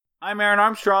I'm Aaron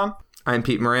Armstrong. I'm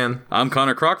Pete Moran. I'm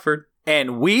Connor Crockford.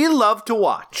 And we love to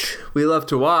watch. We love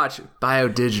to watch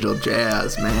biodigital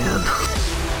jazz, man.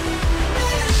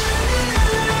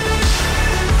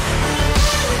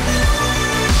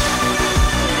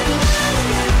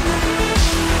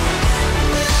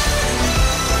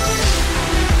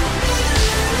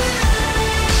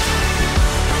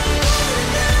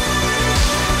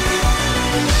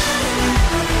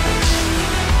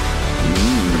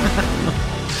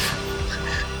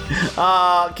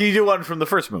 Can you do one from the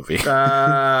first movie? This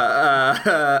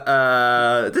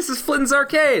is Flynn's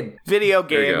Arcade. Video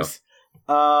games.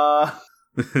 Hey,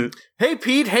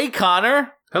 Pete. Hey,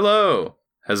 Connor. Hello.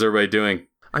 How's everybody doing?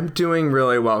 I'm doing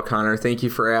really well, Connor. Thank you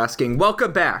for asking.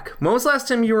 Welcome back. When was the last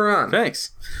time you were on?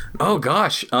 Thanks. Oh,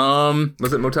 gosh.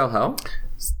 Was it Motel Hell?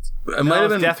 It might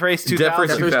have been Death Race 2000. Death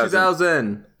Race That was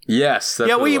 2000. Yes.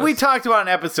 That's what it we was. talked about an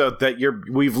episode that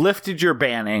we've lifted your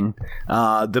banning.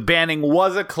 The banning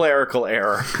was a clerical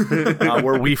error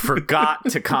where we forgot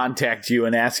to contact you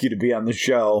and ask you to be on the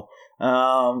show.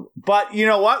 But you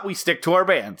know what? We stick to our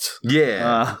bans.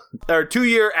 Yeah. Our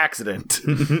 2-year accident.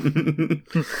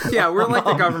 Yeah, we're like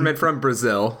the government from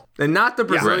Brazil. And not the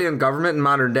Brazilian government in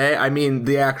modern day. I mean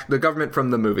the government from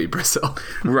the movie Brazil.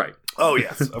 Right. Oh,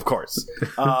 yes, of course.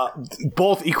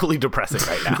 Both equally depressing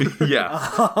right now.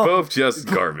 Yeah. Both just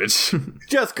garbage.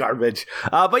 Just garbage.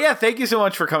 But yeah, thank you so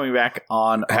much for coming back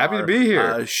on Happy our, to be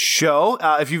here. Show.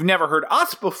 If you've never heard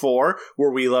us before,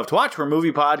 where we love to watch, we're a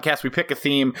movie podcast. We pick a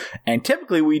theme, and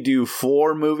typically we do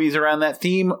 4 movies around that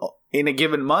theme in a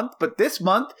given month. But this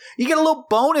month, you get a little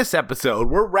bonus episode.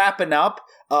 We're wrapping up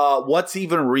What's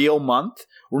Even Real month.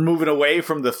 We're moving away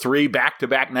from the 3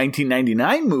 back-to-back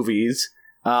 1999 movies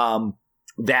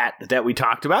that we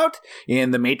talked about in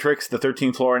The Matrix, The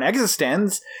 13th Floor, and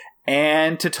Existenz,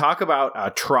 and to talk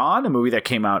about Tron, a movie that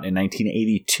came out in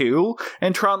 1982,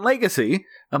 and Tron Legacy,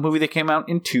 a movie that came out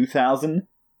in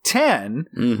 2010.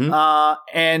 Mm-hmm.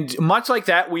 And much like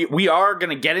that, we are going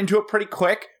to get into it pretty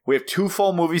quick. We have 2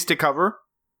 full movies to cover.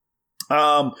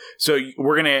 So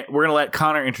we're gonna let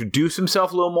Connor introduce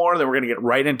himself a little more. Then we're gonna get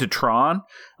right into Tron,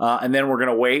 and then we're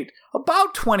gonna wait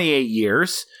about 28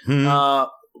 years. But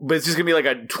it's just gonna be like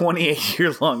a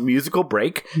 28-year-long musical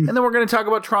break, and then we're gonna talk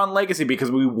about Tron Legacy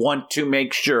because we want to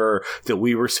make sure that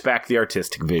we respect the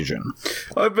artistic vision.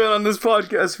 I've been on this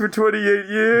podcast for 28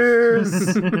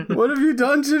 years. What have you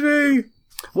done to me?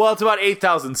 Well, it's about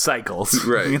 8,000 cycles.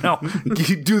 Right. You know,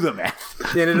 you do the math.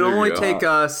 And it'll only go. take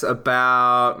us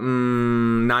about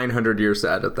 900 years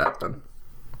to edit that then.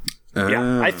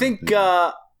 Yeah, I think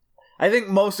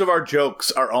most of our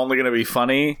jokes are only going to be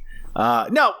funny.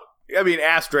 No, I mean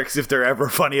asterisks if they're ever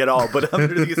funny at all. But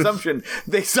under the assumption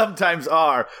they sometimes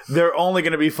are, they're only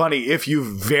going to be funny if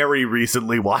you've very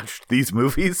recently watched these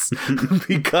movies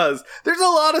because there's a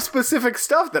lot of specific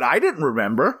stuff that I didn't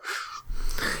remember.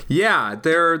 Yeah,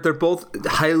 they're both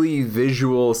highly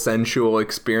visual, sensual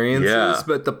experiences. Yeah.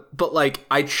 But like,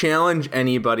 I challenge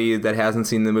anybody that hasn't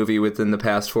seen the movie within the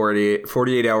past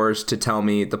 48 hours to tell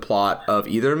me the plot of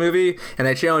either movie, and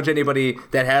I challenge anybody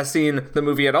that has seen the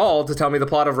movie at all to tell me the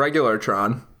plot of regular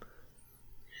Tron.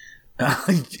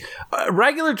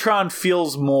 Regular Tron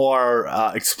feels more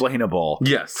explainable.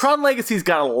 Yes. Tron Legacy's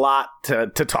got a lot to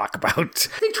talk about.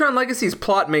 I think Tron Legacy's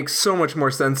plot makes so much more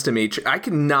sense to me. I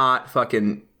cannot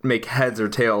fucking make heads or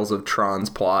tails of Tron's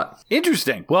plot.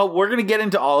 Interesting. Well, we're going to get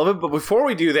into all of it, but before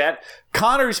we do that,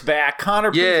 Connor's back.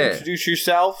 Connor, please introduce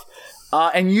yourself.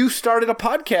 And you started a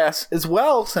podcast as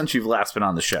well since you've last been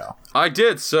on the show. I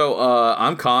did. So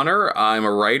I'm Connor. I'm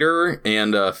a writer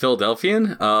and a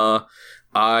Philadelphian.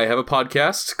 I have a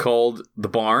podcast called The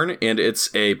Barn, and it's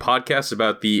a podcast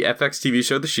about the FX TV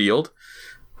show The Shield.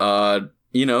 So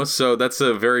that's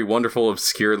a very wonderful,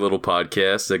 obscure little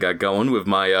podcast I got going with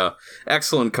my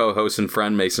excellent co-host and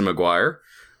friend, Mason McGuire.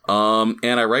 And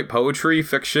I write poetry,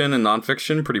 fiction, and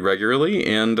nonfiction pretty regularly,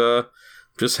 and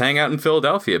just hang out in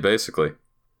Philadelphia, basically.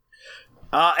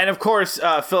 And of course,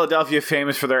 Philadelphia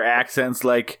famous for their accents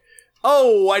like,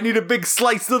 oh, I need a big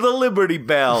slice of the Liberty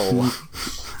Bell.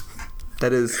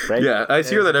 That is... Right? Yeah, I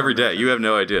hear that every day. You have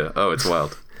no idea. Oh, it's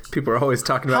wild. People are always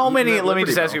talking about... How many... eating that Let me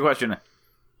Liberty just ask Bell. you a question.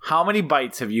 How many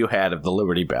bites have you had of the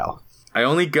Liberty Bell? I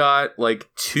only got,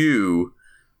 2.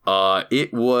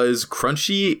 It was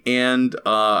crunchy, and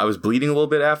I was bleeding a little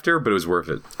bit after, but it was worth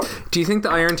it. Do you think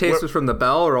the iron taste was from the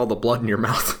bell or all the blood in your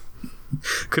mouth?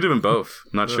 Could have been both.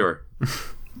 I'm not sure.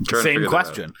 Same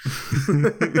question.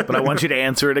 But I want you to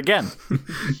answer it again.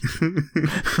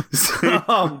 This is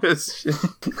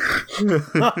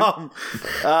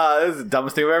the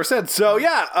dumbest thing I've ever said. So,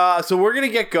 yeah. So we're going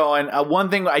to get going. One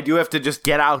thing I do have to just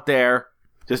get out there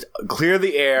just clear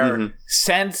the air.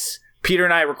 Since Peter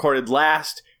and I recorded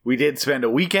last, we did spend a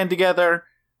weekend together.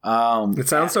 It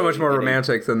sounds so much more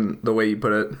romantic than the way you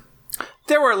put it.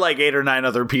 There were like 8 or 9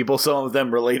 other people, some of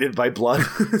them related by blood,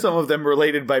 some of them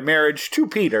related by marriage to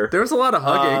Peter. There was a lot of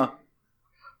hugging.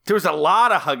 There was a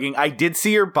lot of hugging. I did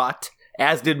see your butt,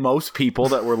 as did most people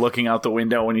that were looking out the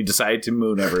window when you decided to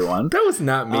moon everyone. That was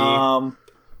not me.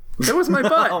 That was my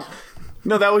butt.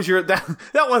 No, that was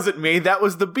that wasn't me. That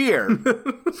was the beer. I'm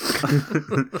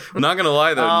not gonna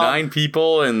lie though, 9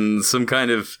 people and some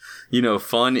kind of,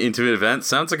 fun, intimate event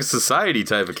sounds like a society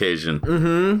type occasion.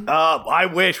 I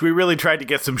wish we really tried to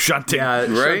get some shunting. Yeah,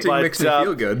 right? Shunting makes me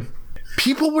feel good.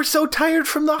 People were so tired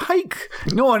from the hike.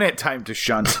 No one had time to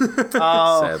shunt.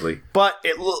 Sadly. But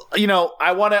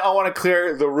I want to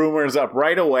clear the rumors up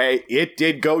right away. It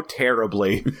did go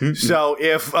terribly. So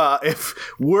if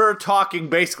we're talking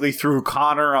basically through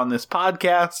Connor on this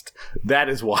podcast, that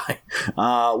is why.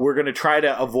 We're going to try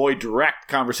to avoid direct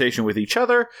conversation with each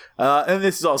other, and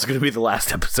this is also going to be the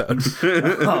last episode.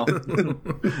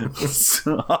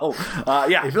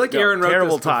 Yeah, I feel like Aaron wrote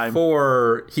terrible this time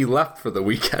before he left for the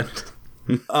weekend.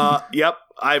 Yep.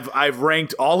 I've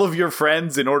ranked all of your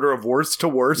friends in order of worst to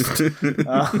worst. This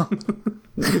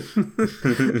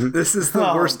is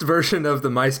the worst version of the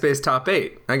MySpace top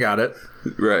 8. I got it.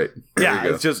 Right.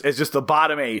 Yeah, it's just the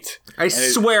bottom 8. I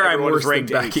swear I'm worse than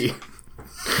ranked Becky.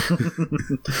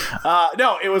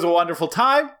 No, it was a wonderful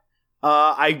time.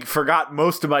 I forgot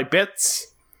most of my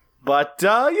bits, but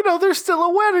there's still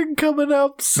a wedding coming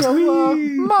up, so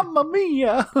mamma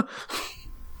mia.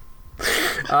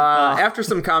 After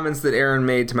some comments that Aaron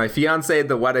made to my fiance,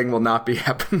 the wedding will not be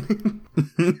happening.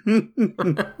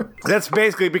 That's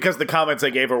basically because the comments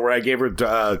I gave her where I gave her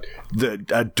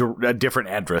a different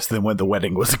address than when the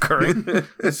wedding was occurring.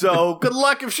 So good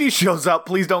luck if she shows up.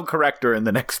 Please don't correct her in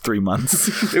the next 3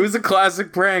 months. It was a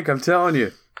classic prank, I'm telling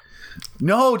you.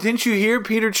 No, didn't you hear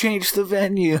Peter changed the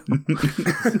venue?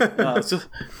 So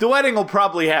the wedding will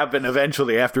probably happen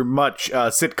eventually after much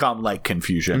sitcom-like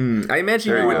confusion. I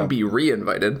imagine you wouldn't be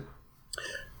re-invited.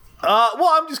 Well,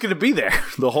 I'm just going to be there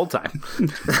the whole time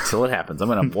until it happens. I'm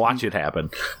going to watch it happen.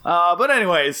 But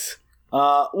anyways,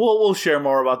 we'll share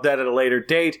more about that at a later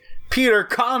date. Peter,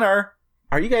 Connor,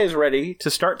 are you guys ready to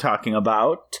start talking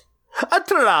about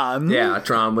Tron? Yeah,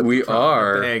 Tron. We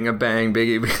are. A bang,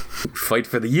 biggie. Fight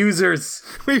for the users.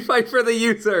 We fight for the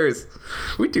users.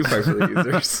 We do fight for the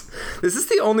users. Is this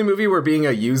the only movie where being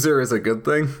a user is a good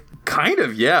thing? Kind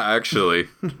of, yeah, actually.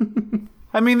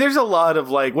 I mean, there's a lot of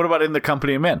what about In the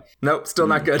Company of Men? Nope, still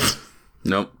not good.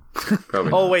 Nope.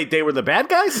 Probably Oh, not. wait, they were the bad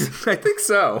guys? I think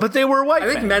so. But they were white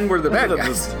I think men were the bad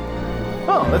guys.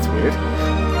 Oh, that's weird.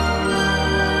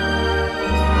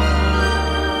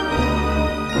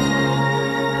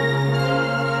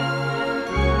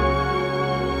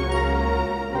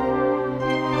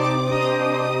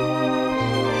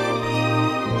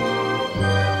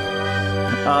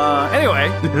 Anyway,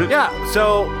 yeah,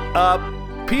 so,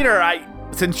 Peter,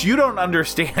 since you don't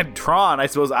understand Tron, I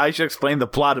suppose I should explain the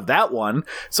plot of that one,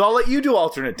 so I'll let you do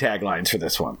alternate taglines for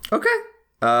this one. Okay.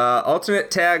 Alternate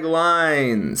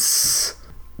taglines.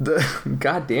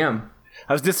 Goddamn.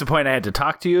 I was disappointed I had to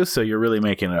talk to you, so you're really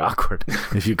making it awkward.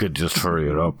 If you could just hurry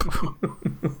it up.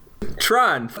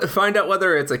 Tron. Find out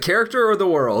whether it's a character or the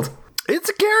world. It's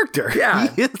a character.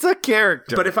 Yeah. It's a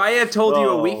character. But if I had told you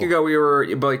a week ago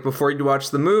before you'd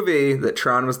watched the movie that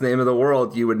Tron was the name of the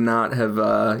world, you would not have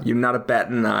bat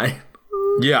an eye.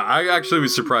 Yeah, I actually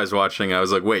was surprised watching. I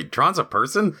was like, wait, Tron's a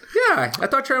person? Yeah, I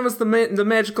thought Tron was the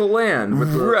magical land.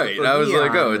 With Right. the I was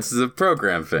like, neon. oh, it's a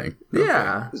program thing.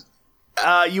 Yeah.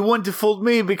 you wouldn't have fooled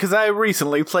me because I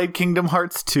recently played Kingdom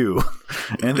Hearts 2.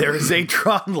 And there is a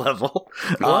Tron level.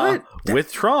 What?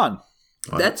 With Tron.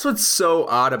 That's what's so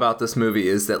odd about this movie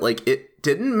is that it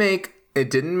didn't make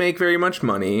very much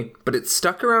money, but it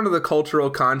stuck around to the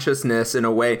cultural consciousness in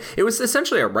a way. It was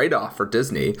essentially a write-off for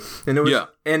Disney, and it was,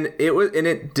 and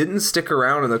it didn't stick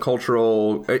around in the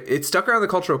cultural. It stuck around the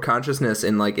cultural consciousness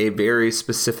in a very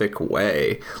specific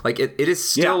way. It is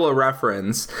still a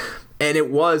reference, and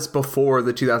it was before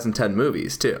the 2010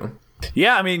 movies too.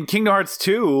 Yeah, I mean, Kingdom Hearts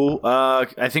 2, I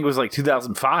think it was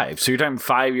 2005. So you're talking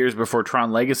 5 years before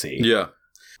Tron Legacy. Yeah.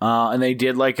 And they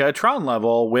did a Tron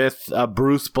level with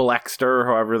Bruce Boxleiter,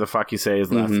 however the fuck you say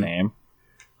his last name.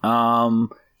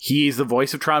 He's the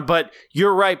voice of Tron. But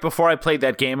you're right, before I played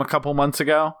that game a couple months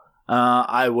ago,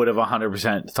 I would have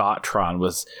 100% thought Tron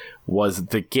was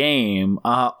the game.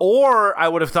 Or I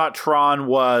would have thought Tron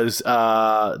was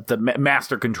the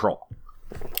Master Control.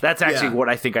 That's actually what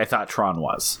I think I thought Tron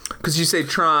was. Because you say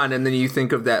Tron, and then you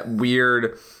think of that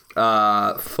weird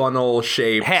funnel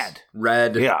shaped head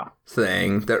red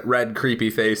thing, that red creepy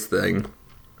face thing.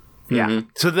 Yeah,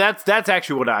 so that's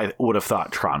actually what I would have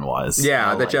thought Tron was.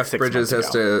 Yeah, that Jeff Bridges has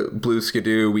to blue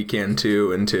skidoo weekend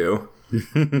 2 and 2.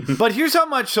 But here's how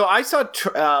much. So I saw.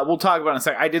 We'll talk about it in a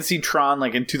second. I did see Tron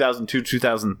like in 2002,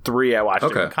 2003. I watched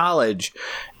it in college,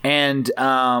 and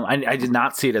I did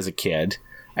not see it as a kid.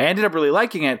 I ended up really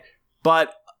liking it,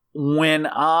 but when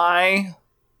I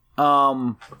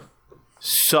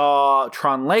saw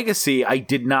Tron Legacy, I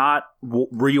did not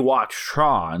rewatch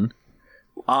Tron.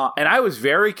 And I was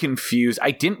very confused.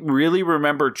 I didn't really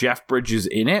remember Jeff Bridges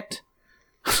in it.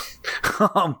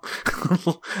 And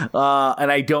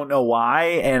I don't know why.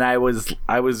 And I was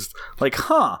like,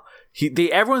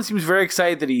 everyone seems very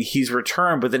excited that he's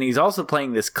returned, but then he's also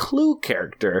playing this Clue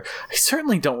character. I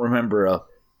certainly don't remember a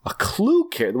Clue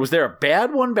character. Was there a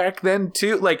bad one back then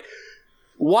too? Like,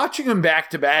 watching them back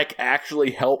to back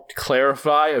actually helped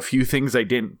clarify a few things I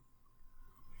didn't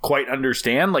quite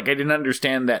understand. Like, I didn't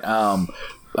understand that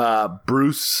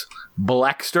Bruce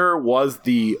Blexter was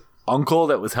the uncle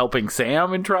that was helping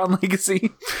Sam in Tron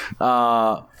Legacy.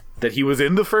 That he was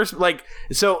in the first, like,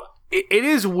 so it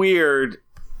is weird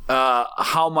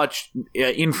how much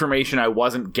information I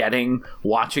wasn't getting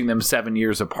watching them 7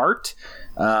 years apart.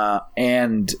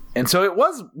 And so it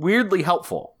was weirdly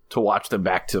helpful to watch them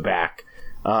back to back.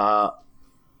 Not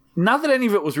that any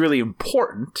of it was really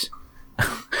important.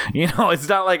 It's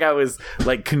not like I was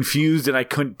like confused and I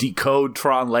couldn't decode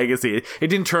Tron Legacy. It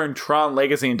didn't turn Tron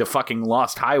Legacy into fucking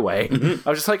Lost Highway. I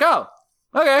was just like, oh,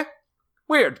 okay,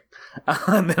 weird.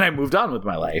 And then I moved on with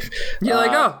my life. You're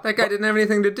like, oh, that guy didn't have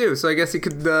anything to do, so I guess he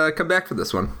could come back for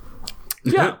this one.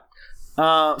 Yeah.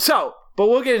 But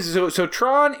we'll get into so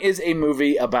Tron is a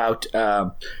movie about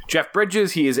Jeff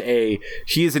Bridges. He has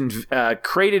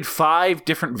created 5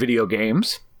 different video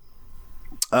games.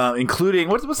 Including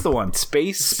what's the one?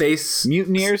 Space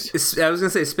Mutineers. I was gonna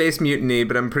say Space Mutiny,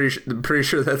 but I'm pretty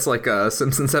sure that's like a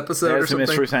Simpsons episode or something.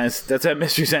 That's a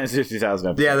Mystery Science 50,000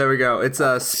 episode. Yeah, there we go. It's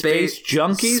Space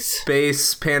Junkies,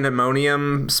 Space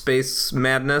Pandemonium, Space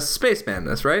Madness,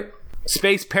 right?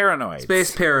 Space Paranoids,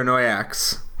 Space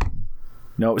Paranoiacs.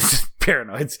 No, it's just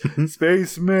Paranoids.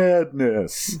 Space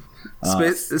Madness.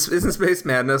 Isn't Space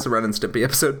Madness a Ren and Stimpy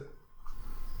episode?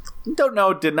 Don't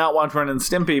know, did not watch Ren and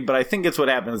Stimpy, but I think it's what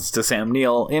happens to Sam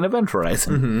Neill in Event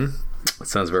Horizon. Mm-hmm. That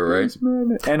sounds very right.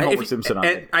 And Homer Simpson on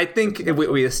it. I think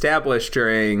what we established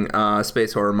during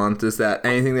Space Horror Month is that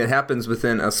anything that happens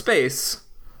within a space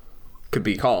could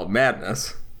be called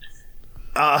madness.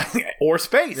 Or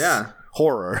space. Yeah.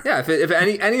 Horror. Yeah, if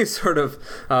any sort of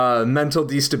mental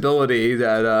destability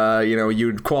that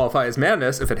you'd qualify as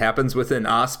madness, if it happens within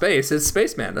a space, it's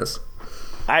space madness.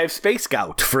 I have Space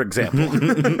Gout, for example.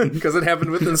 Because it happened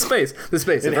within space. The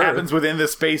space. It happens within the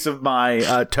space of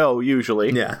my toe,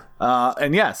 usually. Yeah.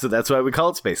 So that's why we call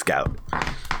it Space Gout.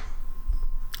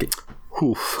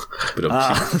 Oof.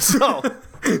 So.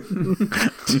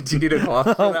 Do you need a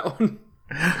cloth for that one?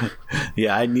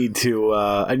 Yeah, I need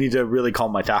to really call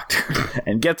my doctor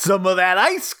and get some of that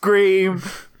ice cream.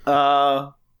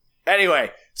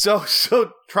 Anyway. So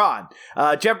Tron.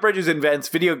 Jeff Bridges invents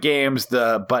video games,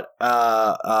 but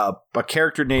a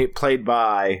character played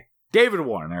by David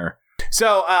Warner.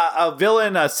 So a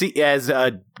villain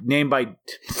named by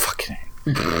fucking.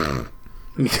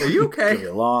 Are you okay?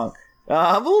 I'm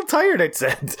a little tired. I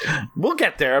said we'll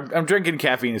get there. I'm drinking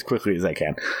caffeine as quickly as I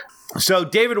can. So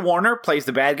David Warner plays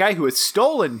the bad guy who has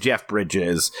stolen Jeff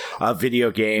Bridges'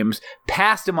 video games,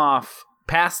 passed them off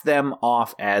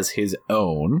as his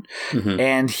own,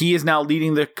 and he is now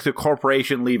leading the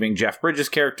corporation, leaving Jeff Bridges'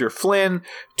 character Flynn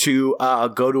to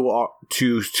go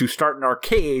to start an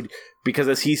arcade, because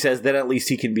as he says, then at least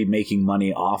he can be making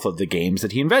money off of the games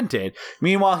that he invented.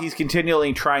 Meanwhile, he's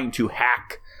continually trying to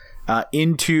hack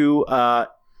into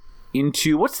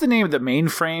what's the name of the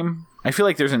mainframe? I feel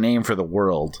like there's a name for the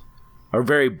world. A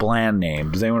very bland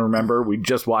name. Does anyone remember? We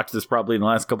just watched this probably in the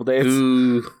last couple days.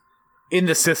 Ooh. In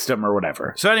the system or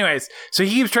whatever. So anyways, so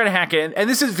he keeps trying to hack in, and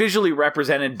this is visually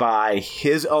represented by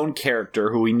his own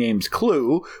character, who he names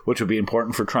Clue, which would be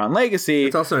important for Tron Legacy.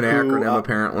 It's also an acronym,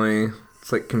 apparently.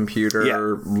 It's like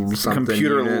computer something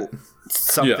unit.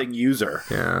 Something user.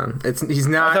 Yeah. He's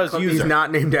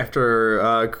not named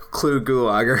after Clue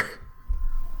Gulager.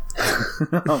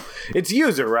 It's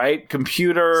user, right?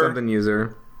 Computer something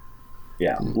user.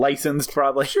 Yeah, licensed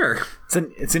probably. Sure,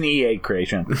 it's an EA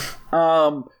creation.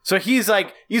 So he's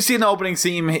like, you see in the opening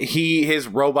scene, his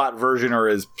robot version or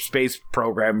his space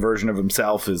program version of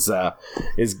himself is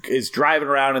driving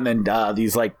around, and then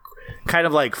these like kind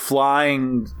of like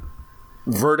flying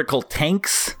vertical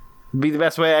tanks would be the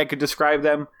best way I could describe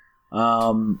them.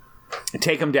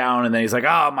 take him down, and then he's like,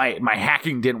 "Oh, my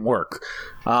hacking didn't work."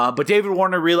 But David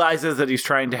Warner realizes that he's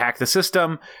trying to hack the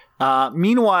system.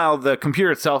 Meanwhile, the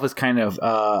computer itself has kind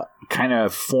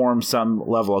of formed some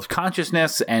level of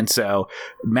consciousness, and so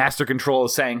Master Control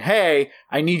is saying, "Hey,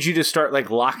 I need you to start like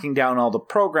locking down all the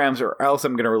programs, or else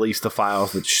I'm going to release the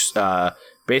files that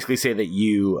basically say that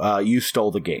you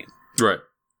stole the game." Right.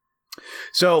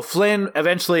 So Flynn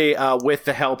eventually, with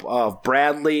the help of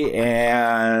Bradley,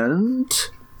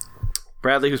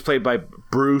 who's played by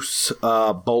Bruce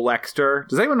Bolexter.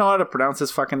 Does anyone know how to pronounce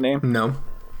his fucking name? No.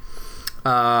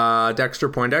 Dexter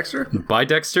Poindexter? By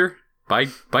Dexter?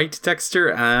 Bite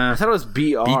Dexter? I thought it was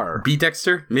BR. Beat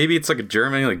Dexter? Maybe it's like a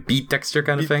German, like Beat Dexter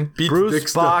kind of thing.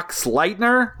 Bruce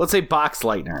Boxleitner? Let's say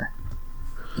Boxleitner.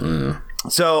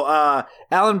 So,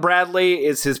 Alan Bradley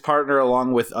is his partner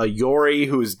along with Yori,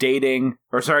 who's dating...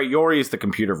 Yori is the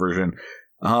computer version.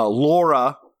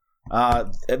 Laura...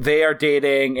 they are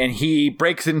dating, and he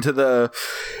breaks into the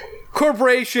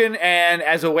corporation, and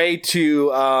as a way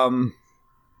to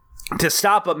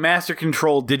stop a Master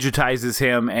Control, digitizes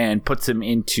him and puts him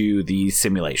into the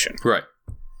simulation. Right.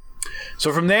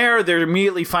 So from there, they're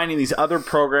immediately finding these other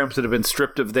programs that have been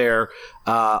stripped of their,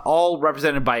 all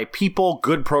represented by people.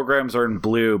 Good programs are in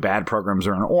blue, bad programs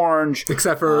are in orange.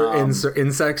 Except for in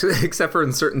certain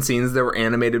scenes that were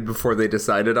animated before they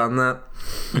decided on that.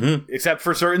 Mm-hmm. Except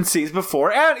for certain scenes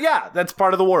before. And yeah, that's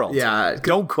part of the world. Yeah.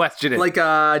 Don't question it. Like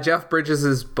Jeff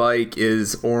Bridges' bike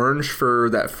is orange for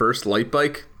that first light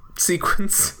bike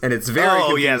sequence. And it's very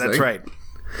confusing. Yeah, that's right.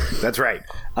 That's right.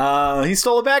 He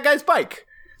stole a bad guy's bike.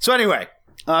 So anyway,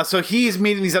 so he's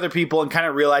meeting these other people and kind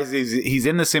of realizes he's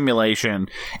in the simulation,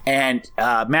 and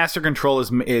Master Control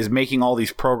is making all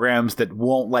these programs that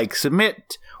won't like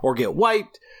submit or get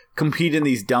wiped, compete in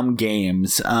these dumb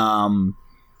games.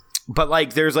 But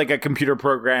like there's like a computer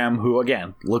program who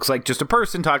again looks like just a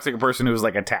person, talks like a person who's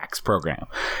like a tax program,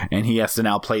 and he has to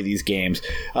now play these games.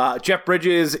 Jeff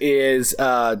Bridges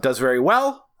does very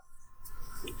well,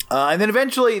 and then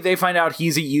eventually they find out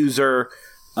he's a user.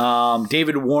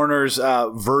 David Warner's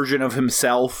version of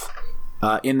himself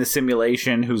in the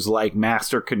simulation, who's like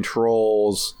Master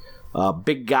Control's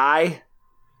big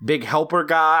helper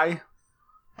guy.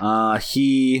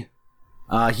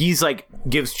 He's like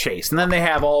gives chase, and then they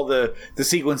have all the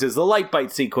sequences. The light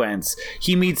bite sequence.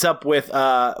 He meets up with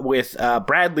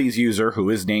Bradley's user, who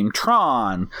is named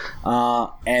Tron,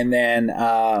 and then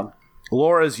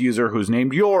Laura's user, who's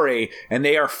named Yori, and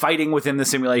they are fighting within the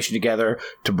simulation together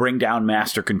to bring down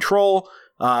Master Control.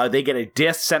 They get a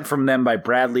disc sent from them by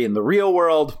Bradley in the real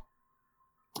world.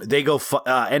 They go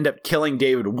end up killing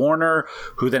David Warner,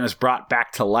 who then is brought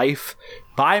back to life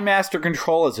by Master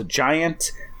Control as a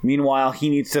giant. Meanwhile, he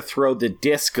needs to throw the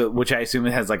disc, which I assume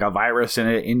it has like a virus in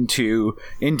it, into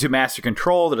Master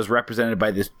Control that is represented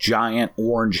by this giant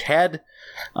orange head.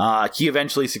 He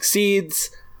eventually succeeds.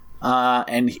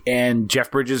 And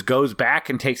Jeff Bridges goes back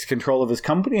and takes control of his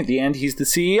company. At the end, he's the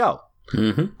CEO.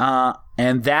 Mm-hmm.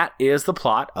 And that is the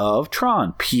plot of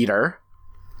Tron. Peter.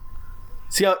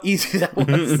 See how easy that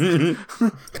was?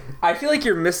 I feel like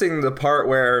you're missing the part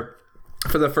where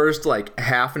for the first like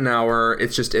half an hour,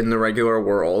 it's just in the regular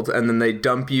world. And then they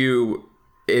dump you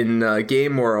in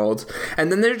game world,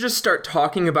 and then they just start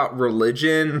talking about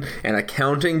religion and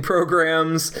accounting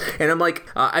programs, and I'm like,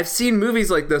 I've seen movies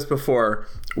like this before.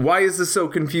 Why is this so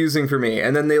confusing for me?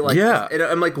 And then they like, and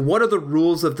I'm like, what are the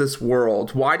rules of this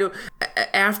world? Why do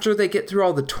after they get through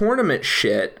all the tournament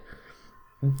shit,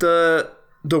 the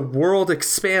world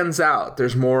expands out.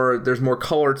 There's more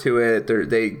color to it.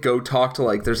 They go talk to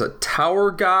like, there's a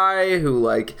tower guy who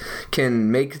like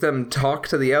can make them talk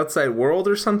to the outside world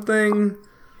or something.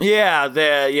 Yeah,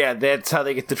 that's how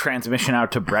they get the transmission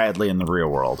out to Bradley in the real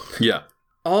world. Yeah.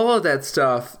 All of that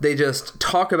stuff they just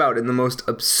talk about in the most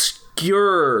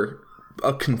obscure,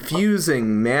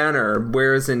 confusing manner,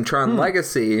 whereas in Tron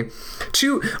Legacy,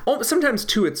 sometimes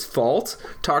to its fault,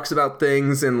 talks about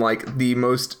things in like the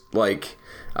most like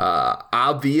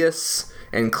obvious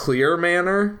and clear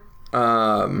manner.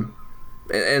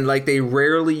 And like they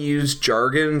rarely use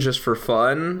jargon just for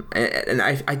fun, and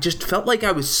I just felt like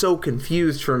I was so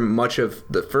confused for much of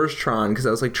the first Tron, because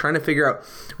I was like trying to figure out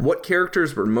what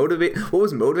characters were what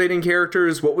was motivating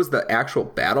characters, what was the actual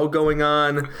battle going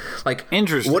on, like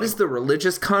interesting. What is the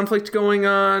religious conflict going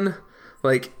on?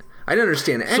 Like I didn't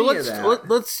understand any of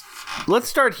that. Let's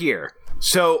start here.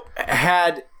 So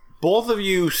had both of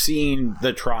you seen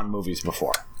the Tron movies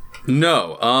before?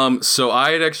 No. So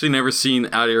I had actually never seen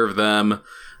either of them.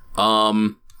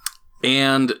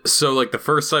 And so like the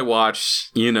first I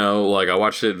watched, like I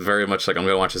watched it very much like I'm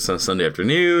going to watch this on a Sunday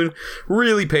afternoon,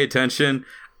 really pay attention.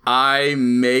 I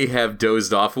may have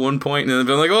dozed off at one point and then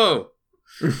been like, "Oh."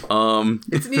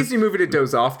 It's an easy movie to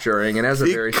doze off during, and has a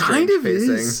very strange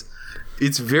pacing. Is.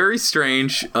 It's very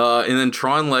strange. And then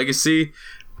Tron Legacy,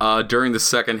 during the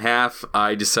second half,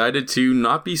 I decided to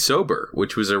not be sober,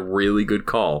 which was a really good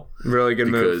call. Really good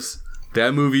move. Because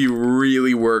that movie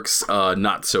really works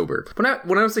not sober.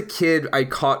 When I was a kid, I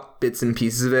caught bits and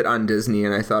pieces of it on Disney,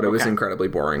 and I thought it was incredibly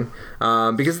boring.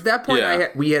 Because at that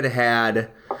point, we had I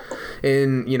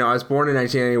was born in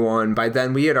 1991. By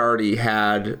then, we had already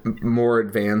had more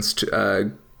advanced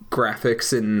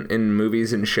graphics in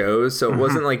movies and shows, so it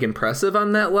wasn't like impressive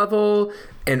on that level.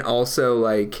 And also,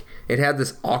 like, it had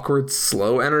this awkward,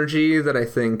 slow energy that I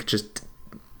think just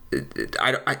it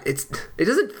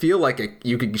doesn't feel like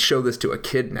you could show this to a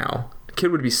kid now. A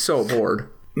kid would be so bored.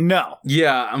 No.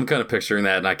 Yeah, I'm kind of picturing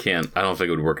that, and I don't think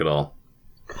it would work at all.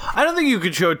 I don't think you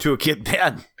could show it to a kid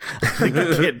then. I think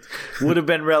a kid would have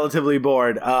been relatively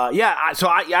bored. So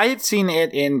I had seen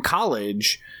it in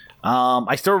college.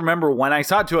 I still remember when I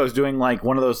saw it too, I was doing like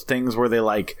one of those things where they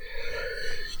like,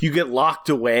 you get locked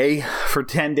away for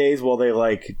 10 days while they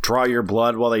like draw your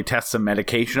blood while they test some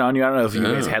medication on you. I don't know if you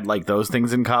guys had like those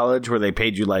things in college where they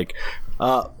paid you like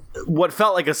what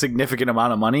felt like a significant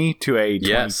amount of money to a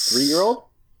 23-year-old.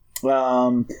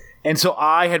 And so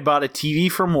I had bought a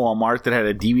TV from Walmart that had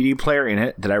a DVD player in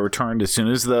it that I returned as soon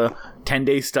as the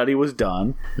 10-day study was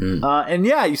done.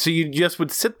 So you just would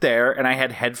sit there, and I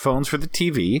had headphones for the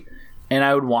TV, and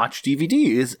I would watch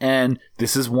DVDs. And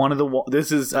this is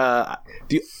the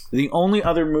only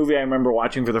other movie I remember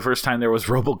watching for the first time there was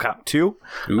RoboCop 2.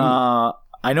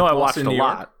 I know I watched a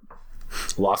lot.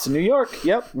 Lost in New York,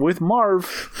 yep, with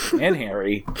Marv and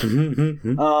Harry.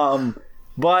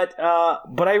 But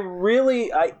I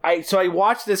really so I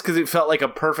watched this because it felt like a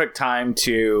perfect time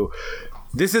to.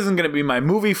 This isn't going to be my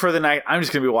movie for the night. I'm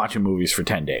just going to be watching movies for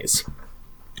 10 days.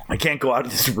 I can't go out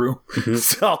of this room,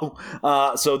 so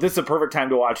this is a perfect time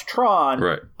to watch Tron,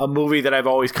 right. A movie that I've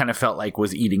always kind of felt like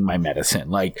was eating my medicine.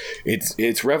 Like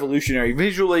it's revolutionary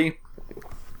visually,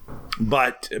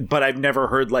 but I've never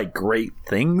heard like great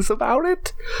things about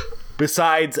it.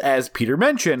 Besides, as Peter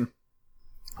mentioned,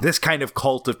 this kind of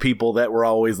cult of people that were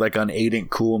always like on Ain't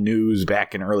Cool News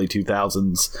back in early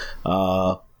 2000s,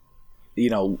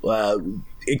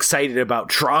 excited about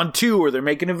Tron 2, or they're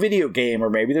making a video game, or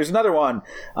maybe there's another one.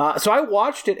 So I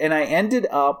watched it, and I ended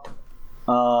up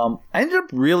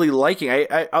really liking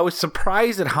it. I was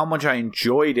surprised at how much I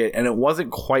enjoyed it, and it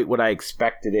wasn't quite what I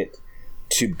expected it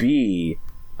to be.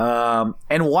 And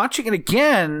watching it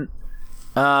again,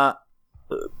 I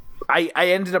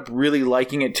ended up really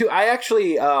liking it too. I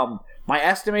actually, my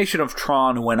estimation of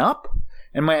Tron went up,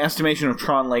 and my estimation of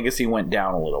Tron Legacy went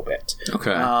down a little bit.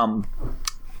 Okay.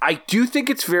 I do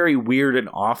think it's very weird and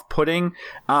off-putting,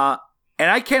 and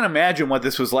I can't imagine what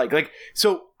this was like.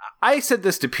 So I said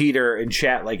this to Peter in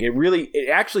chat. Like, it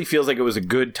actually feels like it was a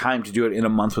good time to do it in a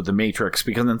month with The Matrix,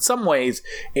 because in some ways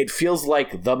it feels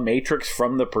like The Matrix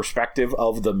from the perspective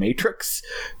of The Matrix,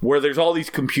 where there's all these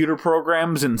computer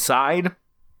programs inside.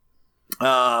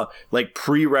 Like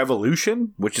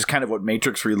pre-revolution, which is kind of what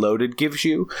Matrix Reloaded gives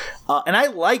you. And I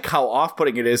like how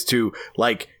off-putting it is to,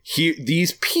 like,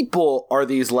 these people are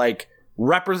these, like,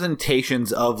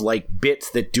 representations of, like, bits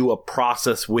that do a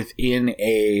process within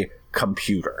a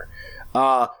computer.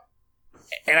 And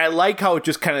I like how it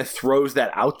just kind of throws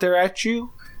that out there at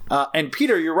you. And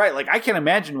Peter, you're right. Like, I can't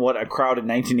imagine what a crowd in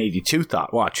 1982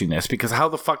 thought watching this, because how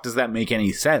the fuck does that make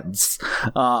any sense?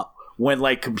 When,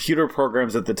 like, computer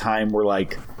programs at the time were,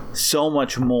 like, so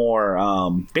much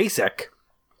more basic,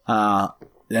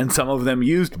 and some of them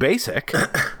used BASIC,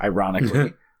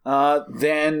 ironically,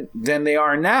 than they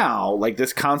are now. Like,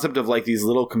 this concept of, like, these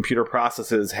little computer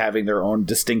processes having their own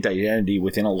distinct identity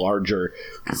within a larger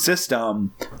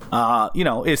system,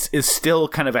 is still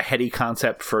kind of a heady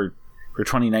concept for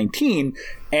 2019.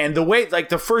 And the way, like,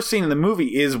 the first scene in the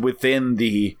movie is within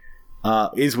the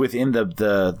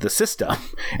system,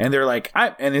 and they're like,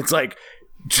 and it's like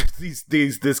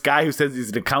this guy who says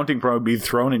he's an accounting pro would be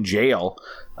thrown in jail,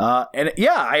 and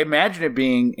I imagine it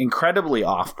being incredibly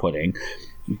off-putting.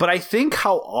 But I think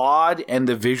how odd and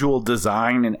the visual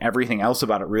design and everything else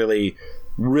about it really,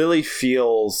 really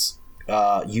feels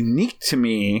unique to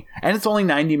me. And it's only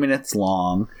 90 minutes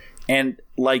long, and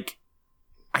like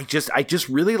I just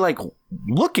really like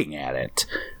looking at it.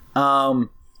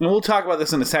 And we'll talk about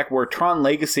this in a sec, where Tron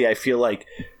Legacy, I feel like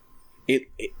it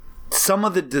some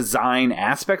of the design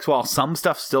aspects, while some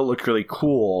stuff still looked really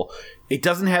cool, it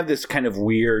doesn't have this kind of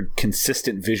weird,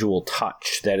 consistent visual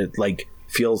touch that it, like,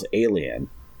 feels alien.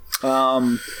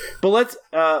 But let's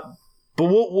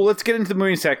get into the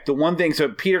movie in a sec. The one thing, so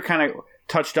Peter kind of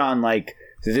touched on, like,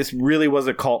 this really was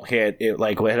a cult hit. It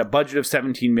had a budget of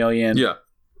 $17 million. Yeah.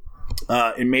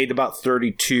 It made about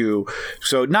 32.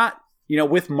 So not,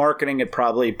 with marketing, it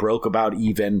probably broke about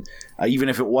even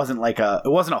if it wasn't it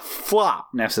wasn't a flop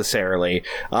necessarily.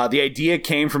 The idea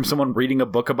came from someone reading a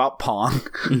book about Pong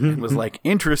and was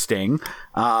interesting.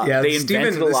 They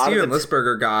invented a lot Steven of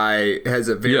Lisberger guy has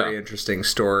a very interesting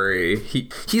story. He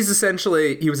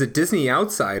was a Disney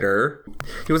outsider.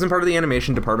 He wasn't part of the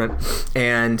animation department,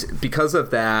 and because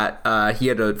of that, he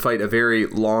had to fight a very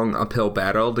long uphill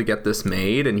battle to get this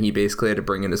made, and he basically had to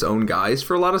bring in his own guys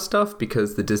for a lot of stuff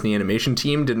because the Disney animation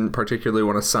team didn't particularly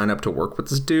want to sign up to work with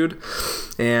this dude.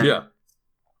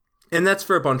 And that's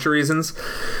for a bunch of reasons.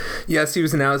 Yes, he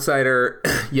was an outsider.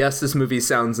 Yes, this movie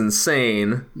sounds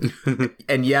insane.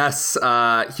 And yes,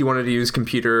 he wanted to use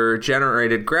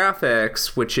computer-generated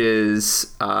graphics, which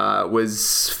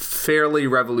was fairly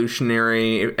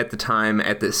revolutionary at the time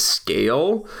at this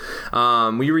scale.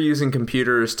 We were using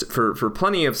computers for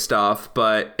plenty of stuff,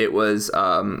 but it was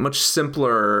much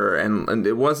simpler, and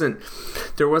there wasn't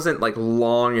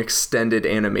long extended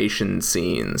animation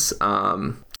scenes.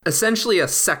 Essentially, a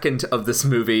second of this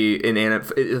movie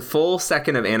a full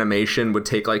second of animation would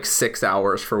take 6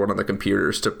 hours for one of the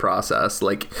computers to process.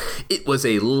 It was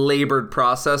a labored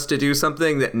process to do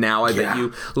something that now I bet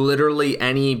you literally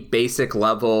any basic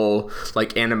level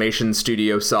animation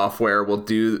studio software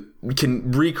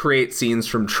can recreate scenes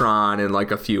from Tron in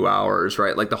a few hours,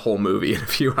 right? The whole movie in a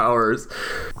few hours.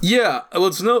 Yeah, well,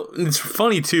 it's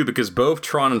funny too because both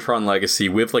Tron and Tron Legacy,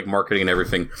 with marketing and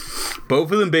everything,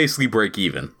 both of them basically break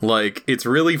even. It's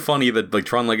really funny that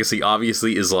Tron Legacy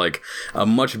obviously is a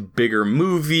much bigger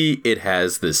movie. It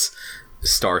has this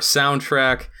star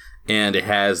soundtrack, and it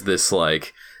has this a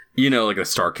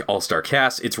all-star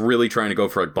cast. It's really trying to go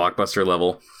for blockbuster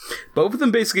level. Both of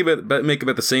them basically make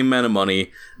about the same amount of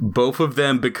money. Both of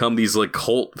them become these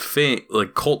cult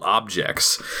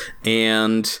objects.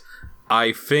 And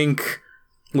I think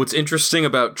what's interesting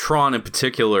about Tron in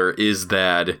particular is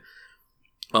that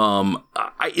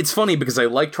it's funny because I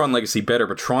like Tron Legacy better,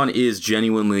 but Tron is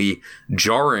genuinely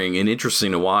jarring and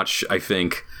interesting to watch, I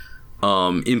think,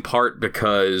 in part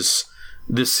because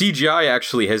the CGI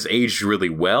actually has aged really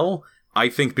well, I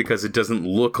think, because it doesn't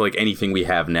look like anything we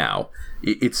have now.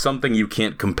 It's something you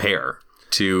can't compare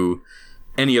to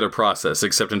any other process,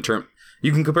 except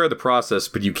you can compare the process,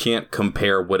 but you can't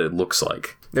compare what it looks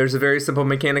like. There's a very simple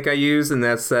mechanic I use, and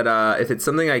that's that if it's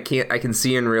something I can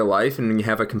see in real life and you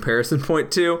have a comparison point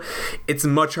to, it's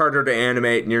much harder to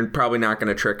animate, and you're probably not going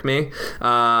to trick me.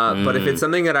 But if it's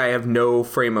something that I have no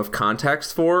frame of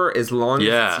context for, as long as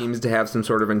it seems to have some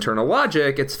sort of internal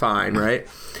logic, it's fine, right?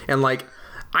 And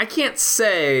I can't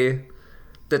say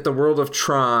that the world of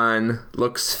Tron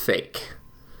looks fake.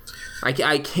 I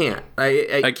can't.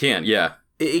 I can't. Yeah.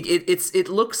 It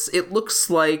looks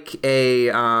like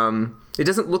it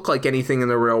doesn't look like anything in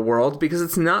the real world because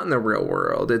it's not in the real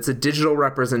world. It's a digital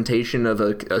representation of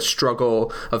a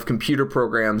struggle of computer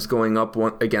programs going up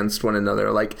against one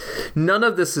another. None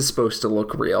of this is supposed to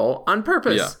look real on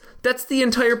purpose. Yeah. That's the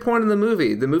entire point of the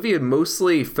movie. The movie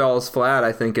mostly falls flat,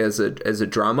 I think, as a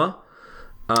drama.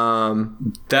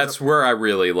 That's where I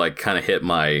really kind of hit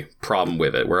my problem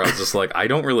with it, where I was just I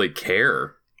don't really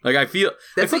care. I feel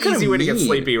that's an easy way to get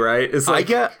sleepy, right? It's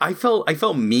I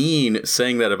felt mean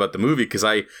saying that about the movie because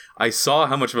I saw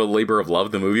how much of a labor of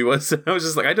love the movie was. And I was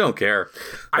just I don't care.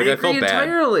 I agree felt bad.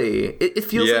 Entirely. It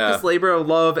feels like this labor of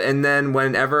love, and then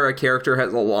whenever a character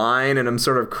has a line, and I'm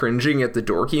sort of cringing at the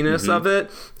dorkiness of it,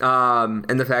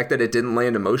 and the fact that it didn't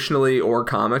land emotionally or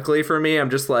comically for me, I'm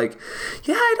just I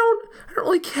don't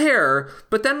really care.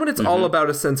 But then when it's all about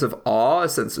a sense of awe, a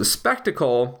sense of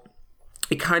spectacle,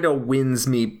 it kind of wins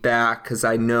me back because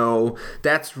I know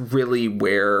that's really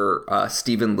where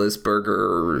Steven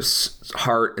Lisberger's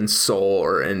heart and soul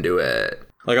are into it.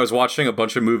 I was watching a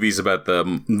bunch of movies about the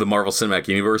Marvel Cinematic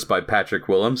Universe by Patrick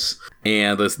Willems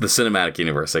and the Cinematic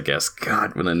Universe, I guess.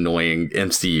 God, what an annoying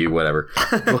MCU, whatever.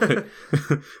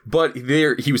 But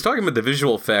he was talking about the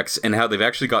visual effects and how they've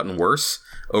actually gotten worse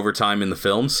over time in the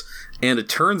films. And it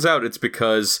turns out it's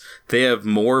because they have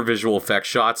more visual effects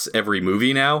shots every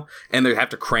movie now, and they have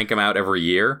to crank them out every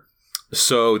year.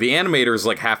 So the animators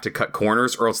have to cut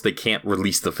corners or else they can't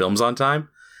release the films on time.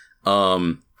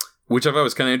 Which I thought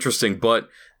was kind of interesting. But,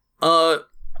 I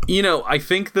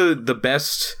think the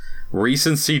best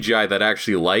recent CGI that I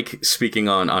actually speaking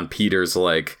on Peter's,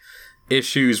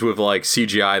 issues with,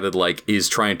 CGI that, is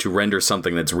trying to render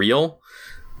something that's real.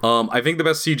 I think the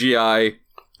best CGI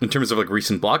in terms of,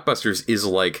 recent blockbusters is,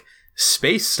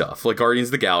 space stuff, like Guardians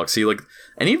of the Galaxy. Like,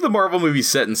 any of the Marvel movies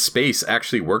set in space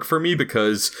actually work for me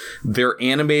because they're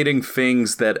animating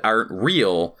things that aren't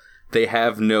real. They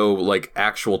have no, like,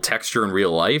 actual texture in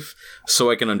real life, so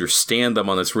I can understand them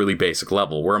on this really basic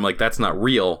level, where I'm like, that's not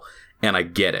real, and I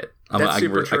get it. I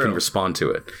can respond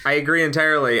to it. I agree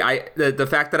entirely. The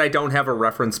fact that I don't have a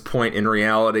reference point in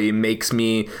reality makes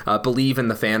me believe in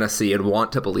the fantasy and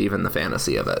want to believe in the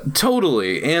fantasy of it.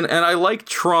 Totally. And I like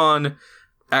Tron,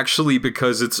 actually,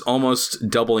 because it's almost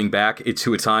doubling back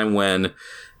into a time when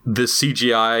the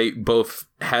CGI both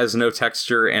has no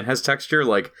texture and has texture.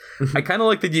 Like, I kind of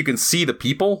like that you can see the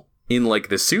people in, like,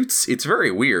 the suits. It's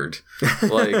very weird.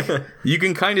 Like, you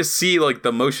can kind of see, like,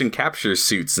 the motion capture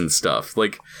suits and stuff.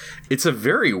 Like, it's a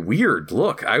very weird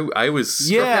look. I was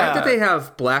struck by that they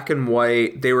have black and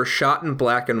white. They were shot in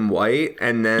black and white,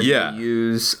 and then they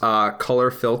use color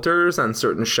filters on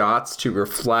certain shots to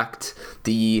reflect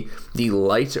the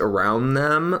light around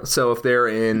them. So if they're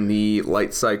in the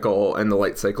light cycle and the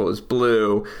light cycle is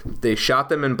blue, they shot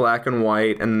them in black and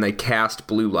white, and they cast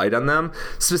blue light on them.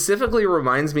 Specifically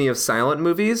reminds me of silent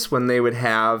movies when they would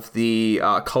have the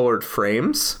colored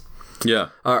frames. Yeah.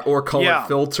 Or color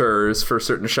filters for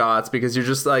certain shots, because you're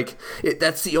just like,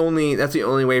 that's the only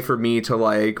way for me to,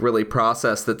 like, really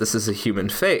process that this is a human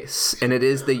face. And it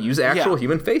is, they use actual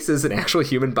human faces and actual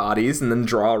human bodies and then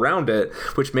draw around it,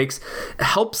 which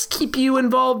helps keep you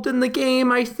involved in the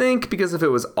game, I think, because if it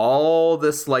was all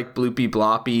this, like, bloopy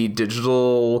bloppy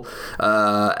digital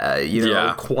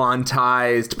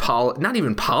quantized not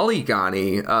even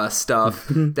polygony stuff,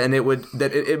 then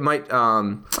it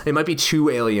might be too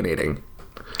alienating.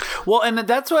 Well, and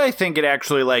that's why I think it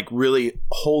actually, like, really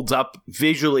holds up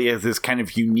visually as this kind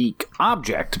of unique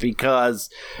object, because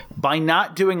by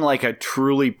not doing, like, a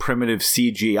truly primitive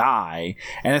CGI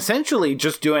and essentially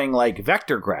just doing, like,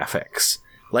 vector graphics,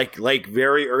 like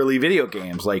very early video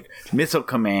games like Missile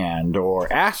Command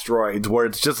or Asteroids, where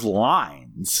it's just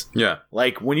lines. Yeah.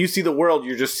 Like, when you see the world,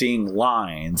 you're just seeing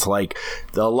lines. Like,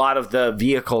 a lot of the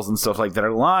vehicles and stuff like that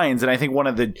are lines. And I think one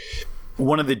of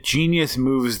the genius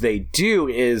moves they do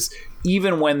is,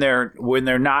 even when they're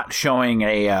not showing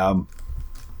a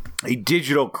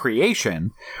digital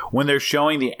creation, when they're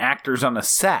showing the actors on a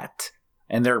set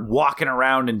and they're walking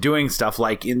around and doing stuff,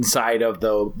 like inside of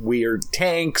the weird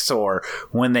tanks, or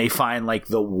when they find, like,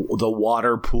 the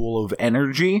water pool of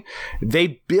energy,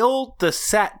 they build the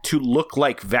set to look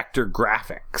like vector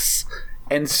graphics.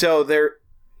 And so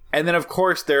and then of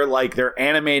course they're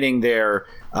animating their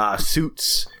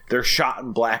suits. They're shot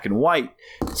in black and white.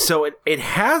 So it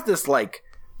has this, like,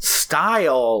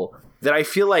 style that I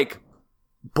feel like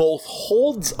both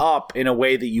holds up in a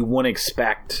way that you wouldn't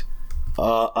expect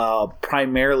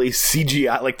primarily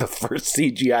CGI, like the first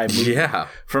CGI movie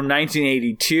from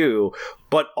 1982,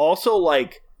 but also,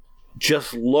 like,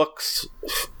 just looks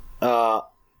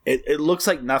it looks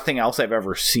like nothing else I've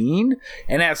ever seen.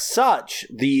 And as such,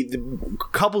 the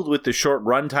coupled with the short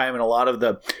runtime and a lot of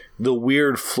the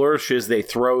weird flourishes they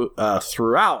throw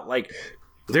throughout, like,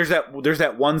 there's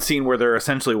that one scene where they're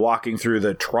essentially walking through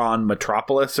the Tron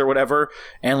Metropolis or whatever,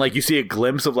 and, like, you see a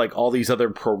glimpse of, like, all these other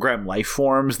program life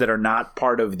forms that are not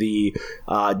part of the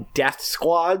death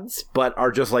squads, but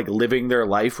are just, like, living their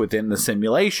life within the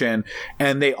simulation,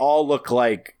 and they all look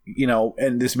like, you know,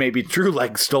 and this may be true,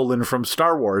 like, stolen from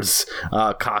Star Wars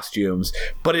costumes,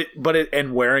 but it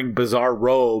and wearing bizarre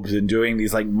robes and doing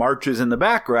these, like, marches in the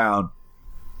background.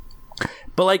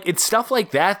 But, like, it's stuff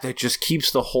like that just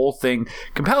keeps the whole thing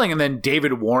compelling. And then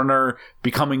David Warner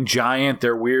becoming giant,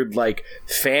 their weird, like,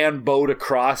 fan boat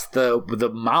across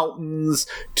the mountains,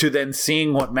 to then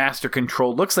seeing what Master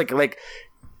Control looks like. Like,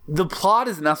 the plot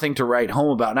is nothing to write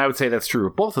home about, and I would say that's true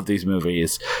of both of these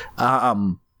movies.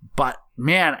 But,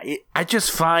 man, I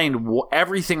just find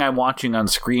everything I'm watching on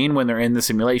screen when they're in the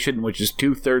simulation, which is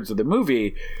 2/3 of the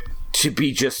movie, to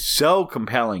be just so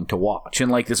compelling to watch in,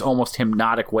 like, this almost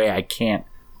hypnotic way I can't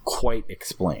quite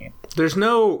explain. There's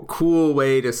no cool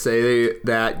way to say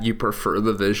that you prefer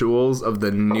the visuals of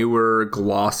the newer,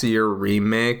 glossier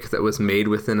remake that was made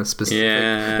within a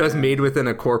that was made within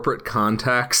a corporate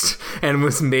context and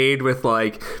was made with,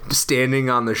 like, standing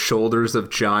on the shoulders of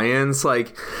giants.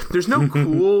 Like, there's no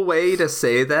cool way to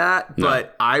say that,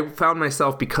 but I found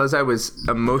myself, because I was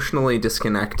emotionally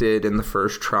disconnected in the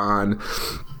first Tron,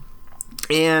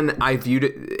 and I viewed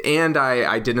it, and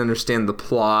I didn't understand the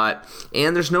plot,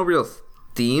 and there's no real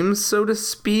themes, so to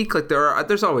speak. Like,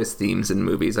 there's always themes in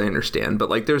movies, I understand, but,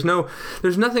 like, there's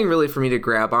nothing really for me to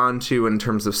grab onto in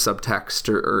terms of subtext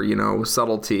or you know,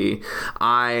 subtlety.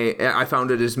 I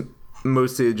found it as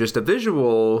mostly just a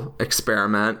visual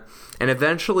experiment. And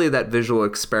eventually that visual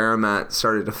experiment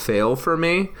started to fail for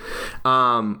me.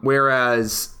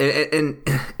 Whereas,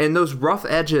 and those rough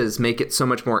edges make it so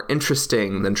much more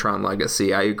interesting than Tron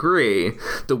Legacy. I agree.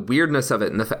 The weirdness of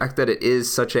it and the fact that it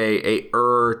is such a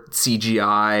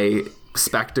CGI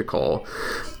spectacle.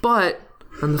 But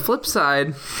on the flip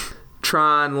side,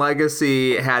 Tron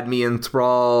Legacy had me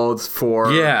enthralled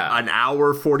for an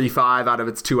hour 45 out of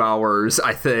its 2 hours,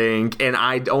 I think, and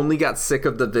I only got sick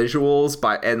of the visuals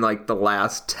in like the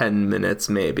last 10 minutes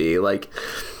maybe. Like,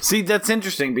 see, that's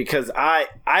interesting because I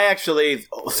actually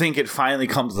think it finally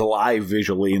comes alive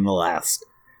visually in the last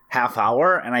half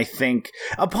hour, and I think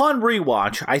upon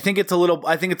rewatch, I think it's a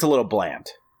little bland.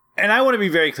 And I want to be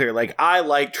very clear, like, I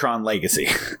like Tron Legacy.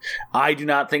 I do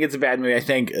not think it's a bad movie. I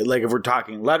think, like, if we're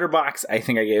talking Letterboxd, I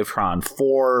think I gave Tron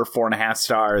 4.5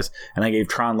 stars, and I gave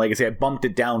Tron Legacy, I bumped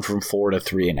it down from 4 to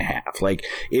 3.5. Like,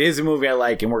 it is a movie I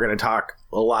like, and we're going to talk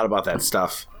a lot about that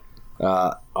stuff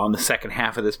on the second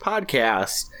half of this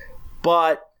podcast.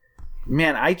 But,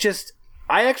 man, I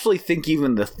actually think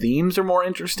even the themes are more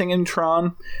interesting in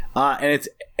Tron, and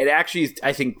it actually is,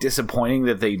 I think, disappointing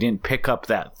that they didn't pick up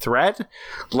that thread.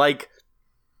 Like,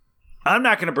 I'm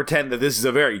not going to pretend that this is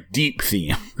a very deep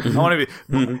theme. I want to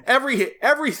be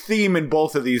every theme in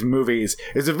both of these movies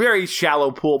is a very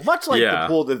shallow pool, much like the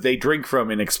pool that they drink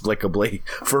from inexplicably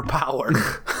for power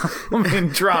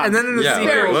in Tron. And then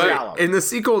in the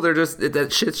sequel, they're just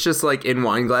that shit's just like in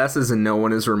wine glasses, and no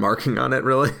one is remarking on it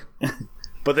really.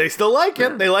 But they still like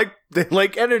it. They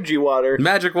like energy water.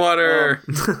 Magic water.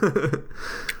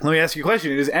 Let me ask you a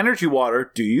question. It is energy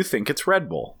water. Do you think it's Red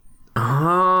Bull?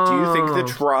 Oh. Do you think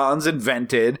the Trons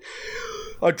invented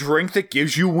a drink that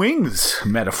gives you wings,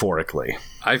 metaphorically?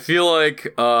 I feel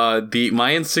like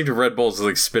my instinct of Red Bull is to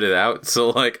like spit it out. So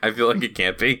like I feel like it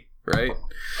can't be, right?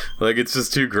 Like it's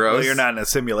just too gross. Well, you're not in a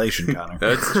simulation, Connor.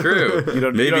 That's true.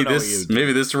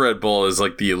 Maybe this Red Bull is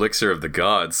like the elixir of the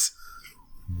gods.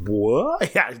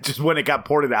 What? Yeah, just when it got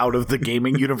ported out of the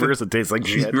gaming universe, it tastes like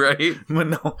shit. Right?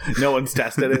 When no one's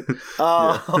tested it.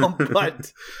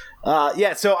 But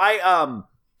so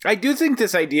I do think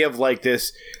this idea of like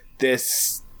this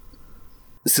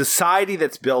society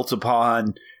that's built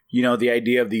upon, you know, the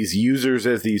idea of these users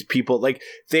as these people, like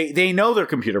they know their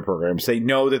computer programs. They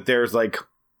know that there's like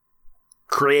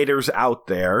creators out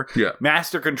there. Yeah.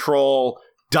 Master Control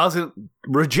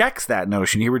rejects that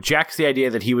notion. He rejects the idea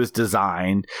that he was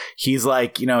designed. He's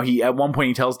like, you know, at one point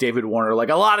he tells David Warner, like,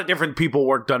 a lot of different people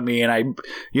worked on me, and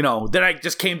then I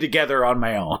just came together on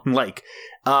my own. Like,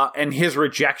 and his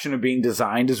rejection of being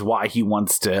designed is why he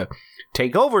wants to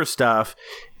take over stuff.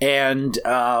 And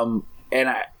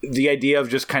the idea of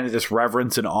just kind of this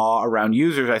reverence and awe around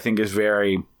users, I think, is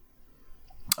very,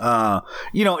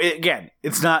 again,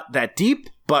 it's not that deep,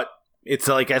 but it's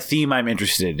like a theme I'm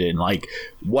interested in. Like,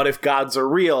 what if gods are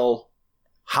real?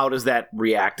 How does that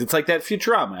react? It's like that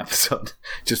Futurama episode.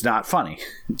 Just not funny.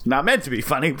 It's not meant to be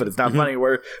funny, but it's not funny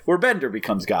where Bender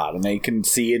becomes God and they can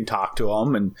see and talk to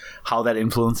him and how that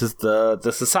influences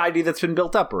the society that's been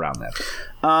built up around that.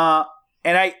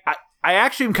 And I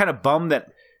actually am kind of bummed that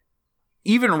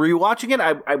even rewatching it,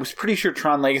 I was pretty sure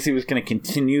Tron Legacy was going to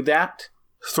continue that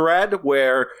thread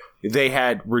where they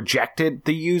had rejected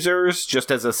the users just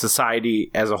as a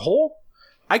society as a whole.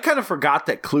 I kind of forgot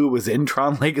that Clue was in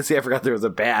Tron Legacy. I forgot there was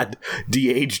a bad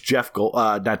de-aged Jeff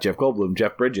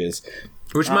Bridges.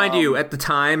 Which, mind you, at the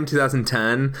time,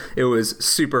 2010, it was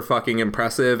super fucking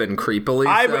impressive and creepily.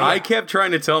 I kept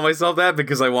trying to tell myself that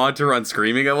because I wanted to run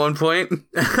screaming at one point.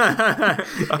 I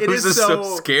was just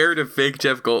so scared of fake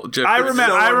Jeff Bridges. I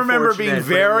remember being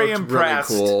very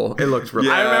impressed. Really cool. It looked really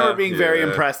cool. I remember being very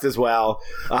impressed as well,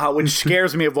 which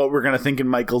scares me of what we're going to think in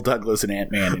Michael Douglas and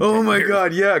Ant-Man. Oh my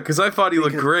God, yeah, because I thought he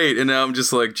looked great, and now I'm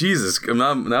just like, Jesus.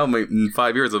 Now in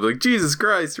 5 years, I'll be like, Jesus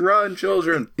Christ, run,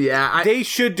 children. Yeah, they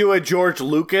should do a George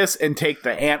Lucas and take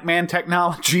the Ant-Man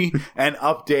technology and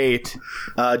update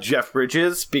Jeff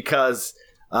Bridges, because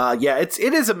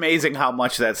it is amazing how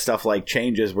much that stuff like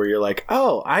changes, where you're like,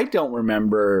 oh, I don't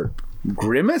remember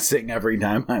grimacing every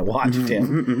time I watched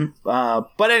him. But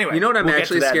anyway, you know what I'm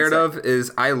actually scared of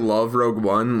is I love Rogue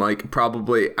One. Like,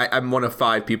 probably I'm one of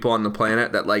 5 people on the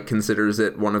planet that like considers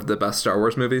it one of the best Star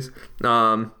Wars movies.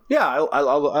 Yeah, I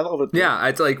love it. Yeah,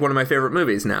 it's like one of my favorite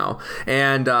movies now.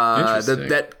 And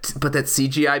that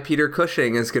CGI Peter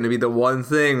Cushing is going to be the one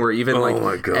thing where even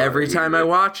every time I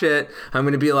watch it, I'm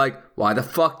going to be like, why the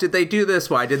fuck did they do this?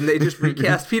 Why didn't they just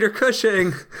recast Peter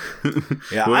Cushing?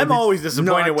 Yeah, I'm always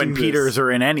disappointed when Peters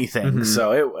are in anything.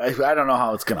 So I don't know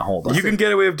how it's gonna hold up. You can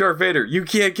get away with Darth Vader. You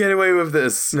can't get away with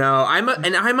this. No, I'm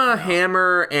a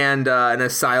Hammer and an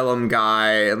Asylum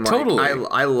guy, and like, totally.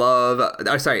 I love.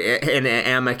 An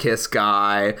Amicus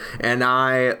guy, and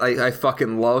I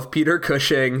fucking love Peter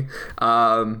Cushing.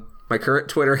 My current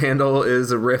Twitter handle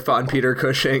is a riff on Peter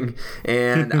Cushing,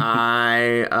 and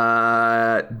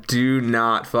I do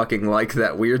not fucking like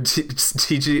that weird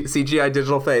CGI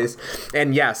digital face.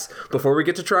 And yes, before we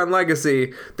get to Tron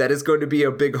Legacy, that is going to be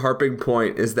a big harping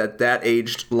point, is that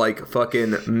aged like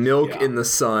fucking milk in the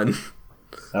sun.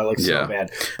 That looks so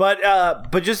bad.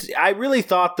 But just, I really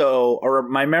thought though, or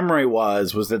my memory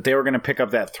was that they were going to pick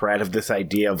up that thread of this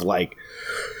idea of like,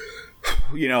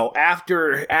 you know,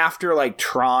 after like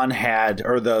Tron had,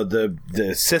 or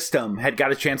the system had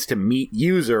got a chance to meet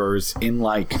users in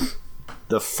like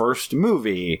the first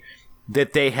movie,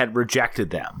 that they had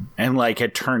rejected them and like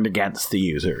had turned against the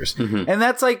users. Mm-hmm. And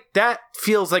that's like, that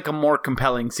feels like a more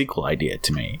compelling sequel idea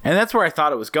to me. And that's where I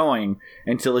thought it was going,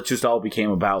 until it just all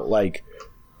became about like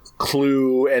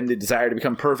Clue and the desire to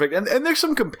become perfect. And there's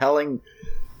some compelling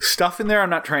stuff in there. I'm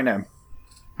not trying to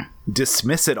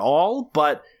dismiss it all,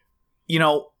 but you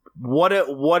know,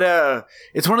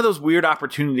 it's one of those weird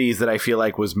opportunities that I feel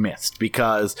like was missed,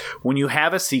 because when you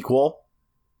have a sequel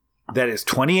that is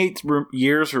 28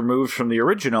 years removed from the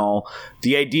original,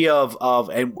 the idea of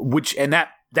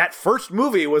that first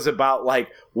movie was about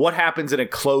like what happens in a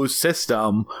closed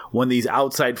system when these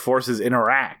outside forces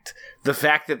interact. The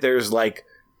fact that there's like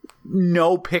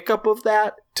no pickup of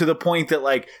that, to the point that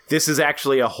like this is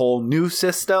actually a whole new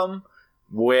system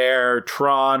where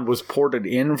Tron was ported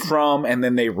in from, and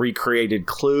then they recreated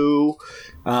Clue.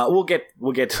 We'll get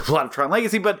to a lot of Tron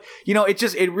Legacy, but you know,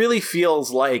 it really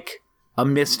feels like a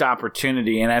missed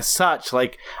opportunity, and as such,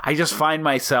 like I just find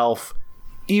myself,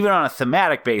 even on a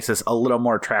thematic basis, a little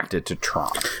more attracted to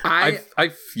Tron. I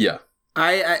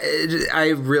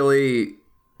really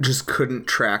just couldn't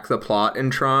track the plot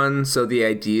in Tron, so the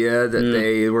idea that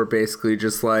they were basically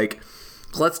just like,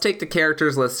 let's take the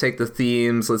characters, let's take the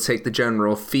themes, let's take the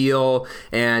general feel,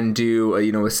 and do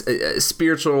a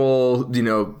spiritual,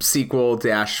 sequel /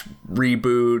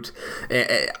 reboot.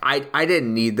 I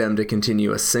didn't need them to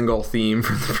continue a single theme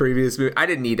from the previous movie. I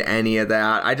didn't need any of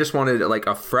that. I just wanted like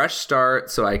a fresh start,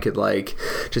 so I could like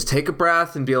just take a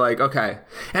breath and be like, okay.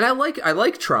 And I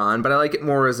like Tron, but I like it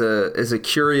more as a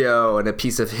curio and a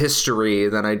piece of history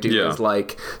than I do as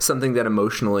like something that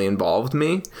emotionally involved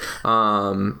me.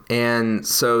 And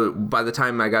so by the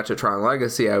time I got to Tron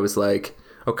Legacy, I was like,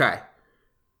 okay,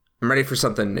 I'm ready for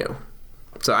something new.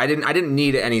 So I didn't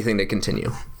need anything to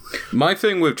continue. My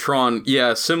thing with Tron,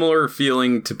 similar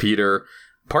feeling to Peter.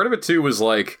 Part of it too was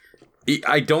like,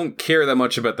 I don't care that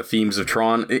much about the themes of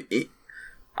Tron.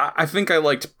 I think I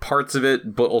liked parts of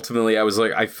it, but ultimately I was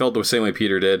like, I felt the same way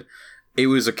Peter did. It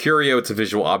was a curio, it's a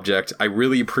visual object. I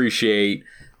really appreciate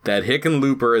that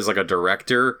Hickenlooper as like a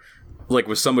director, like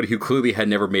was somebody who clearly had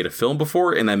never made a film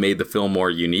before, and that made the film more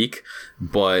unique.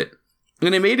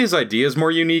 And it made his ideas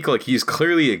more unique. Like, he's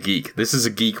clearly a geek. This is a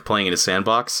geek playing in a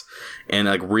sandbox and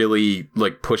like really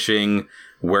like pushing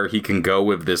where he can go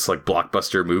with this like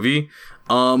blockbuster movie.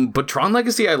 But Tron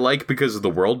Legacy I like because of the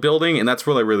world building, and that's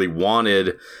what I really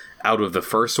wanted out of the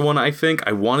first one. I think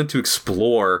I wanted to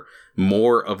explore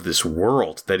more of this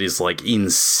world that is like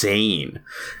insane,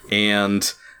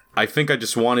 and I think I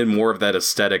just wanted more of that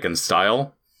aesthetic and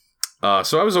style.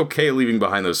 So I was okay leaving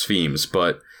behind those themes,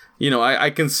 but I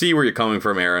can see where you're coming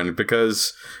from, Aaron,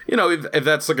 because, if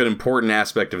that's like an important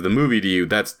aspect of the movie to you,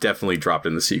 that's definitely dropped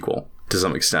in the sequel to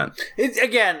some extent.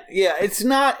 It's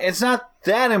not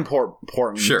that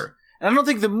important. Sure. And I don't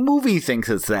think the movie thinks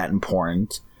it's that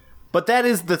important, but that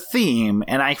is the theme,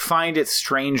 and I find it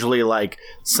strangely like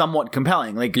somewhat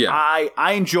compelling. Like, I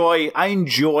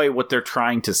enjoy what they're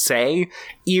trying to say,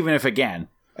 even if, again,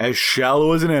 as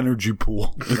shallow as an energy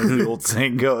pool, as the old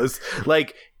saying goes.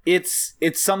 Like, it's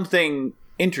something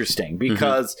interesting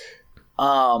because,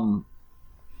 and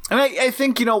I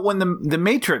think, when the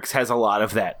Matrix has a lot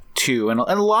of that too, and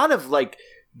a lot of like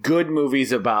good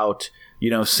movies about,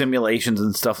 simulations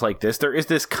and stuff like this. There is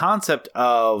this concept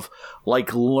of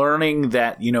like learning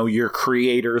that, your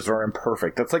creators are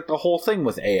imperfect. That's like the whole thing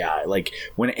with AI. Like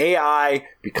when AI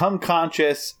become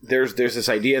conscious, there's this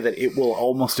idea that it will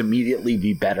almost immediately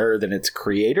be better than its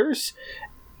creators.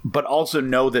 but also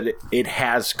know that it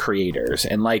has creators.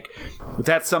 And like,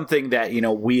 that's something that,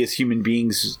 we as human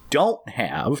beings don't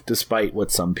have, despite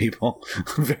what some people,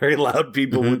 very loud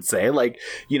people would say. Like,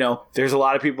 there's a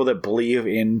lot of people that believe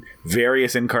in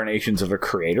various incarnations of a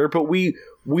creator, but we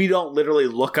don't literally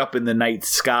look up in the night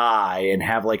sky and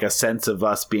have like a sense of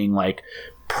us being like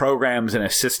programs in a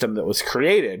system that was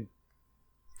created.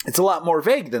 It's a lot more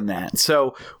vague than that.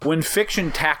 So when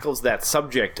fiction tackles that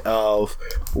subject of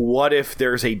what if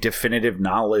there's a definitive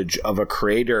knowledge of a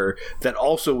creator that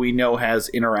also we know has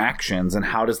interactions, and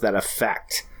how does that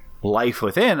affect life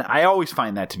within, I always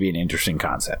find that to be an interesting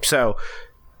concept. So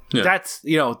that's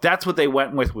what they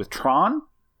went with Tron.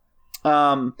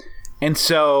 And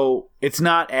so it's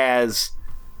not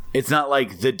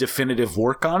like the definitive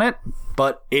work on it,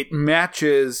 but it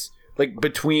matches like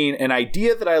between an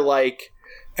idea that I like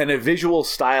and a visual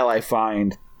style I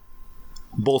find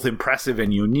both impressive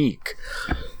and unique.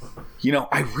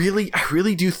 I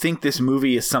really do think this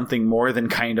movie is something more than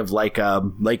kind of like a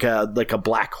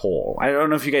black hole. I don't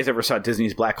know if you guys ever saw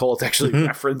Disney's Black Hole. It's actually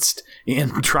referenced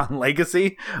in Tron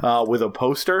Legacy with a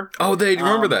poster. Oh, they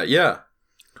remember that, yeah.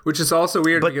 Which is also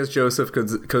weird because Joseph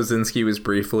Kosinski was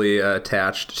briefly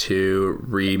attached to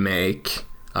remake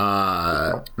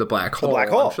the Black Hole.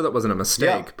 I'm sure that wasn't a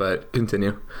mistake, but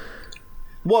continue.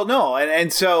 Well, no,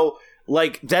 and so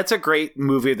like that's a great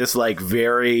movie. This like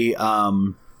very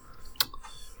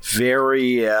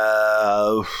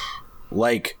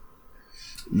like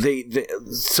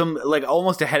some like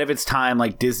almost ahead of its time,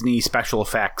 like Disney special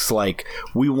effects. Like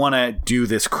we want to do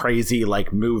this crazy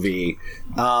like movie,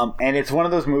 and it's one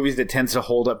of those movies that tends to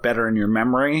hold up better in your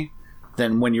memory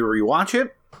than when you rewatch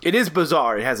it. It is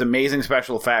bizarre. It has amazing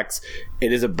special effects.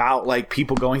 It is about like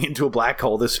people going into a black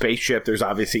hole, this spaceship. There's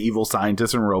obviously evil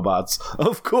scientists and robots,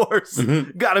 of course.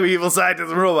 Gotta be evil scientists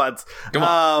and robots. Come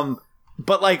on.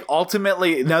 But like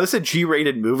ultimately, now this is a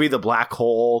G-rated movie. The black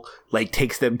hole like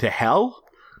takes them to hell.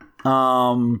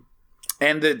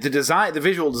 And the design, the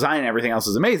visual design and everything else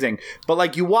is amazing. But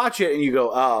like you watch it and you go,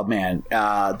 oh man,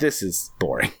 this is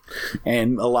boring.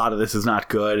 And a lot of this is not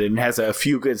good and has a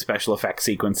few good special effects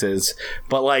sequences.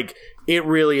 But like it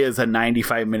really is a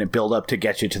 95-minute build-up to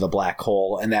get you to the black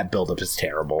hole. And that build-up is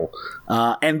terrible.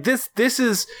 And this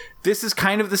is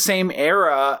kind of the same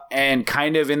era, and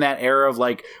kind of in that era of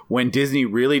like when Disney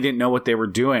really didn't know what they were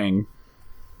doing.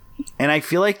 And I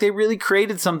feel like they really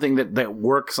created something that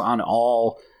works on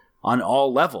all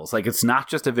levels. Like it's not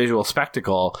just a visual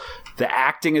spectacle. The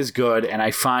acting is good, and I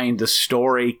find the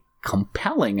story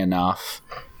compelling enough,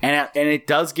 and it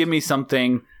does give me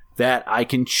something that I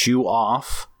can chew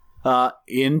off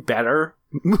in better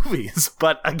movies.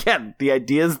 But again, the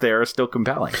ideas there are still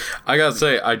compelling. I gotta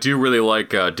say, I do really like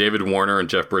David Warner and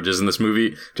Jeff Bridges in this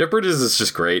movie. Jeff Bridges is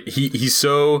just great. He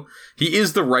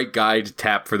is the right guy to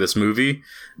tap for this movie,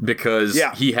 because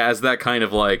he has that kind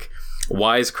of like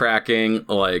wisecracking,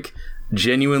 like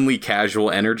genuinely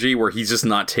casual energy where he's just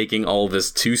not taking all of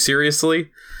this too seriously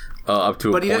up to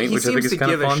a point, which I think is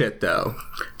kind of fun. Shit, though.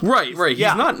 Right. He's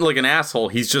not like an asshole.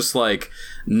 He's just like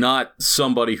not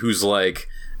somebody who's like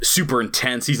super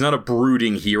intense. He's not a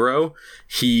brooding hero.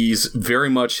 He's very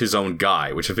much his own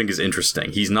guy, which I think is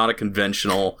interesting. He's not a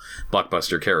conventional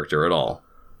blockbuster character at all.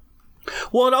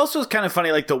 Well, it also is kind of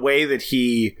funny, like the way that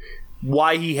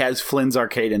why he has Flynn's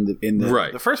Arcade in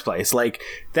the first place. Like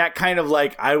that kind of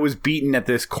like, I was beaten at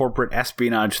this corporate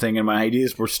espionage thing and my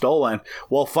ideas were stolen.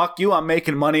 Well, fuck you. I'm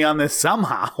making money on this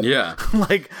somehow. Yeah.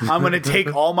 Like I'm going to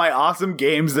take all my awesome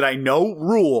games that I know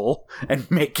rule and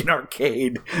make an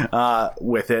arcade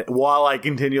with it while I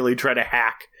continually try to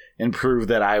hack and prove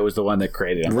that I was the one that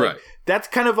created it. Right. Like, that's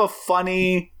kind of a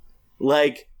funny,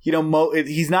 like,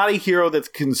 he's not a hero that's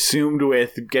consumed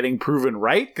with getting proven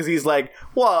right, because he's like,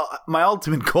 well, my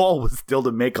ultimate goal was still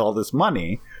to make all this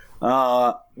money,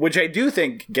 which I do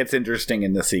think gets interesting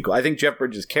in the sequel. I think Jeff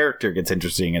Bridges' character gets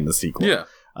interesting in the sequel. Yeah.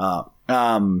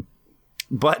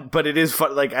 But it is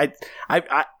fun. Like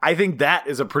I think that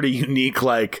is a pretty unique.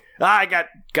 Like I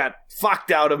got fucked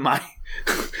out of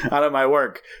my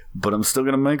work, but I'm still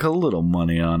gonna make a little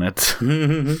money on it.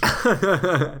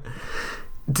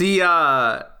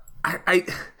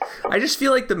 I just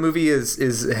feel like the movie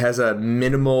has a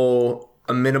minimal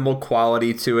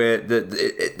quality to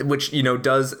it which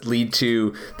does lead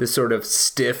to this sort of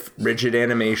stiff, rigid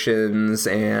animations,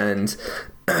 and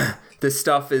this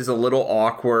stuff is a little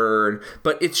awkward,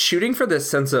 but it's shooting for this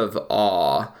sense of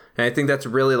awe, and I think that's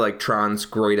really like Tron's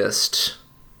greatest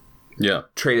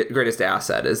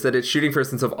asset, is that it's shooting for a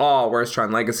sense of awe, whereas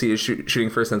Tron Legacy is shooting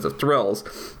for a sense of thrills.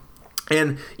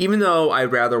 And even though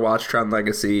I'd rather watch Tron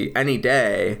Legacy any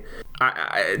day,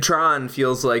 Tron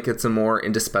feels like it's a more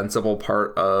indispensable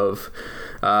part of,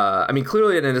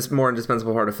 clearly it is more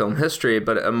indispensable part of film history,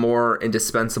 but a more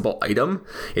indispensable item.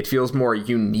 It feels more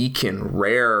unique and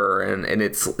rare, and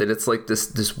it's like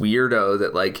this weirdo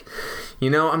that, like, you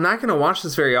know, I'm not going to watch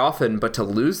this very often, but to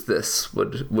lose this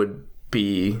would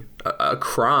be a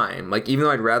crime. Like, even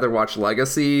though I'd rather watch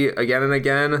Legacy again and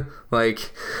again,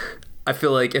 like, I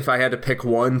feel like if I had to pick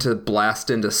one to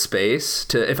blast into space,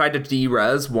 if I had to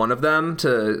de-res one of them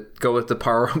to go with the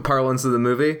parlance of the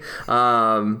movie,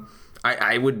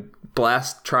 I would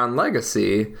blast Tron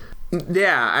Legacy.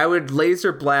 Yeah, I would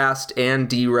laser blast and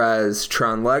de-res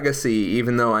Tron Legacy,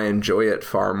 even though I enjoy it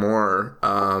far more,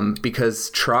 because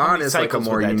Tron is like a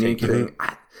more unique thing.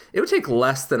 It would take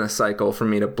less than a cycle for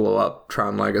me to blow up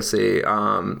Tron Legacy,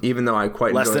 even though I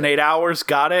quite less than 8 hours.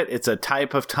 Got it. It's a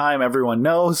type of time everyone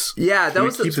knows. Yeah, that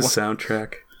was keep the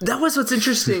soundtrack. That was what's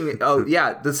interesting. Oh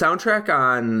yeah, the soundtrack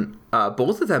on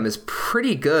both of them is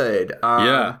pretty good.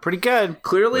 Yeah, pretty good.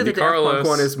 Clearly, Wendy the Daft Carlos. Punk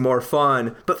one is more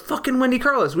fun, but fucking Wendy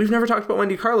Carlos. We've never talked about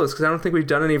Wendy Carlos because I don't think we've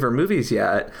done any of her movies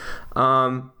yet.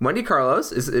 Wendy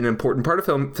Carlos is an important part of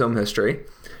film history.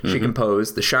 She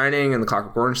composed The Shining and the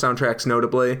Clockwork Orange soundtracks,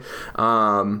 notably.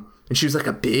 And she was like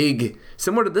a big,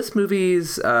 similar to this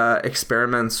movie's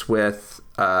experiments with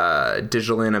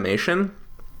digital animation,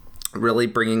 really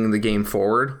bringing the game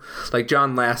forward. Like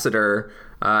John Lasseter,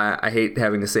 I hate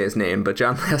having to say his name, but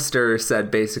John Lasseter said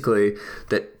basically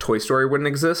that Toy Story wouldn't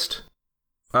exist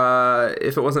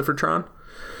if it wasn't for Tron.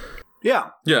 Yeah.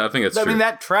 Yeah, I think it's true. I mean,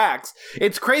 that tracks.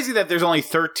 It's crazy that there's only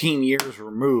 13 years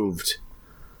removed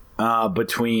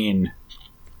between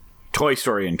Toy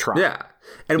Story and Tron. Yeah.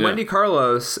 And Wendy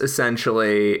Carlos,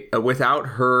 essentially, without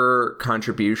her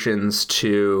contributions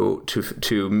to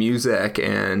music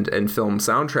and film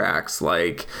soundtracks,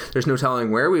 like, there's no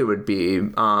telling where we would be.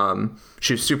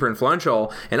 She was super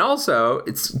influential. And also,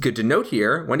 it's good to note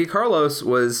here, Wendy Carlos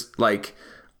was, like,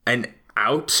 an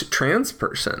out trans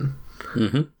person.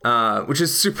 Which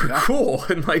is super cool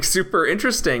and like super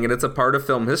interesting, and it's a part of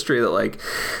film history that like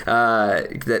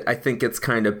that I think it's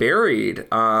kind of buried,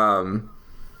 and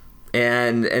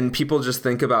people just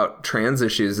think about trans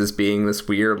issues as being this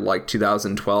weird like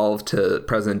 2012 to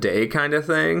present day kind of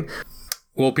thing.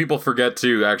 Well, people forget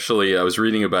to actually, I was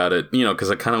reading about it, you know, because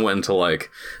I kind of went into like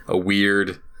a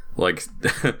weird I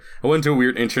went into a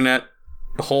weird internet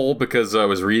hole because I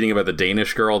was reading about the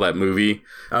Danish Girl, that movie.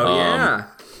 Yeah.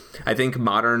 I think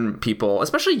modern people,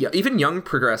 especially even young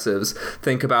progressives,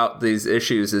 think about these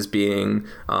issues as being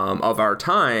of our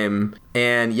time.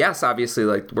 And yes, obviously,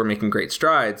 like, we're making great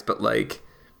strides, but like,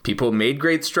 people made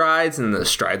great strides and the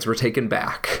strides were taken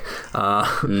back.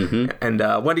 And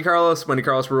Wendy Carlos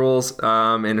rules,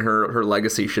 and her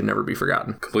legacy should never be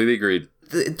forgotten. Completely agreed.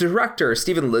 The director,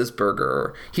 Steven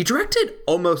Lisberger, he directed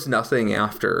almost nothing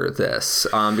after this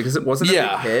because it wasn't a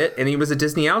big hit, and he was a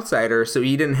Disney outsider, so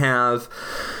he didn't have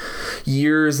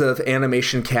years of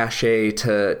animation cachet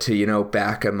to you know,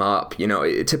 back him up. You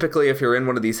know, typically if you're in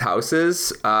one of these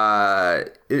houses,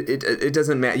 it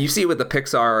doesn't matter. You see it with the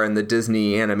Pixar and the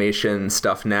Disney animation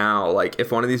stuff now. Like,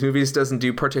 if one of these movies doesn't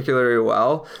do particularly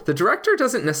well, the director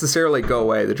doesn't necessarily go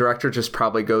away. The director just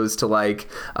probably goes to like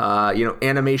you know,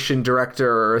 animation director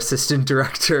or assistant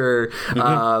director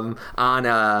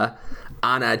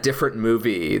on a different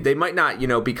movie. They might not, you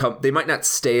know, they might not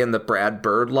stay in the Brad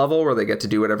Bird level where they get to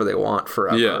do whatever they want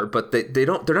forever, but they're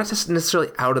not necessarily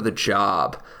out of the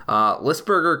job.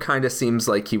 Lisberger kind of seems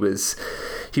like he was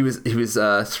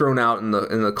thrown out in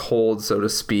the cold, so to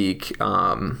speak,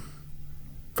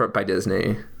 by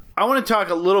Disney. I want to talk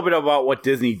a little bit about what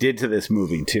Disney did to this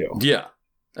movie too. Yeah,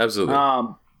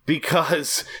 absolutely.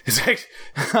 Because it's actually,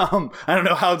 I don't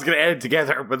know how it's going to edit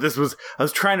together, but I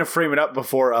was trying to frame it up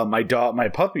before my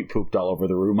puppy pooped all over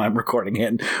the room I'm recording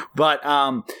in. But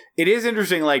it is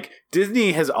interesting. Like,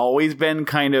 Disney has always been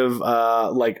kind of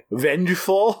like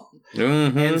vengeful,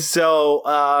 and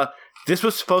so this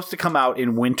was supposed to come out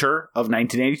in winter of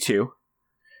 1982,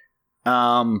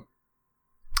 and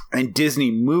Disney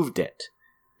moved it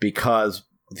because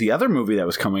the other movie that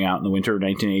was coming out in the winter of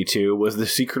 1982 was The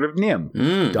Secret of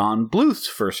NIMH, Don Bluth's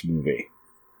first movie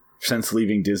since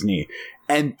leaving Disney.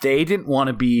 And they didn't want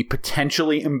to be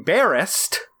potentially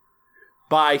embarrassed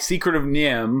by Secret of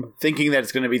NIMH, thinking that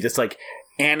it's going to be this like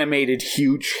animated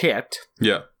huge hit.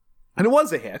 Yeah. And it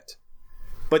was a hit.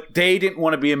 But they didn't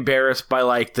want to be embarrassed by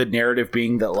like the narrative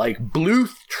being that like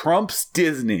Bluth trumps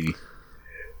Disney.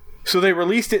 So they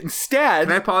released it instead.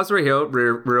 Can I pause right here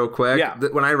real quick? Yeah.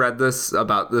 When I read this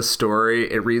about this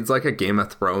story, it reads like a Game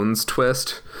of Thrones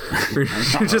twist. You're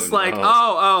just like,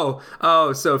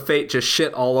 oh, so fate just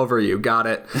shit all over you. Got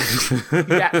it.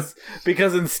 Yes,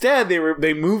 because instead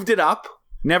they moved it up.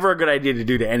 Never a good idea to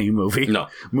do to any movie. No.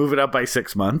 Move it up by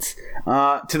 6 months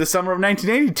to the summer of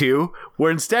 1982,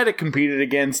 where instead it competed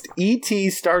against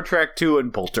E.T., Star Trek II,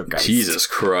 and Poltergeist. Jesus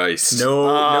Christ. No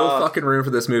fucking room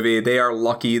for this movie. They are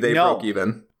lucky they broke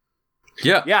even.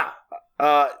 Yeah. Yeah.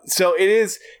 So it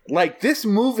is like this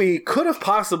movie could have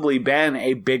possibly been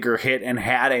a bigger hit and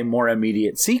had a more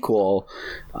immediate sequel,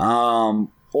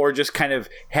 or just kind of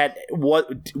had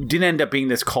what didn't end up being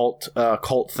this cult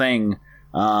thing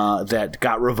that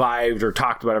got revived or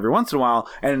talked about every once in a while.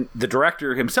 And the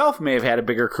director himself may have had a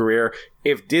bigger career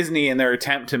if Disney, in their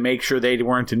attempt to make sure they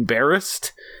weren't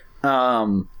embarrassed,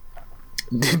 didn't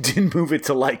move it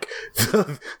to like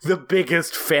the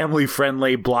biggest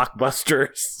family-friendly blockbuster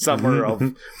summer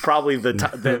of probably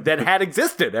that had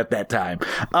existed at that time.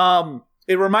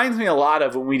 It reminds me a lot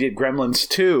of when we did Gremlins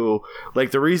 2.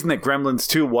 Like, the reason that Gremlins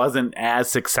 2 wasn't as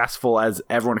successful as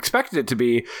everyone expected it to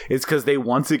be is because they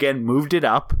once again moved it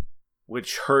up,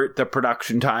 which hurt the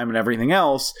production time and everything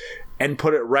else, and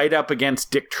put it right up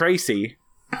against Dick Tracy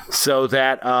so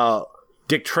that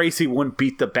Dick Tracy wouldn't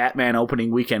beat the Batman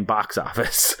opening weekend box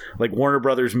office. Like, Warner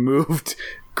Brothers moved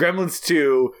Gremlins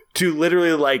 2 to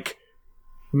literally, like,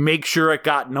 make sure it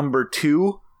got number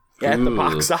 2 at the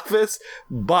box office,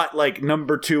 but like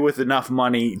number 2 with enough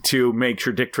money to make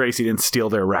sure Dick Tracy didn't steal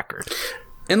their record.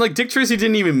 And like Dick Tracy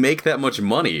didn't even make that much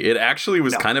money. It actually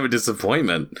was kind of a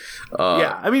disappointment.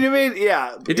 I mean,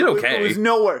 it did okay. It was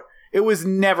nowhere. It was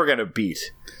never gonna beat.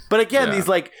 But again, these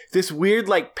like this weird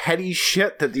like petty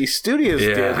shit that these studios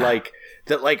did, like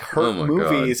that like hurt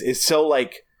movies is so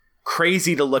like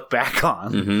crazy to look back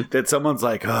on that someone's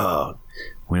like, oh,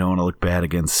 we don't want to look bad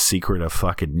against Secret of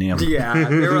fucking Nim. Yeah,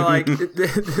 they were like,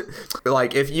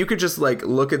 like if you could just like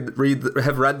have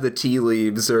read the tea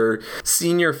leaves or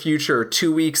seen your future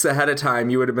 2 weeks ahead of time,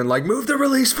 you would have been like, move the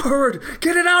release forward,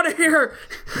 get it out of here,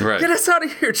 get us out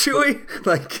of here, Chewie.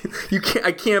 Like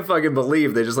I can't fucking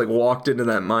believe they just like walked into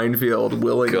that minefield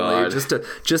willingly just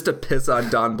to piss on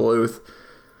Don Bluth.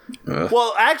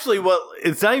 Well, actually,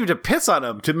 it's not even to piss on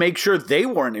him, to make sure they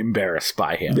weren't embarrassed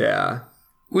by him. Yeah.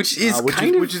 Which is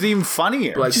which is even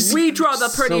funnier. Like, we draw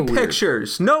the pretty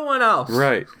pictures. No one else.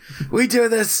 Right. We do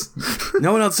this.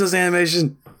 No one else does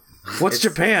animation. What's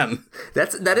Japan?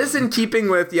 That is in keeping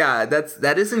with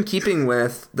that is in keeping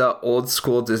with the old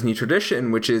school Disney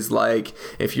tradition, which is like,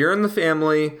 if you're in the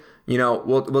family, you know,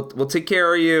 we'll take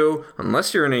care of you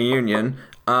unless you're in a union.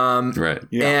 Right.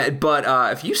 Yeah. But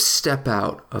if you step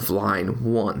out of line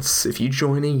once, if you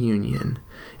join a union,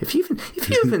 if you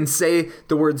even say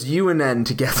the words U and N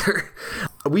together,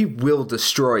 we will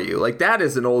destroy you. Like,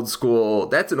 that's an old school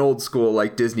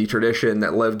like Disney tradition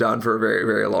that lived on for a very,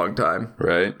 very long time.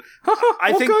 Right.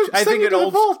 I think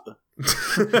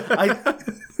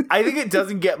it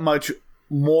doesn't get much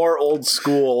more old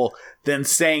school than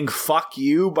saying fuck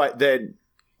you,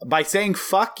 by saying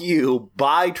fuck you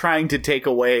by trying to take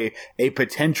away a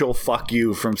potential fuck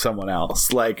you from someone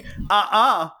else. Like,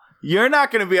 you're not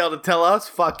going to be able to tell us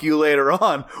fuck you later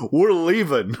on. We're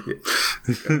leaving.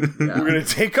 We're going to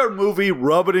take our movie,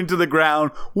 rub it into the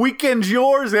ground. Weekend's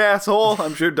yours, asshole.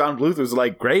 I'm sure Don Bluth was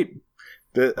like, great.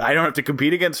 I don't have to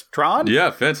compete against Tron?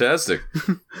 Yeah, fantastic.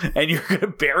 And you're going to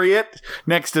bury it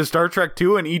next to Star Trek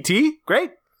 2 and E.T.?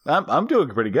 Great. I'm doing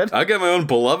pretty good. I got my own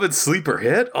beloved sleeper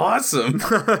hit. Awesome.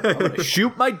 I'm gonna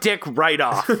shoot my dick right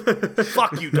off.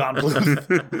 Fuck you, Don Bluth.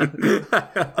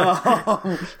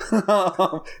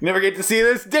 Never get to see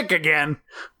this dick again.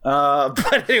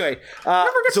 But anyway,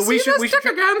 never get to see this dick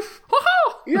again.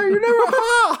 Yeah, you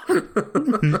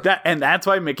never. And that's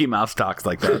why Mickey Mouse talks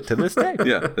like that to this day.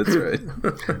 Yeah, that's right.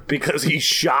 Because he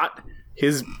shot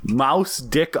his mouse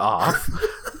dick off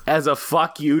as a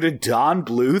fuck you to Don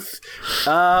Bluth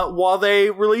while they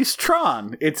released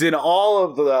Tron. It's in all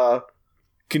of the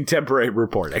contemporary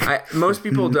reporting. Most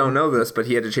people don't know this, but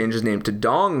he had to change his name to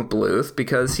Dong Bluth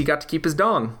because he got to keep his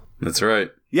dong. That's right.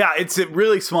 Yeah, it's a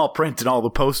really small print in all the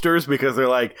posters because they're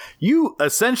like, you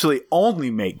essentially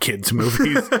only make kids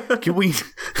movies. Can we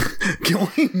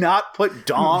not put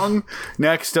Dong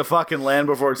next to fucking Land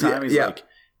Before Time? He's like,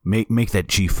 Make that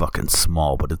G fucking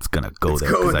small, but it's gonna go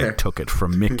there because I took it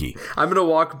from Mickey. I'm gonna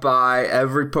walk by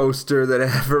every poster that I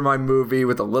have for my movie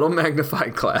with a little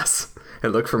magnifying glass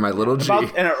and look for my little G.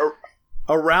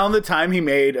 Around the time he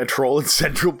made A Troll in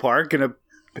Central Park and a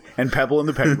and Pebble and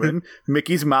the Penguin,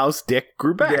 Mickey's Mouse dick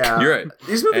grew back. Yeah. You're right.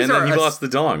 These movies And then are he lost the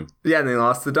dong. Yeah, and they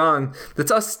lost the dong.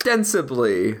 That's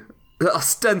ostensibly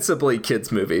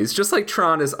kids' movies, just like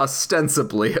Tron is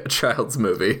ostensibly a child's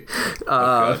movie.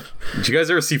 Did you guys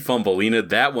ever see Fumbleina?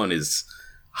 That one is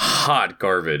hot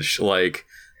garbage. Like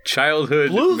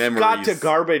childhood Bluth memories. got to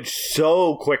garbage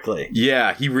so quickly.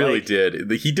 Yeah, he really Like-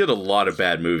 did. He did a lot of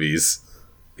bad movies.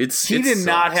 He did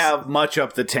not have much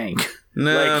up the tank.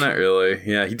 No, like- not really.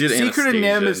 Yeah, he did. Secret of Anastasia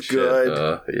NIMH and is shit.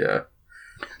 good. Yeah,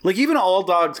 Like, even All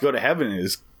Dogs Go to Heaven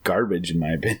is garbage, in my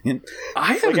opinion.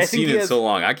 I haven't I think seen he it has- so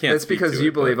long. I can't. That's speak because to you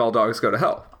it, believe but- all dogs go to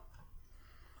hell.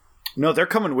 No, they're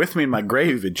coming with me in my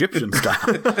grave, Egyptian style.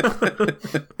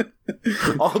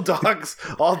 all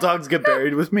dogs get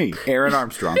buried with me, Aaron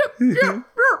Armstrong.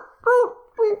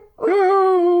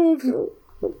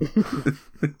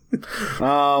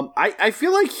 I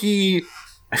feel like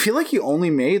he only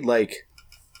made like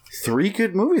 3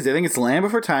 good movies. I think it's Land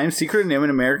Before Time, Secret of NIMH,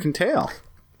 and American Tail.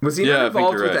 Was he Yeah, I not think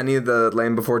involved you're with right. any of the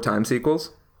Land Before Time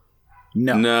sequels?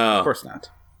 No. Of course not.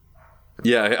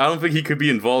 Yeah, I don't think he could be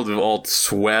involved with all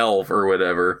 12 or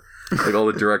whatever, like all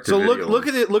the director. So look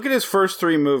at it. Look at his first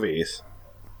 3 movies.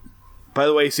 By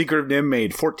the way, Secret of NIMH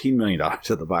made $14 million at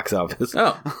the box office.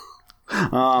 Oh,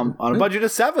 On a budget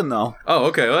of 7, though. oh,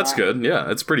 okay, well, that's good. Yeah,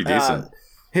 that's pretty decent.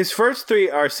 His first 3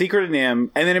 are Secret of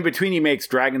NIMH, and then in between he makes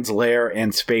Dragon's Lair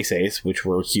and Space Ace, which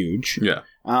were huge. Yeah,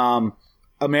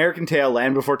 American Tail,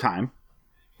 Land Before Time.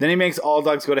 Then he makes All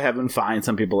Dogs Go to Heaven, fine,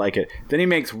 some people like it. Then he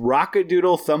makes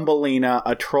Rockadoodle, Thumbelina,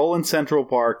 A Troll in Central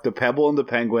Park, The Pebble and the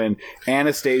Penguin,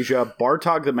 Anastasia,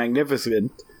 Bartok the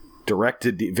Magnificent,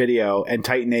 direct-to-video, and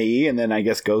Titan AE, and then I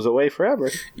guess goes away forever.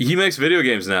 he makes video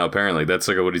games now. Apparently, that's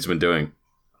like what he's been doing.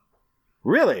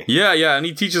 Really? Yeah, and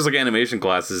he teaches like animation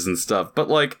classes and stuff. But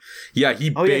like, yeah,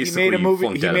 he Oh yeah, he basically made a movie.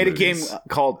 flunked He out of made a game movies.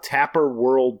 called Tapper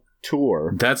World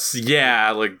Tour. That's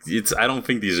like it's. I don't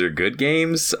think these are good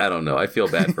games. I don't know. I feel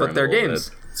bad for him. But they're a little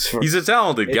games. bit. He's a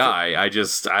talented guy. I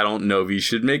don't know if he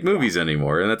should make movies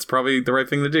anymore, and that's probably the right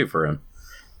thing to do for him.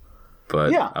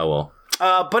 But Yeah. oh well.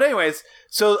 But anyways,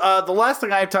 so the last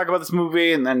thing I have to talk about this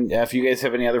movie, and then if you guys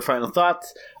have any other final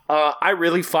thoughts, I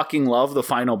really fucking love the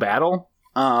final battle.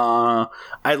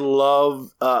 I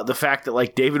love the fact that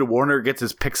like David Warner gets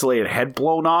his pixelated head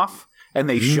blown off, and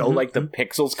they show like the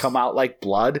pixels come out like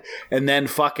blood, and then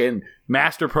fucking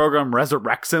Master Program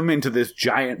resurrects him into this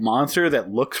giant monster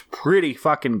that looks pretty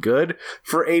fucking good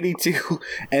for 82.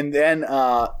 And then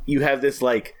you have this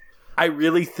like, I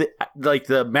really like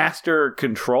the Master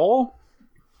Control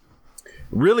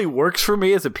really works for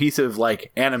me as a piece of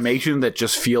like animation that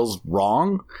just feels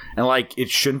wrong and like it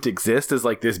shouldn't exist, as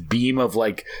like this beam of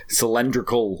like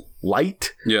cylindrical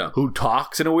light Yeah. who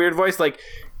talks in a weird voice. Like,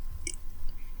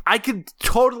 I could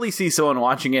totally see someone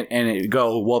watching it and it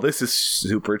go, well, this is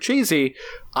super cheesy,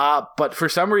 but for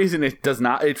some reason it does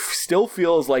not. It still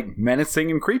feels like menacing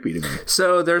and creepy to me.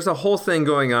 So there's a whole thing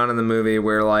going on in the movie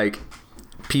where like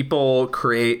people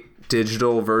create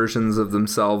digital versions of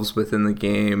themselves within the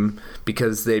game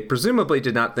because they presumably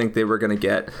did not think they were going to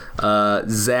get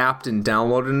zapped and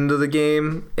downloaded into the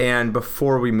game. And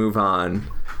before we move on,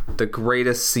 the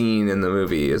greatest scene in the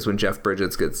movie is when Jeff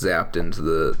Bridges gets zapped into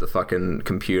the fucking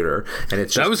computer, and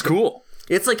it's just, That was cool.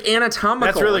 it's like anatomical.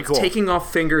 That's really It's cool. taking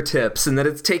off fingertips, and then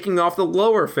it's taking off the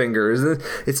lower fingers. And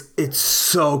it's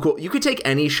so cool. You could take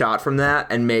any shot from that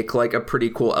and make like a pretty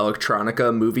cool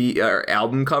electronica movie or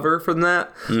album cover from that.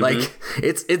 Like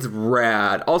it's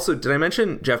rad. Also, did I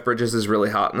mention Jeff Bridges is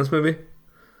really hot in this movie?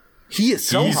 He is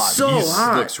so He's hot. so He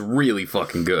hot. looks really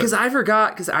fucking good. Because I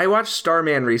forgot, because I watched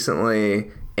Starman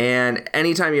recently, and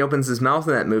anytime he opens his mouth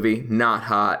in that movie, not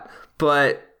hot.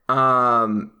 But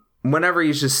whenever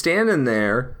he's just standing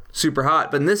there, super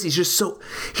hot. But in this, he's so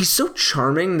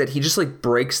charming that he just like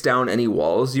breaks down any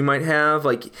walls you might have.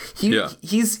 Like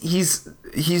he's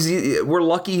we're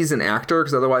lucky he's an actor,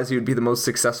 because otherwise he would be the most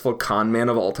successful con man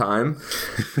of all time.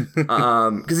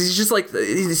 Because he's just like,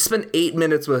 you spend 8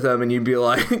 minutes with him and you'd be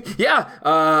like,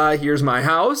 yeah, here's my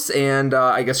house, and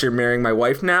I guess you're marrying my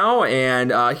wife now, and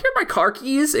here are my car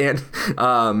keys, and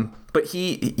but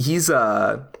he's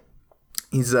a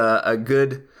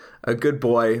good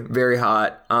boy, very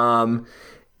hot,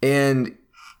 and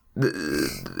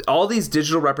all these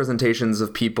digital representations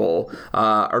of people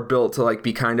are built to like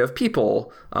be kind of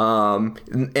people,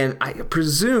 and I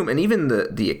presume, and even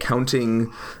the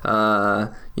accounting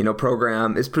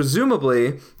program is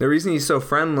presumably the reason he's so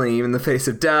friendly even in the face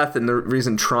of death, and the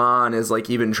reason Tron is like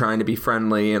even trying to be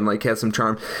friendly and like has some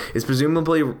charm is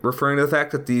presumably referring to the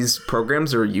fact that these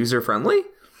programs are user friendly.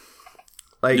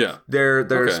 Like Yeah. they're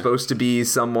Okay. supposed to be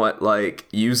somewhat like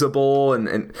usable,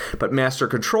 but Master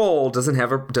Control doesn't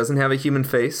have a human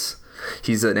face.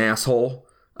 He's an asshole.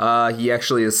 He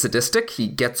actually is sadistic. He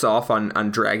gets off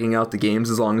on dragging out the games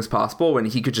as long as possible when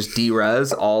he could just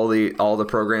derez all the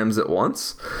programs at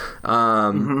once.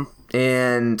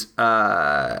 And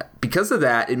because of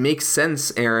that, it makes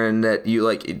sense, Aaron, that you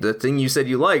like the thing you said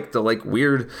you like, the like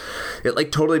weird, it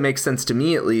like totally makes sense to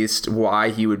me at least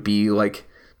why he would be like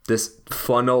this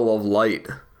funnel of light.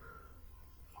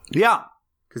 Yeah.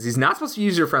 Because he's not supposed to be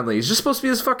user friendly. He's just supposed to be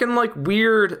this fucking like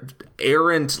weird,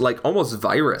 errant, like almost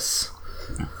virus.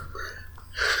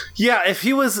 Yeah, if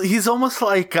he's almost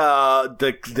like the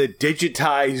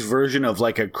digitized version of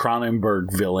like a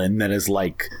Cronenberg villain that has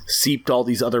like seeped all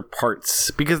these other parts,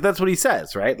 because that's what he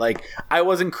says, right? Like, I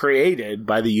wasn't created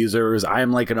by the users.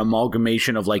 I'm like an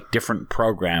amalgamation of like different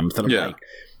programs that have like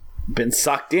been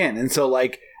sucked in, and so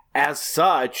like as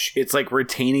such, it's like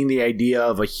retaining the idea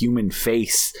of a human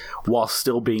face while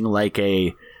still being like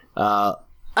a I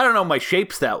don't know my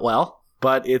shapes that well.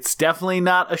 But it's definitely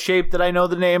not a shape that I know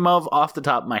the name of off the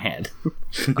top of my head.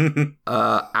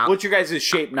 What's your guys'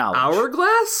 shape knowledge?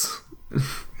 Hourglass?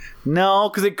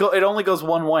 No, because it only goes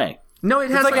one way. No,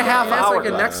 it has like a half it has like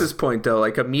a hourglass. nexus point though,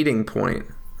 like a meeting point.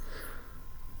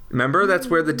 Remember, that's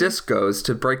where the disc goes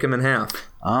to break them in half.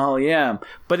 Oh yeah,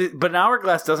 but an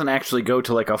hourglass doesn't actually go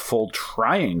to like a full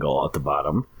triangle at the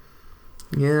bottom.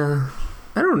 Yeah,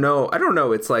 I don't know.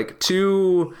 It's like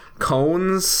two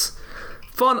cones.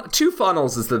 Two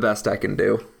funnels is the best I can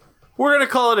do. We're gonna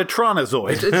call it a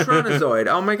tronozoid. It's Tronozoid.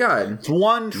 Oh my god. It's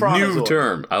one tronozoid. New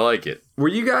term. I like it. Were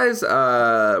you guys,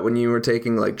 when you were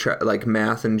taking like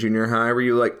math in junior high, were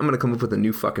you like, I'm gonna come up with a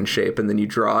new fucking shape, and then you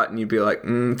draw it, and you'd be like,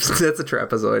 that's a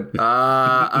trapezoid.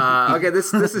 Okay,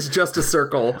 this is just a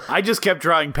circle. I just kept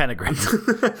drawing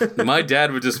pentagrams. My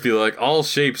dad would just be like, all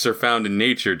shapes are found in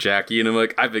nature, Jackie. And I'm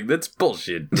like, I think that's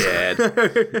bullshit, Dad.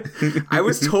 I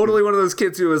was totally one of those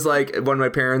kids who was like, when my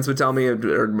parents would tell me,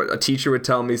 or a teacher would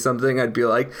tell me something, I'd be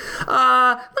like,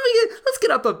 let's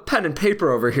get out the pen and paper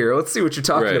over here. Let's see what you're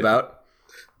talking Right. about.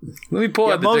 Let me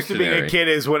pull out the Most of dictionary. being a kid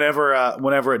is whenever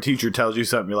a teacher tells you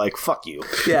something, you're like, "Fuck you."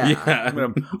 Yeah.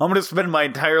 I'm gonna spend my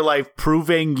entire life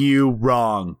proving you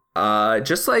wrong.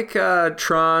 Just like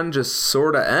Tron just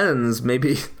sort of ends,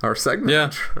 maybe our segment. Yeah.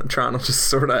 Tron will just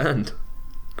sort of end.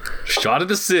 Shot at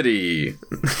the city.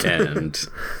 And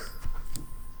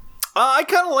I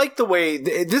kind of like the way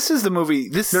this is the movie.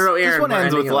 This No, Aaron, this one we're ends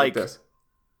ending with it like this.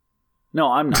 No,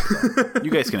 I'm not.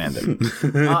 You guys can end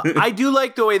it. I do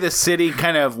like the way the city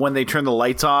kind of, when they turn the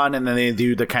lights on and then they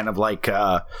do the kind of like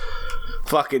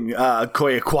fucking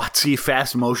Koyakwatsi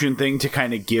fast motion thing to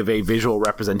kind of give a visual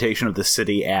representation of the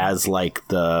city as like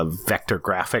the vector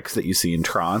graphics that you see in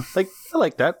Tron. Like, I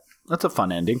like that. That's a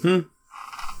fun ending.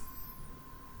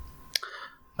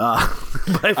 But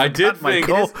I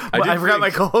forgot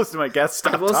my co-host and my guest.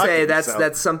 I will say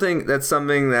that's something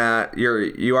that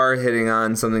you are hitting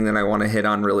on something that I want to hit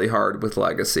on really hard with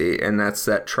Legacy, and that's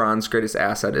that Tron's greatest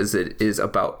asset is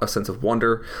about a sense of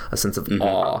wonder, a sense of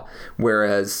awe.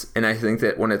 Whereas, and I think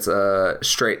that when it's a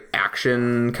straight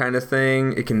action kind of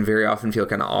thing, it can very often feel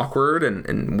kind of awkward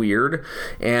and weird.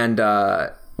 And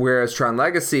whereas Tron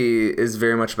Legacy is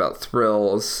very much about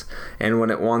thrills, and when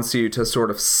it wants you to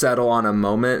sort of settle on a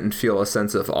moment and feel a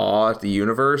sense of awe at the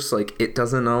universe, like, it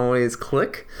doesn't always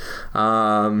click.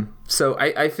 So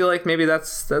I feel like maybe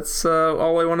that's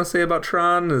all I want to say about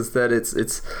Tron, is that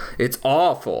it's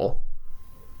awful.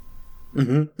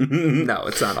 No,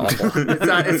 it's not awful.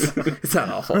 It's not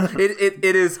awful.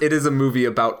 It is a movie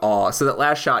about awe. So that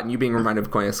last shot and you being reminded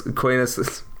of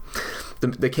Aquinas.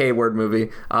 The K word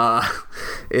movie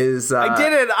is I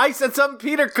did it. I said some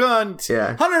Peter Kunt. Yeah.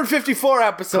 154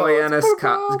 episodes.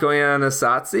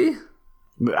 Koyaanisqatsi?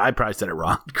 I probably said it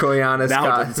wrong. Koyaanisqatsi. Now it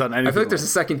doesn't sound I anything feel like there's a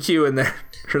second Q in there.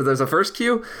 Or there's a first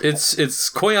Q? it's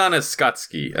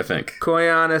Koyaanisqatsi, I think.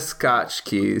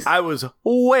 Koyaanisqatsi. I was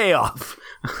way off.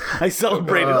 I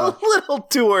celebrated a little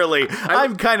too early.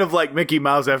 I'm kind of like Mickey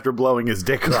Mouse after blowing his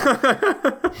dick off.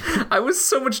 I was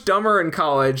so much dumber in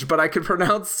college, but I could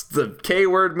pronounce the K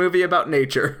word movie about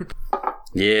nature.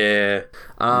 Yeah.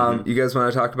 You guys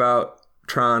want to talk about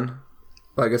Tron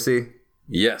Legacy?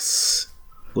 Yes.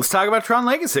 Let's talk about Tron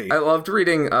Legacy. I loved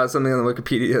reading something on the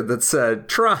Wikipedia that said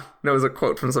Tron. No, it was a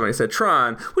quote from somebody who said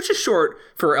Tron, which is short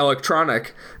for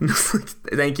electronic.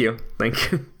 Thank you.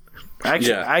 I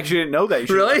actually didn't know that. You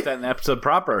should have left that in the episode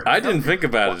proper. I didn't think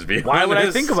about it, to be Why would I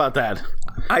honest. think about that?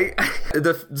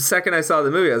 The second I saw the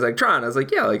movie, I was like, Tron. I was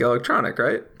like, yeah, like electronic,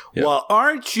 right? Yeah. Well,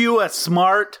 aren't you a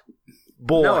smart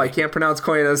boy? No, I can't pronounce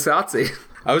Koyaanisqatsi.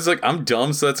 I was like, I'm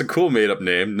dumb, so that's a cool made up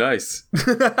name. Nice.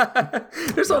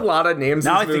 There's a lot of names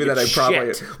Now in this I movie think that I it's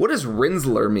probably. shit. What does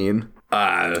Rinsler mean?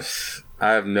 I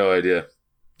have no idea.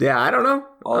 Yeah, I don't know.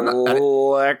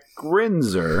 Alec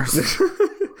Rinzer.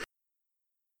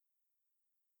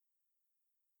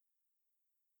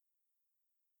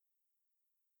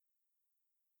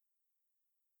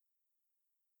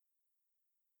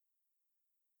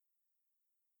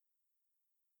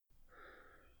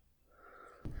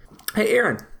 Hey,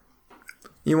 Aaron,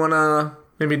 you want to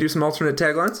maybe do some alternate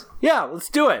taglines? Yeah, let's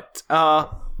do it.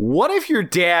 What if your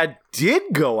dad did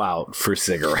go out for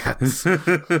cigarettes? Wait,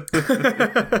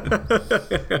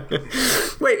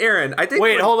 Aaron, I think.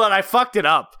 Wait, hold on. I fucked it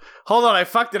up.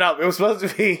 It was supposed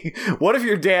to be, what if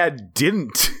your dad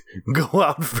didn't go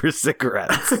out for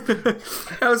cigarettes?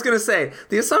 I was going to say,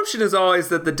 the assumption is always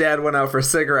that the dad went out for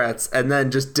cigarettes and then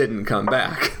just didn't come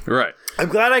back. Right. I'm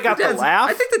glad I got the laugh.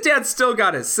 I think the dad still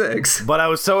got his cigs. But I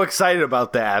was so excited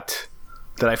about that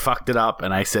I fucked it up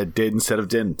and I said did instead of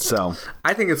didn't. So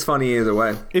I think it's funny either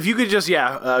way. if you could just,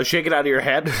 shake it out of your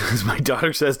head, as my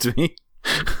daughter says to me.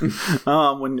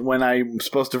 When I'm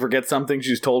supposed to forget something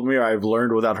she's told me or I've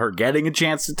learned without her getting a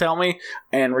chance to tell me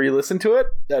and re-listen to it,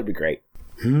 that'd be great.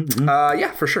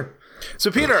 Yeah, for sure.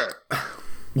 So Peter,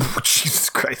 Jesus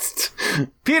Christ,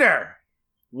 Peter,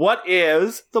 what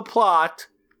is the plot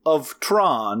of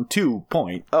Tron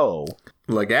 2.0?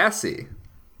 Legacy.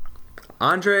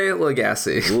 Andre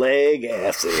Legacy.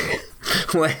 Legacy.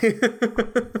 Let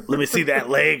me see that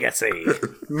legacy.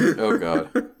 Oh,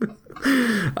 God.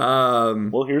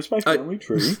 Well, here's my family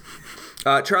tree.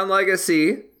 Tron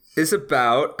Legacy is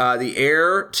about the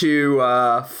heir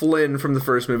to Flynn from the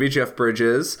first movie, Jeff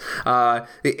Bridges.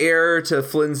 The heir to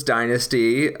Flynn's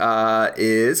dynasty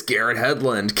is Garrett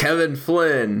Hedlund, Kevin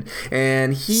Flynn,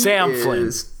 and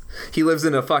Flynn. He lives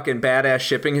in a fucking badass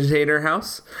shipping container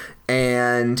house,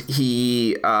 and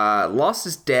he lost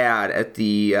his dad at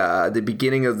the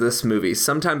beginning of this movie.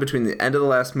 Sometime between the end of the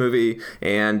last movie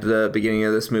and the beginning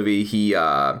of this movie, he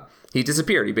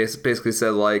disappeared. He basically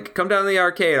said, like, come down to the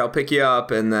arcade, I'll pick you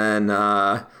up, and then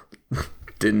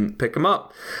didn't pick him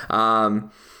up.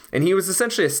 And he was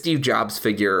essentially a Steve Jobs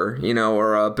figure,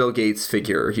 or a Bill Gates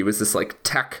figure. He was this, like,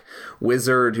 tech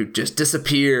wizard who just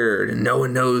disappeared, and no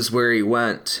one knows where he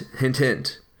went. Hint,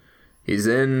 hint. He's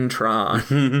in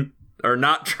Tron. Or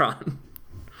not Tron.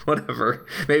 Whatever.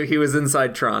 Maybe he was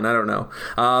inside Tron. I don't know.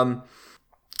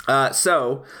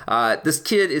 So this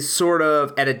kid is sort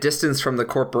of at a distance from the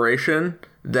corporation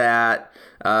that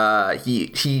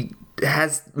he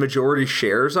has majority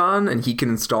shares on, and he can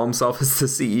install himself as the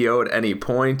CEO at any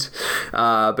point.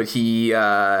 But he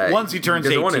once he turns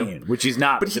 18, which he's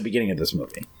not at the beginning of this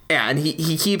movie. Yeah, and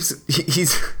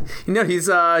he's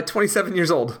 27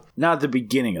 years old. Not at the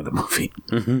beginning of the movie.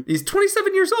 Mm-hmm. He's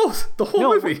 27 years old. The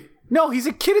whole movie. No, he's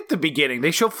a kid at the beginning.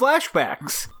 They show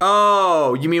flashbacks.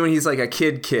 Oh, you mean when he's like a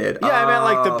kid? Yeah, I meant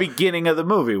like the beginning of the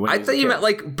movie. I thought you meant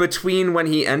like between when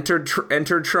he entered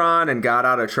Tron and got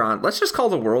out of Tron. Let's just call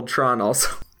the world Tron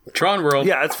also. Tron World.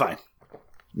 Yeah, that's fine.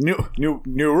 New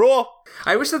rule.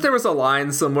 I wish that there was a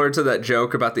line similar to that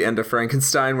joke about the end of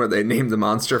Frankenstein where they named the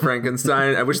monster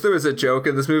Frankenstein. I wish there was a joke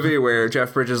in this movie where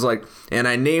Jeff Bridges is like, and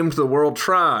I named the world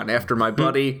Tron after my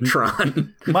buddy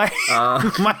Tron. Might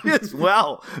as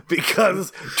well,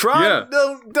 because Tron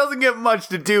doesn't get much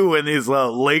to do in his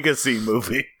legacy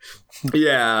movie.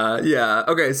 Yeah.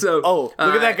 Okay, so... look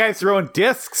at that guy throwing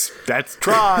discs. That's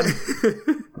Tron.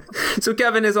 So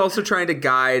Kevin is also trying to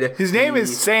guide... His name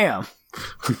is Sam.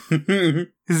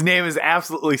 His name is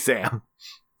absolutely Sam.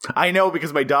 I know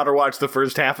because my daughter watched the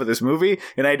first half of this movie,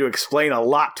 and I had to explain a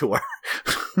lot to her.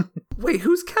 Wait,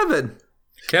 who's Kevin?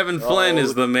 Kevin Flynn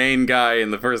is the main guy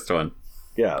in the first one.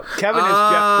 Yeah, Kevin is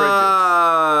Jeff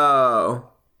Bridges.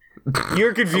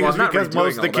 You're confused because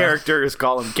most of the characters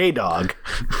call him K-Dog.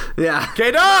 Yeah,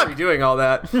 K-Dog. You're doing all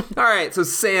that. All right, so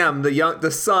Sam,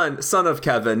 the son of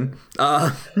Kevin.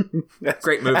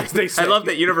 Great movie. I love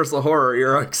that Universal Horror.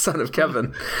 You're a son of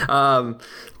Kevin.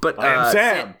 But I am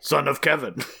Sam, son of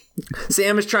Kevin.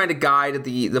 Sam is trying to guide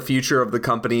the future of the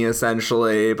company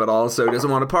essentially, but also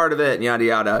doesn't want a part of it, and yada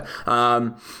yada.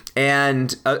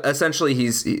 And essentially,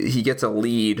 he gets a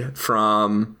lead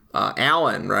from.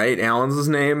 Alan, right? Alan's his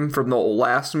name from the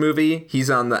last movie. He's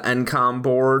on the NCOM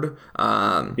board.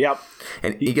 Yep.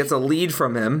 And he gets a lead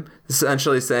from him,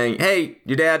 essentially saying, hey,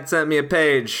 your dad sent me a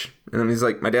page. And then he's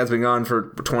like, my dad's been gone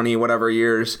for 20 whatever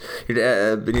years.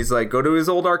 And he's like, go to his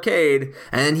old arcade.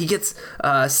 And he gets,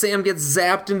 Sam gets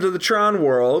zapped into the Tron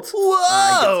world.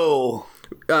 Whoa!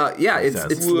 Yeah,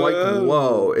 it's like,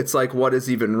 whoa. It's like, what is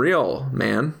even real,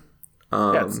 man?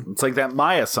 Yeah, it's like that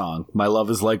Maya song. My love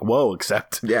is like whoa,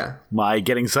 except my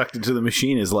getting sucked into the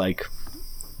machine is like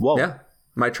whoa. Yeah,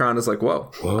 my Tron is like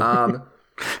whoa.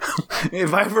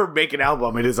 If I ever make an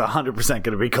album, it is 100% going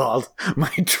to be called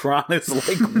My Tron is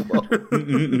like whoa.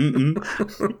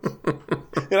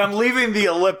 And I'm leaving the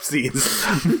ellipses.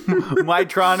 My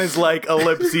Tron is like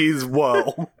ellipses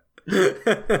whoa.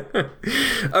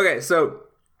 Okay, so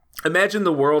imagine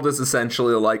the world is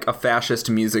essentially like a fascist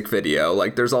music video.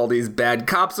 Like there's all these bad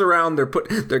cops around.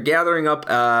 They're gathering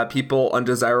up people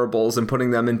undesirables and putting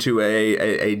them into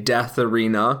a death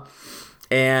arena.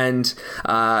 And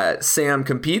Sam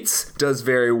competes, does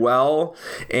very well,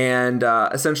 and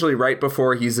essentially right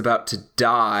before he's about to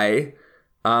die,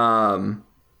 right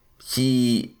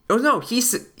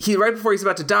before he's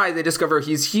about to die, they discover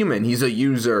he's human. He's a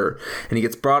user, and he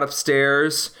gets brought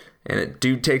upstairs, and a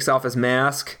dude takes off his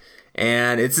mask,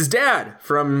 and it's his dad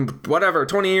from whatever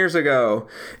 20 years ago,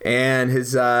 and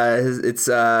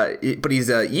but he's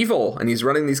evil, and he's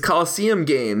running these Coliseum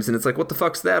games, and it's like, what the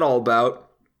fuck's that all about?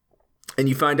 And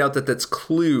you find out that that's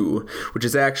Clue, which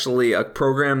is actually a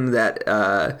program that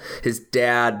his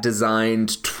dad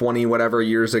designed 20 whatever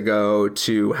years ago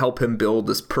to help him build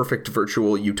this perfect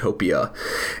virtual utopia.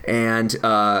 And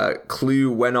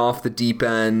Clue went off the deep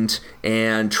end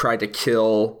and tried to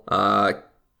kill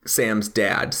Sam's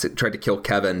dad, tried to kill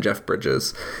Kevin, Jeff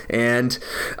Bridges. And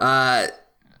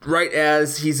right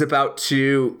as he's about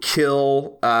to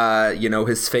kill,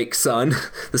 his fake son,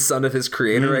 the son of his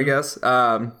creator, I guess.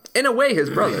 In a way, his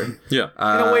brother. Yeah.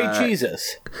 In a way,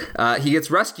 Jesus. He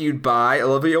gets rescued by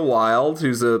Olivia Wilde,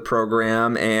 who's a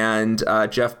program, and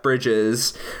Jeff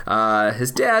Bridges,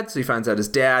 his dad. So he finds out his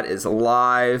dad is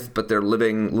alive, but they're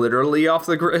living literally off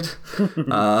the grid.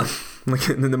 Like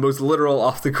in the most literal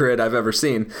off the grid I've ever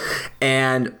seen.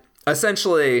 And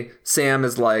essentially, Sam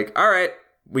is like, all right,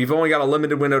 we've only got a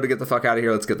limited window to get the fuck out of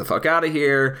here. Let's get the fuck out of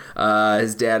here.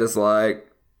 His dad is like,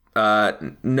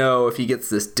 no, if he gets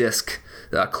this disc,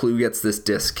 Clue gets this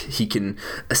disc, he can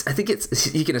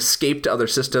escape to other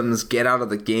systems, get out of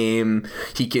the game.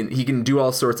 He can do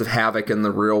all sorts of havoc in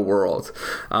the real world.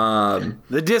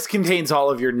 The disc contains all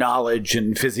of your knowledge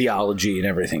and physiology and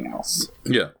everything else.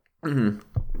 Yeah. Mm-hmm.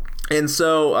 And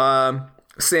so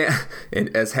Sam,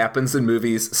 and as happens in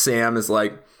movies, Sam is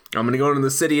like, I'm gonna go into the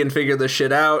city and figure this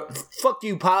shit out. Fuck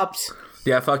you, Pops.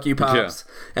 Yeah, fuck you, Pops.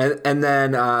 Yeah. And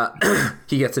then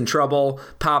he gets in trouble.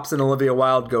 Pops and Olivia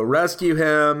Wilde go rescue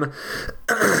him.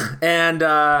 And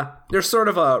there's sort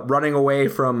of a running away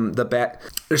from the bad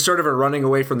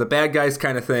guys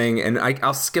kind of thing. And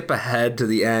I'll skip ahead to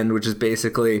the end, which is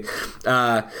basically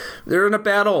they're in a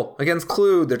battle against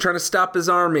Clue. They're trying to stop his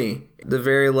army. The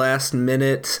very last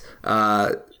minute,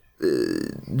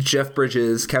 Jeff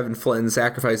Bridges, Kevin Flynn,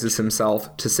 sacrifices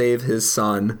himself to save his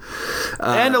son,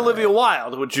 and Olivia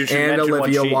Wilde, which you should mention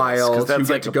what she is, 'cause that's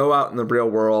who get to go out in the real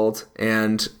world.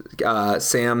 And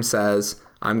Sam says,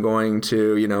 I'm going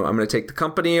to take the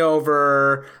company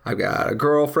over. I've got a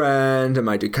girlfriend and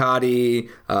my Ducati.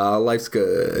 Life's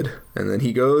good. And then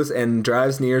he goes and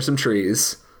drives near some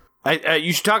trees.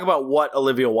 You should talk about what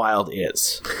Olivia Wilde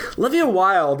is. Olivia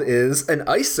Wilde is an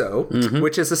ISO,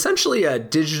 which is essentially a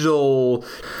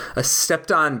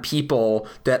stepped-on people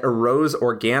that arose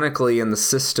organically in the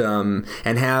system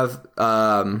and have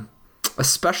a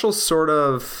special sort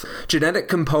of genetic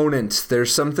component.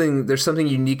 There's something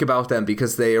unique about them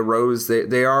because they arose.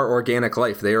 They are organic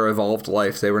life. They are evolved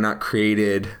life. They were not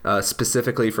created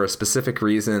specifically for a specific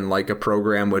reason like a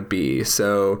program would be.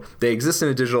 So they exist in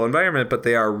a digital environment, but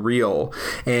they are real.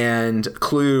 And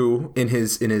Clue, in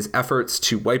his efforts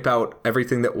to wipe out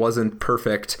everything that wasn't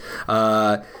perfect,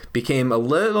 became a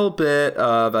little bit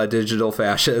of a digital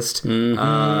fascist.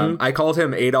 I called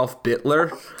him Adolf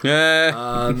Hitler.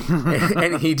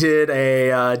 And he did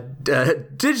a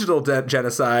digital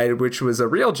genocide, which was a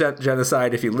real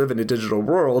genocide if you live in a digital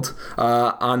world,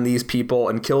 on these people,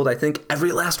 and killed, I think,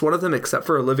 every last one of them except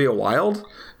for Olivia Wilde.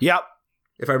 Yep.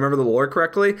 If I remember the lore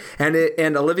correctly.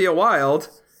 And Olivia Wilde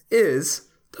is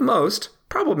the most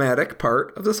problematic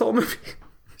part of this whole movie.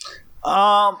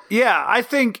 Yeah, I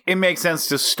think it makes sense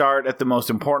to start at the most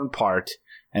important part,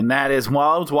 and that is, while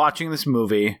I was watching this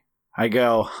movie, I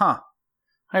go,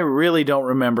 I really don't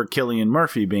remember Cillian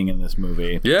Murphy being in this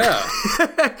movie. Yeah.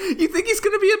 You think he's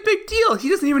going to be a big deal? He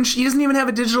doesn't even have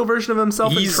a digital version of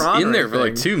himself in Tron. He's in there for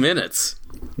like 2 minutes.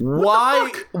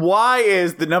 Why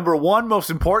is the number one most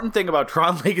important thing about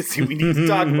Tron Legacy we need to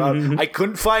talk about? I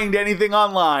couldn't find anything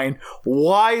online.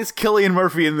 Why is Cillian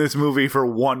Murphy in this movie for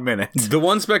 1 minute? The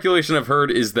one speculation I've heard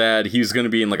is that he's going to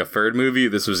be in like a third movie.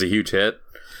 This was a huge hit.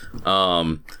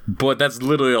 But that's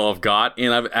literally all I've got,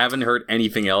 and I haven't heard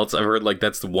anything else. I've heard like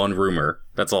that's the one rumor.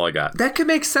 That's all I got. That could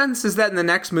make sense. Is that in the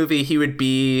next movie he would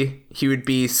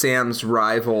be Sam's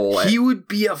rival? He would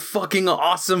be a fucking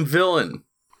awesome villain.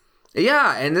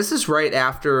 Yeah, and this is right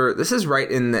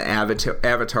in the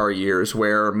Avatar years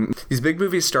where these big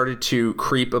movies started to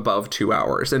creep above 2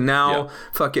 hours, and now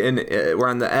we're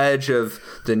on the edge of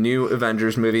the new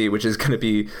Avengers movie, which is going to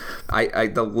be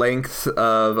the length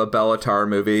of a Bellatar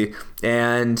movie,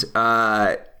 and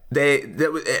I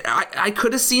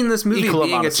could have seen this movie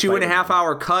being a 2.5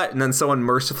 hour cut, and then someone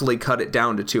mercifully cut it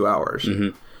down to 2 hours.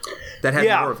 Mm-hmm. That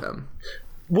had more of him,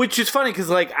 which is funny because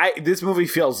like this movie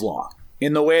feels long.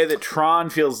 In the way that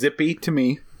Tron feels zippy to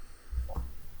me.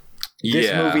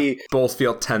 This movie... Both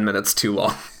feel 10 minutes too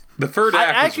long. The third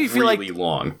act is really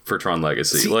long for Tron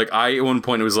Legacy. At one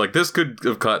point, it was like, this could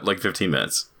have cut like 15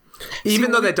 minutes.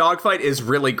 Even though that dogfight is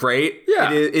really great,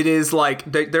 it is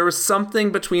like there was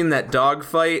something between that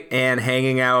dogfight and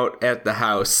hanging out at the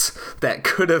house that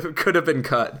could have been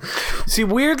cut. See,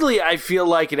 weirdly, I feel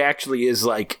like it actually is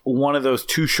like one of those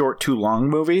too short, too long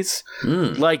movies.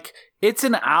 Like, it's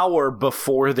an hour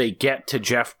before they get to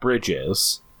Jeff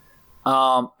Bridges.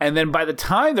 And then by the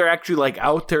time they're actually like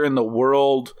out there in the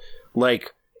world,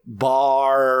 like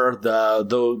bar,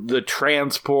 the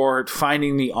transport,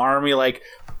 finding the army, like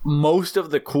most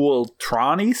of the cool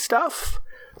Tron-y stuff,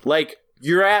 like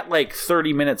you're at like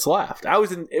 30 minutes left.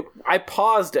 I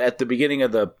paused at the beginning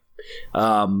of the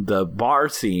bar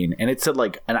scene and it said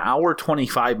like an hour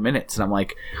 25 minutes and I'm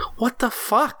like, what the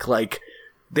fuck? Like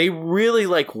they really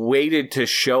like waited to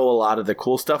show a lot of the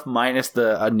cool stuff minus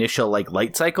the initial like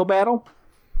light cycle battle.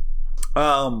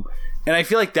 And I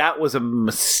feel like that was a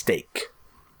mistake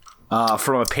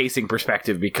from a pacing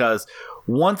perspective because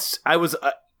once I was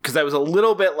a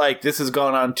little bit like, this has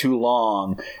gone on too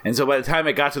long. And so by the time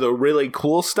it got to the really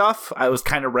cool stuff, I was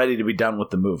kind of ready to be done with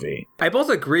the movie. I both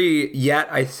agree, yet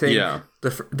I think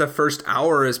the first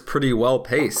hour is pretty well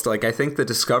paced. Like, I think the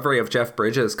discovery of Jeff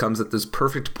Bridges comes at this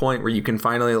perfect point where you can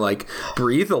finally, like,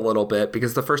 breathe a little bit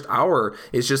because the first hour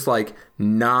is just, like,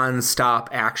 non-stop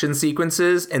action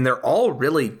sequences, and they're all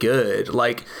really good.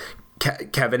 Like,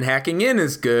 Kevin hacking in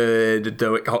is good,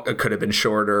 though it could have been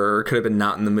shorter, or could have been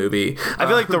not in the movie. I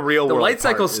feel like the light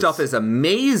cycle stuff is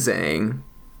amazing.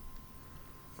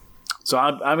 So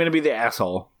I'm going to be the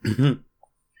asshole.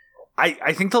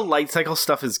 I think the light cycle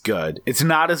stuff is good. It's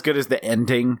not as good as the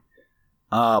ending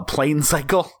plane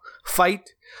cycle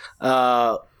fight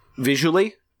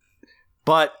visually,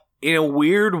 but in a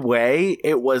weird way,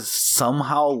 it was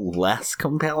somehow less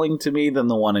compelling to me than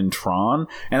the one in Tron.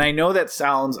 And I know that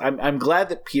sounds... I'm glad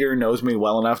that Peter knows me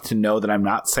well enough to know that I'm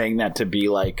not saying that to be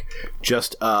like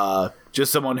just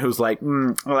someone who's like,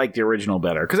 I like the original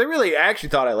better. Because I actually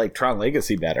thought I liked Tron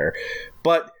Legacy better.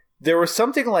 But there was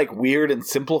something like weird and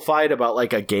simplified about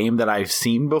like a game that I've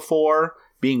seen before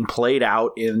being played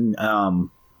out in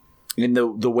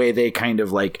the way they kind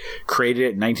of like created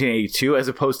it in 1982, as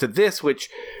opposed to this,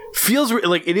 which feels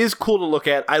like it is cool to look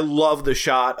at. I love the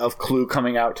shot of Clue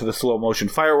coming out to the slow motion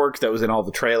fireworks that was in all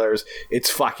the trailers. It's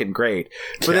fucking great.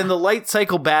 But then the light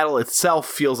cycle battle itself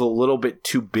feels a little bit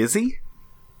too busy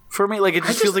for me. Like, it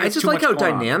just feels like it's too much. I just like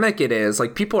how dynamic it is.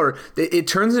 Like, people are, it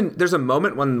turns in, there's a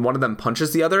moment when one of them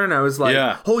punches the other and I was like,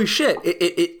 holy shit,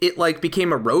 it like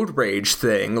became a road rage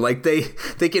thing. Like they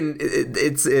can,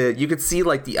 you could see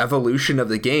like the evolution of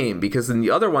the game, because in the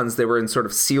other ones they were in sort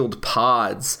of sealed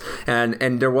pods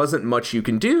and there wasn't much you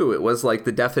can do. It was like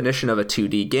the definition of a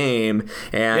 2D game,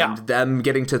 and them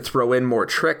getting to throw in more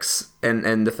tricks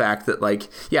and the fact that like,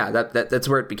 that's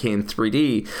where it became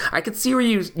 3D. I could see where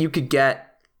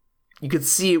you could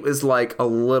see it was like a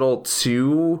little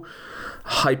too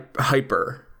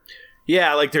hyper.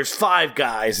 Yeah, like there's 5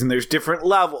 guys and there's different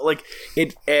levels. Like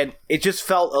it just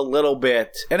felt a little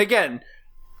bit. And again,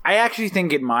 I actually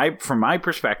think from my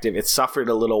perspective, it suffered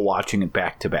a little watching it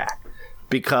back to back,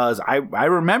 because I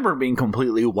remember being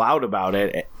completely wowed about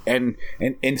it, and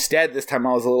instead this time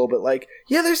I was a little bit like,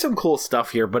 yeah, there's some cool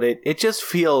stuff here, but it just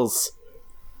feels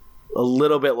a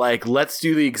little bit like, let's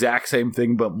do the exact same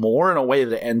thing but more, in a way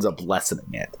that ends up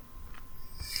lessening it.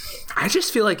 I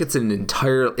just feel like it's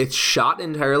shot an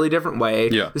entirely different way.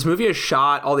 Yeah. This movie is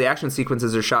shot, all the action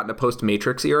sequences are shot in a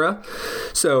post-Matrix era.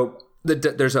 So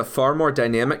there's a far more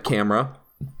dynamic camera.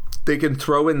 they can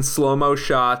throw in slow-mo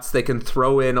shots. They can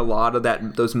throw in a lot of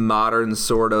those modern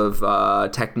sort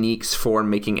of techniques for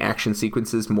making action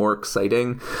sequences more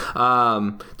exciting.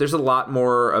 There's a lot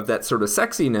more of that sort of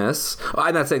sexiness.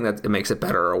 I'm not saying that it makes it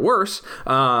better or worse,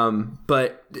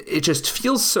 but it just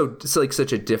feels it's like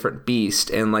such a different beast.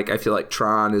 And like I feel like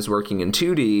Tron is working in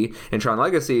 2D and Tron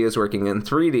Legacy is working in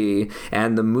 3D,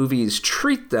 and the movies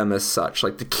treat them as such.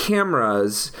 Like the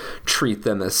cameras treat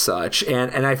them as such,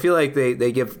 and I feel like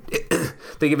they give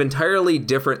they give entirely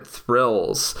different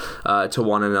thrills to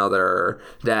one another.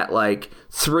 That like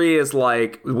 3 is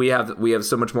like we have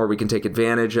so much more we can take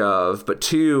advantage of, but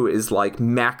 2 is like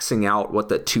maxing out what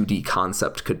the 2D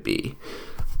concept could be.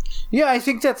 Yeah, I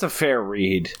think that's a fair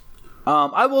read.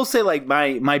 I will say, like,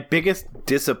 my biggest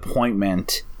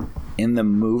disappointment in the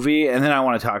movie, and then I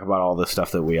want to talk about all the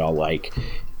stuff that we all like,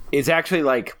 is actually,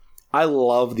 like, I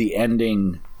love the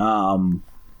ending,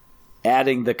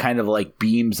 adding the kind of, like,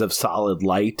 beams of solid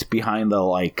light behind the,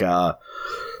 like,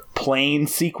 plane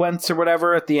sequence or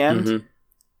whatever at the end. Mm-hmm.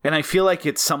 And I feel like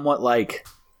it's somewhat like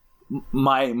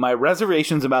my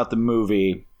reservations about the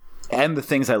movie and the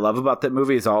things I love about that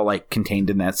movie is all like contained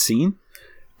in that scene,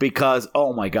 because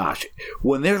oh my gosh,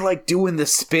 when they're like doing the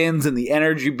spins and the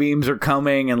energy beams are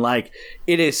coming and like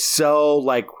it is so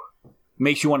like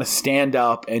makes you want to stand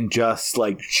up and just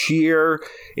like cheer.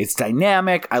 It's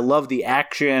dynamic. I love the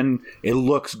action. It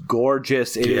looks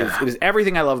gorgeous. It is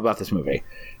everything I love about this movie.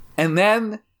 And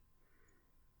then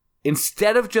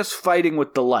instead of just fighting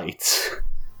with the lights,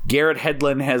 Garrett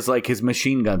Hedlund has like his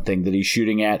machine gun thing that he's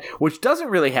shooting at, which doesn't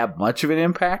really have much of an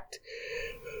impact,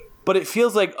 but it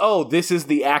feels like, oh, this is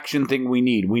the action thing we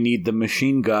need. We need the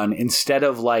machine gun, instead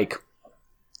of like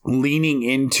leaning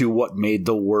into what made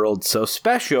the world so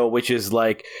special, which is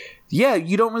like, yeah,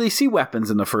 you don't really see weapons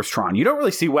in the first Tron. You don't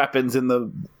really see weapons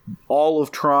in all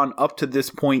of Tron up to this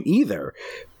point either.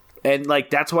 And like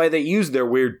that's why they use their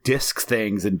weird disc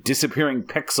things and disappearing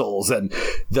pixels and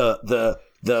the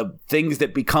things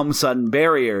that become sudden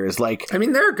barriers. Like, I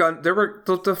mean,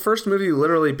 the first movie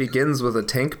literally begins with a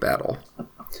tank battle.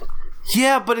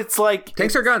 Yeah, but it's like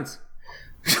tanks are guns.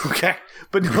 Okay,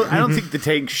 but no, I don't think the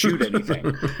tanks shoot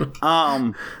anything.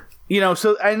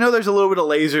 So I know there's a little bit of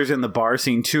lasers in the bar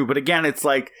scene too, but again, it's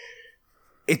like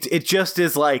it just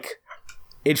is like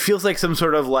it feels like some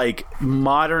sort of like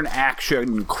modern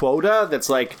action quota that's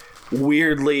like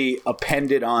weirdly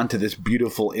appended onto this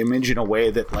beautiful image in a way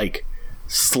that like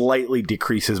slightly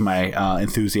decreases my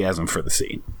enthusiasm for the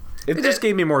scene. It just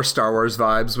gave me more Star Wars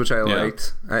vibes, which I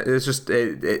liked. It's just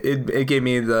it gave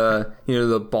me the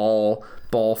the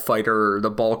ball fighter, the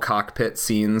ball cockpit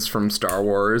scenes from Star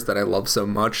Wars that I love so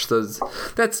much.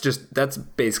 That's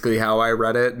basically how I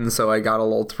read it, and so I got a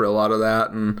little thrill out of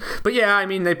that. But yeah, I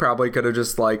mean, they probably could have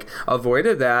just like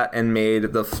avoided that and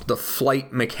made the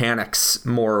flight mechanics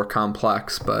more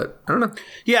complex. But I don't know.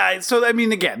 Yeah, so I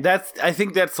mean, again, I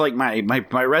think that's like my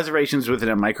reservations with it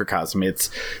in microcosm.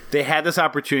 They had this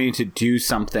opportunity to do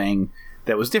something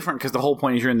that was different, because the whole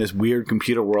point is you're in this weird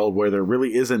computer world where there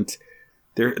really isn't.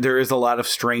 There is a lot of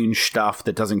strange stuff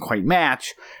that doesn't quite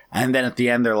match, and then at the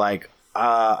end they're like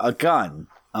a gun,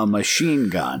 a machine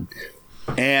gun,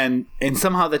 and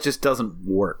somehow that just doesn't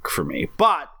work for me.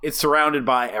 But it's surrounded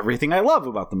by everything I love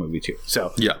about the movie too.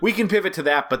 So yeah, we can pivot to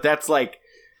that. But that's my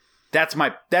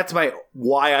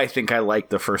why I think I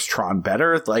like the first Tron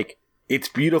better. Like, it's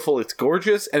beautiful, it's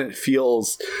gorgeous, and it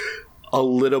feels a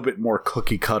little bit more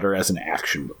cookie cutter as an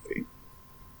action movie.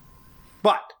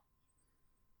 But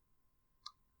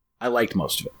I liked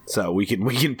most of it, so we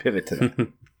can pivot to that.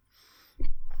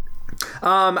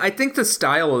 I think the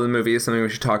style of the movie is something we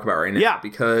should talk about right now. Yeah,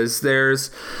 because it's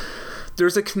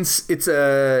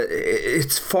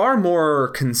far more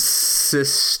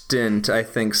consistent, I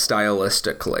think,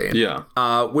 stylistically. Yeah.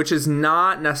 Which is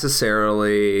not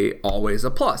necessarily always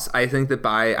a plus. I think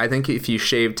if you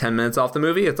shave 10 minutes off the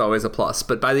movie, it's always a plus.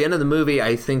 But by the end of the movie,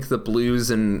 I think the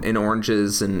blues and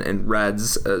oranges and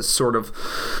reds sort of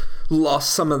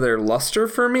lost some of their luster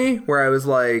for me, where I was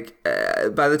like,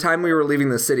 by the time we were leaving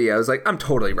the city, I was like, I'm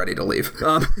totally ready to leave.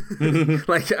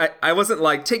 Like, I wasn't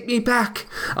like, take me back,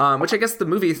 which I guess the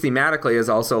movie thematically is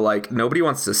also like, nobody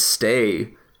wants to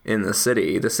stay in the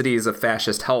city. The city is a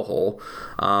fascist hellhole.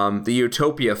 The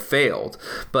utopia failed,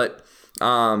 but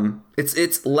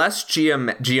it's less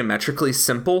geometrically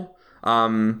simple.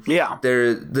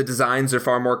 The designs are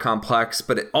far more complex,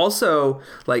 but it also,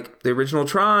 like, the original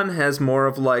Tron has more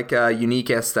of like a unique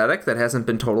aesthetic that hasn't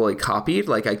been totally copied.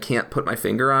 Like, I can't put my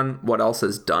finger on what else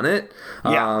has done it.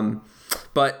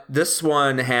 But this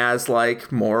one has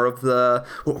like more of what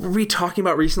were we talking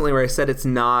about recently where I said it's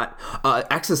not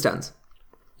Existence.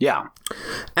 Yeah.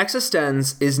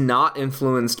 Existenz is not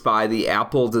influenced by the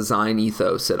Apple design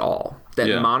ethos at all.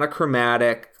 That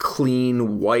monochromatic,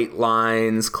 clean white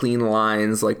lines, clean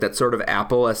lines, like that sort of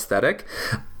Apple aesthetic.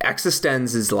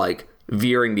 Existenz is like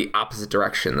veering the opposite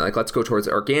direction. Like, let's go towards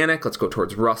organic, let's go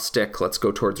towards rustic, let's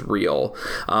go towards real.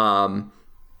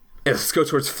 Let's go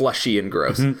towards fleshy and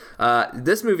gross.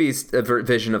 This movie's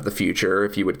vision of the future,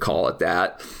 if you would call it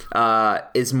that,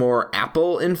 is more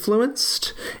Apple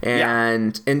influenced,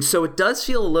 and so it does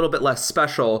feel a little bit less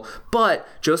special. But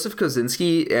Joseph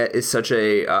Kosinski is such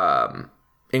a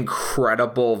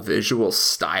incredible visual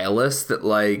stylist that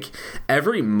like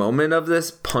every moment of this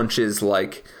punches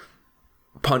like.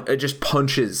 It just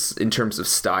punches in terms of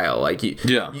style. Like,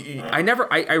 I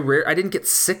didn't get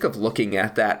sick of looking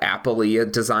at that Apple-y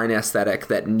design aesthetic,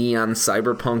 that neon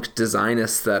cyberpunk design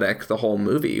aesthetic, the whole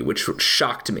movie, which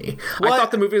shocked me. I thought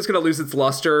the movie was going to lose its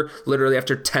luster literally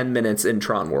after 10 minutes in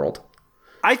Tron World.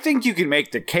 I think you can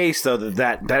make the case, though,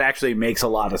 that actually makes a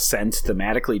lot of sense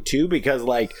thematically, too, because,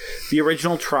 like, the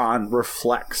original Tron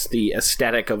reflects the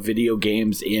aesthetic of video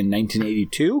games in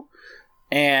 1982.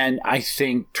 And I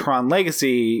think Tron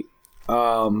Legacy,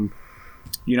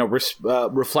 reflects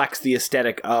the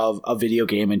aesthetic of a video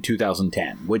game in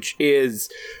 2010, which is,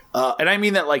 and I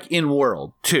mean that like in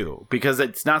world too, because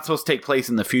it's not supposed to take place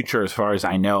in the future, as far as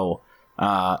I know.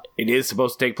 It is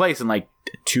supposed to take place in like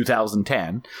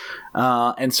 2010,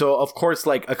 and so of course,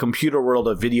 like a computer world,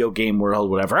 a video game world,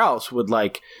 whatever else would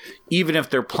like, even if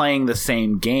they're playing the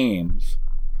same games,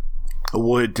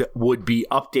 would be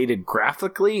updated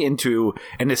graphically into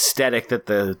an aesthetic that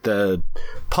the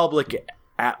public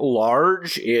at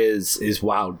large is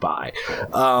wowed by.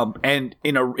 And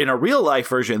in a real life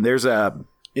version, there's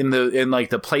in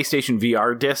the PlayStation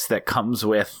VR disc that comes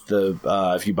with the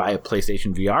if you buy a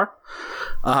PlayStation VR,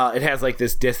 it has like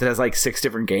this disc that has like 6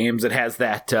 different games. It has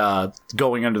that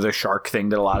going under the shark thing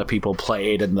that a lot of people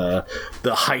played, and the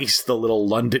heist, the little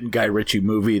London Guy Ritchie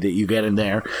movie that you get in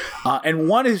there. And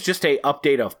one is just a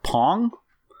update of Pong.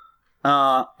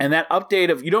 And that update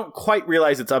of, you don't quite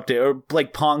realize it's update, or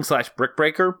like Pong / Brick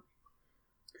Breaker,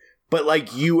 but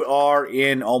like you are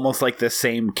in almost like the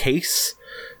same case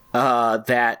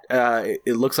that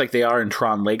it looks like they are in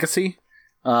Tron Legacy.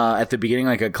 At the beginning,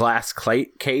 like a glass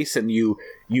case, and you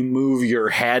move your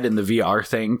head in the VR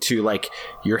thing to like,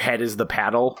 your head is the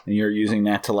paddle, and you're using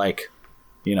that to like,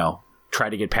 try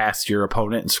to get past your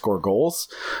opponent and score goals.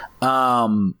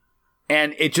 And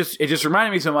it just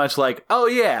reminded me so much like, oh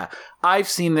yeah, I've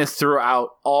seen this throughout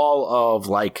all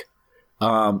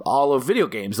of video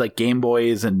games, like Game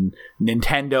Boys and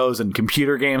Nintendos and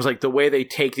computer games, like the way they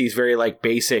take these very like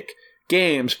basic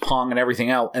games, Pong and everything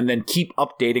else, and then keep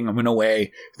updating them in a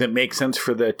way that makes sense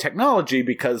for the technology,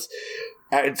 because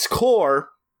at its core,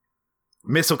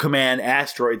 Missile Command,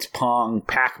 Asteroids, Pong,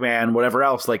 Pac-Man, whatever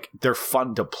else, like they're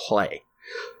fun to play.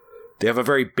 They have a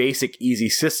very basic, easy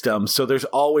system, so there's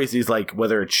always these, like,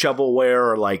 whether it's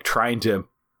shovelware or like trying to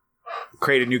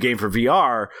create a new game for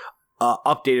VR,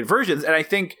 updated versions, and I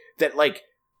think that like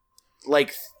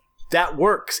that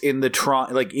works in the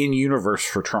Tron, like in universe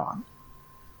for Tron.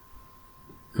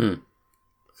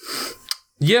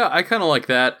 Yeah, I kind of like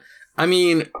that. I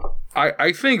mean,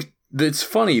 I think it's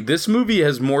funny. This movie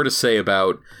has more to say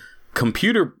about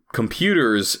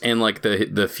computers and like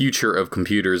the future of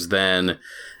computers than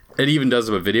it even does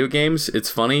about video games. It's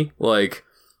funny. Like,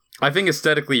 I think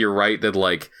aesthetically you're right that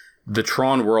like the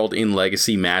Tron world in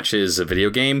Legacy matches a video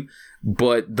game,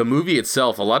 but the movie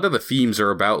itself, a lot of the themes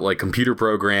are about like computer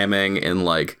programming and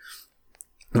like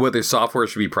whether software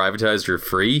should be privatized or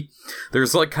free.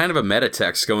 There's like kind of a meta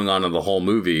text going on in the whole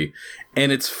movie.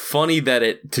 And it's funny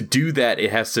that to do that,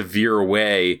 it has to veer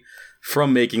away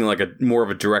from making like a more of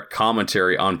a direct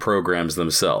commentary on programs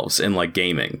themselves and like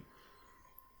gaming.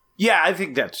 Yeah, I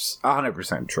think that's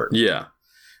 100% true. Yeah.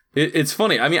 It's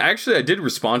funny. I mean, actually, I did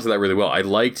respond to that really well. I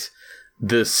liked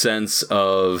the sense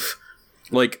of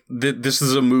like, this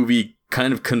is a movie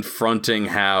kind of confronting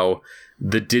how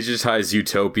the digitized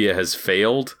utopia has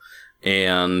failed,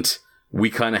 and we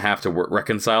kind of have to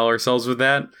reconcile ourselves with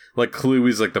that. Like, Clue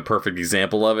is like the perfect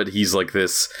example of it. He's like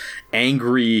this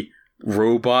angry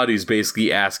robot who's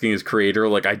basically asking his creator,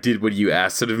 like, I did what you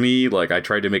asked of me. Like, I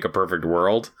tried to make a perfect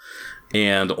world.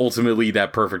 And ultimately,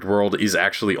 that perfect world is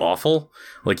actually awful.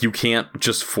 Like, you can't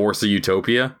just force a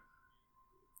utopia.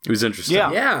 It was interesting.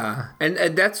 Yeah. And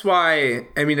that's why,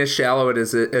 I mean, as shallow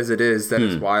as it is, that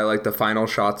is why, like, the final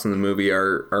shots in the movie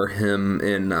are him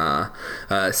and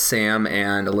Sam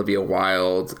and Olivia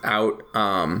Wilde out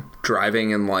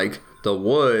driving in, like, the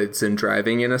woods and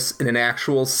driving in an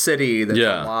actual city that's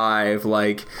alive,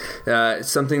 like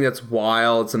something that's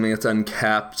wild, something that's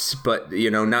unkept, but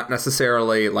not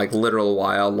necessarily like literal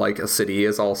wild, like a city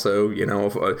is also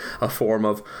a form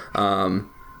of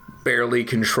barely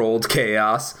controlled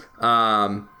chaos,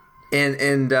 and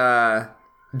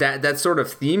that sort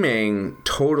of theming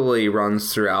totally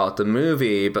runs throughout the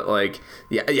movie. But like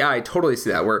yeah, I totally see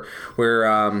that where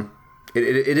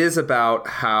it is about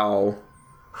how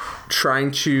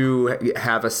trying to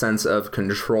have a sense of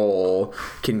control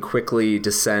can quickly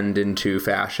descend into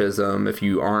fascism if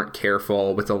you aren't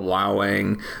careful with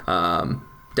allowing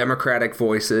democratic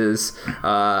voices,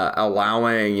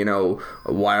 allowing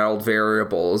wild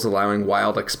variables, allowing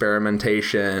wild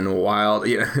experimentation, wild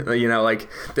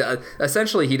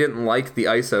essentially he didn't like the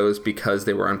ISOs because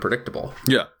they were unpredictable.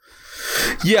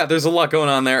 Yeah, there's a lot going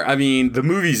on there. I mean, the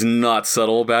movie's not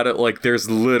subtle about it. Like, there's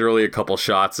literally a couple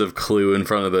shots of Clue in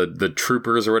front of the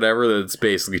troopers or whatever that's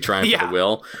basically trying for the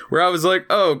will. Where I was like,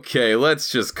 okay,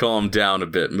 let's just calm down a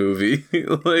bit, movie.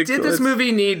 Did this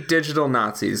movie need digital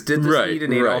Nazis? Did this need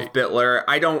an Adolf Hitler?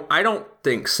 I don't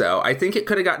think so. I think it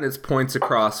could have gotten its points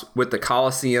across with the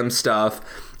Colosseum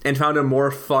stuff and found a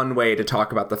more fun way to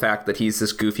talk about the fact that he's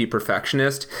this goofy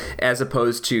perfectionist, as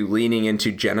opposed to leaning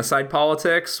into genocide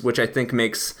politics, which I think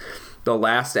makes the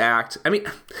last act. I mean,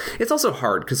 it's also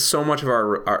hard because so much of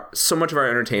our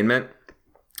entertainment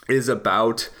is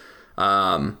about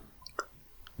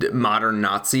modern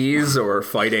Nazis or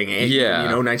fighting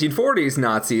 1940s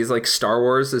Nazis. Like Star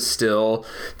Wars is still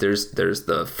there's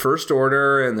the First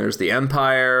Order and there's the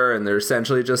Empire and they're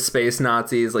essentially just space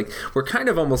Nazis. Like we're kind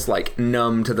of almost like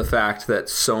numb to the fact that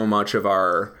so much of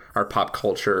our pop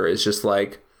culture is just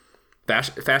like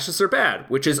fascists are bad,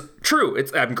 which is true.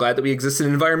 I'm glad that we exist in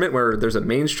an environment where there's a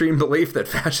mainstream belief that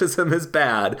fascism is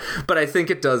bad, but I think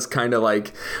it does kind of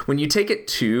like, when you take it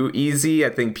too easy, I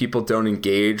think people don't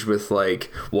engage with like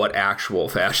what actual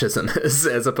fascism is,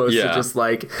 as opposed to just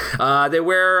like they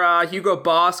wear Hugo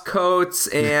Boss coats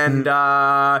and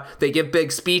they give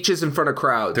big speeches in front of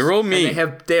crowds. They're real mean.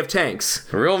 They have tanks.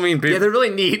 They're real mean people. Yeah, they're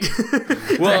really neat.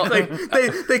 Well,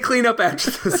 they clean up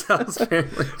after themselves.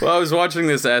 Apparently. Well, I was watching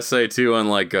this essay too on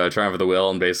like Triumph of the Will,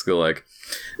 and basically like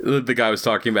the guy was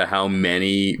talking about how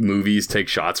many movies take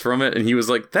shots from it, and he was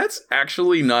like, that's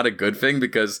actually not a good thing,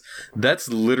 because that's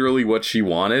literally what she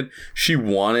wanted.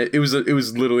 It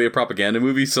was literally a propaganda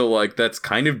movie, so like that's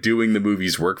kind of doing the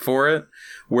movie's work for it,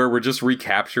 where we're just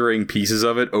recapturing pieces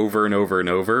of it over and over and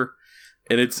over,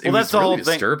 and it was really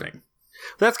disturbing.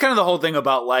 That's kind of the whole thing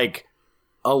about like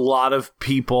a lot of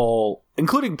people,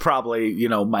 including probably,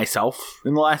 myself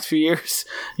in the last few years,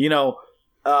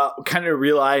 kind of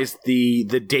realized the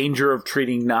danger of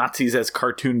treating Nazis as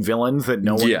cartoon villains that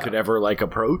no one could ever like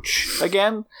approach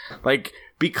again. Like,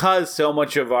 because so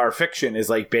much of our fiction is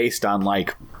like based on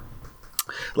like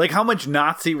how much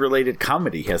Nazi related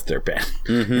comedy has there been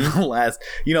in the last,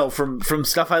 from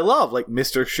stuff I love, like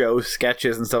Mr. Show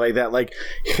sketches and stuff like that. Like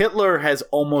Hitler has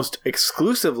almost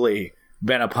exclusively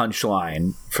been a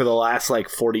punchline for the last like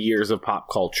 40 years of pop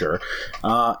culture,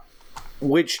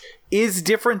 which is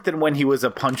different than when he was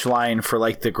a punchline for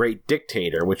like The Great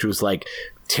Dictator, which was like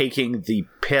taking the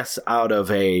piss out of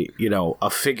a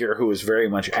figure who was very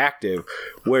much active,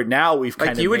 where now we've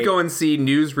kind of you would go and see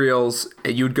newsreels,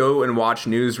 you'd go and watch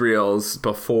newsreels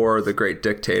before The Great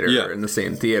Dictator in the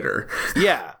same theater.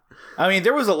 Yeah. I mean,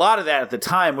 there was a lot of that at the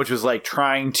time, which was like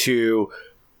trying to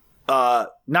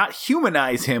not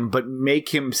humanize him, but make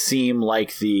him seem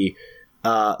like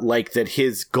like that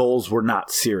his goals were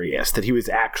not serious, that he was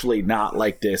actually not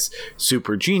like this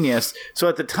super genius. So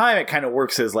at the time, it kind of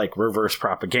works as like reverse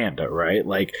propaganda, right?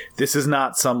 Like, this is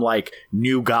not some like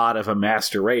new god of a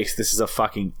master race. This is a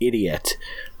fucking idiot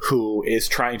who is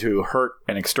trying to hurt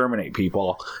and exterminate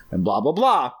people and blah, blah,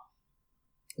 blah.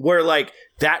 Where like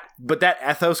that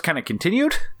ethos kind of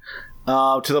continued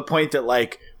to the point that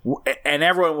like, and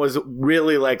everyone was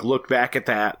really like looked back at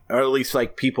that, or at least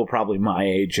like people probably my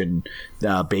age and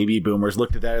baby boomers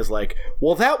looked at that as like,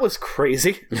 well, that was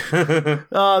crazy.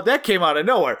 That came out of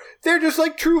nowhere. They're just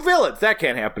like true villains. That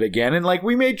can't happen again. And like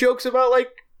we made jokes about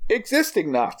like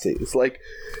existing Nazis, like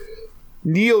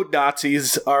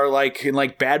neo-Nazis are like in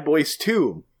like Bad Boys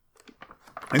 2.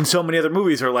 And so many other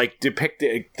movies are like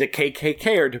depicted, the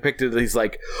KKK are depicted as these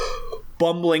like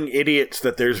bumbling idiots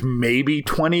that there's maybe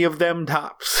 20 of them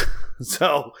tops.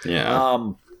 So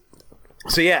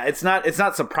it's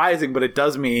not surprising, but it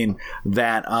does mean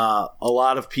that a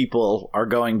lot of people are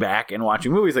going back and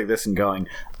watching movies like this and going,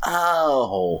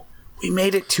 oh, we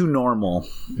made it too normal.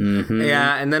 Mm-hmm.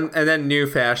 Yeah, and then new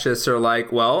fascists are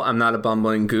like, well, I'm not a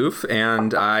bumbling goof,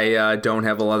 and I don't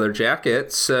have a leather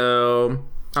jacket, so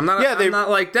I'm not. I'm not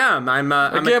like them. I'm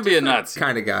can't be a Nazi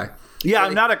kind of guy. Yeah,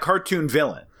 I'm not a cartoon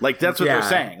villain. Like, that's what they're Yeah.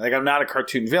 saying. Like, I'm not a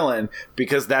cartoon villain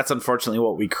because that's unfortunately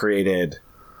what we created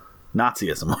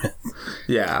Nazism with.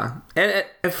 Yeah, and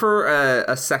for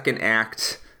a second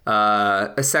act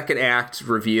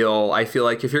reveal, I feel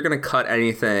like if you're gonna cut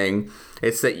anything,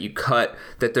 it's that you cut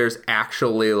that there's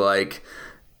actually like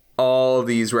all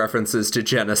these references to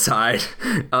genocide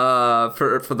for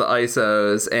the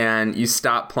ISOs, and you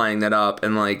stop playing that up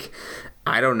and like,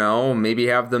 I don't know, maybe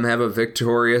have them have a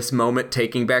victorious moment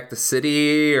taking back the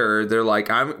city, or they're like,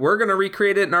 we're gonna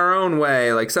recreate it in our own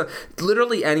way, like, so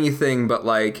literally anything, but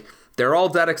like they're all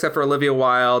dead except for Olivia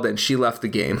Wilde, and she left the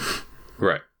game.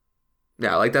 Right.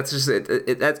 Yeah, like that's just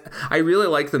it. That's, I really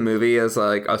like the movie as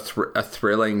like a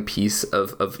thrilling piece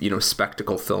of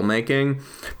spectacle filmmaking,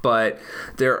 but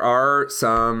there are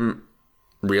some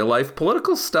real life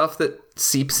political stuff that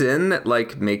seeps in that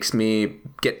like makes me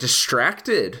get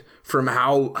distracted from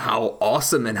how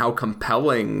awesome and how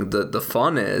compelling the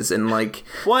fun is, and like,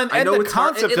 Well, and know the it's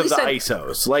hard- concept at of the least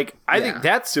ISOs, like, I think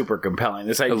that's super compelling.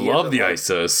 This I idea, love the like,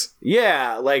 ISOs.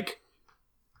 Yeah, like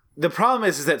the problem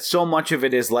is that so much of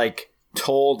it is like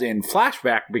told in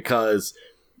flashback because,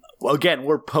 well, again,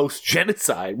 we're post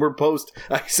genocide, we're post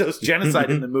ISOs genocide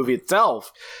in the movie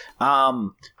itself.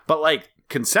 But like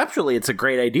conceptually, it's a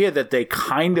great idea that they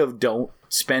kind of don't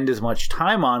spend as much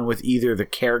time on with either the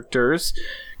characters,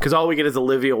 because all we get is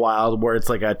Olivia Wilde, where it's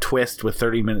like a twist with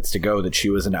 30 minutes to go that she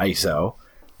was an ISO.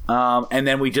 And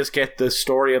then we just get the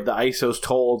story of the ISOs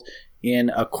told in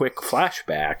a quick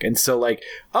flashback. And so like,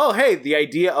 oh, hey, the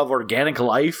idea of organic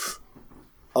life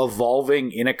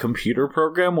evolving in a computer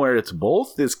program where it's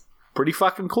both is pretty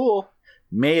fucking cool.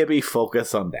 Maybe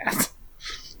focus on that.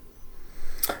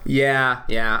 Yeah,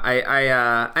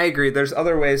 I agree. There's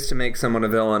other ways to make someone a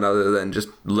villain other than just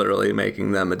literally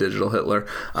making them a digital Hitler.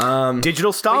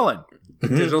 Digital Stalin.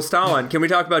 Digital Stalin. Can we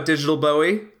talk about Digital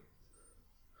Bowie?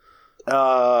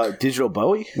 Digital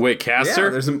Bowie? Wait, Yeah, Caster?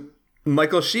 there's a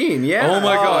Michael Sheen. Yeah. Oh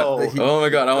my god! Oh. Oh my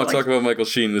god! I want to talk about Michael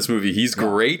Sheen in this movie. He's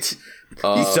great.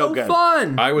 He's so good.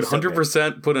 fun. I would so good.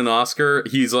 100% put an Oscar.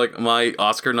 He's like my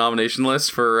Oscar nomination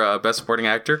list for Best Supporting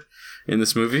Actor in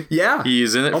this movie. Yeah.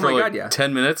 He's in it Oh for my like God, yeah.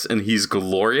 10 minutes, and he's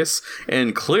glorious.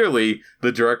 And clearly,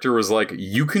 the director was like,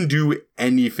 "You can do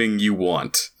anything you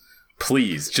want.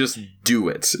 Please, just do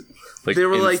it." Like, They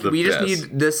were it's like, the we just best.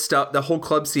 need this stuff. The whole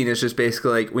club scene is just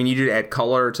basically like, we need you to add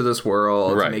color to this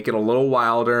world, Right. to make it a little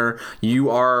wilder. You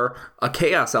are a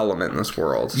chaos element in this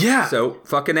world. Yeah. So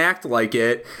fucking act like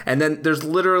it. And then there's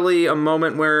literally a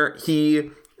moment where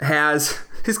he has...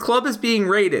 His club is being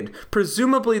raided.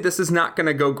 Presumably, this is not going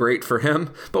to go great for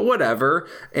him, but whatever.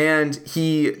 And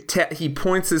he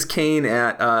points his cane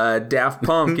at Daft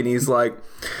Punk, and he's like,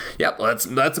 "Yep,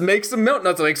 let's make some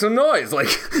let's make some noise." Like,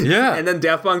 Yeah. And then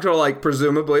Daft Punk are like,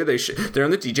 presumably they're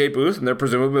in the DJ booth, and they're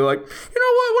presumably like, you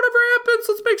know what? Whatever happens,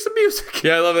 let's make some music.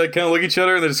 Yeah, I love it. They kind of look at each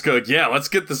other and they just go like, "Yeah, let's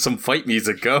get some fight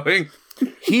music going."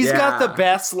 He's got Yeah. the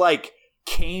best, like,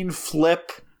 cane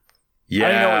flip. Yeah.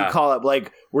 I don't know what you call it.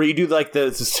 Like, where you do, like,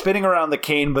 the spinning around the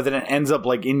cane, but then it ends up,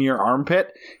 like, in your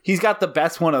armpit. He's got the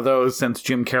best one of those since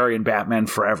Jim Carrey and Batman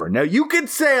Forever. Now, you could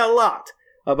say a lot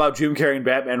about Jim Carrey and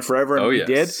Batman Forever, and Oh, he yes.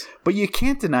 did, but you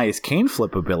can't deny his cane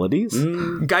flip abilities.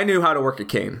 Guy knew how to work a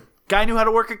cane. Guy knew how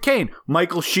to work a cane.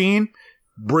 Michael Sheen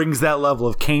brings that level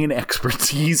of cane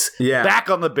expertise back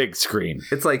on the big screen.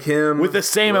 It's like him With the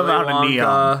same Willy amount of Wonka,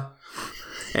 neon.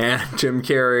 and Jim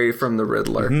Carrey from The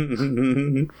Riddler.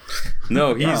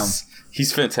 No,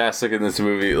 he's fantastic in this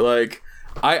movie. Like,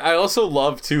 I also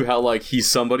love too how like he's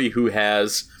somebody who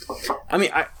has. I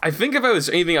mean, I think if I was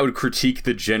anything I would critique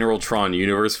the general Tron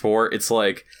universe for, it's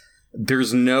like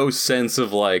there's no sense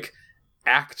of like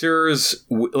actors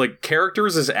like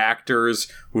characters as actors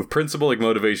with principle like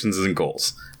motivations and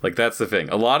goals. Like that's the thing.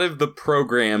 A lot of the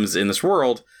programs in this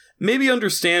world, maybe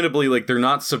understandably, like they're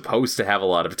not supposed to have a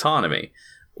lot of autonomy.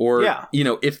 Or, you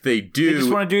know, if they do... They just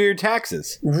want to do your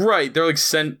taxes. Right. They're like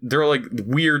they're like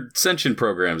weird sentient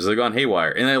programs. They've gone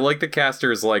haywire. And I like the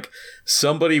caster is like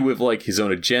somebody with like his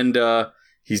own agenda.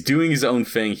 He's doing his own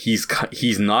thing.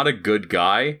 He's not a good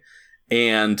guy.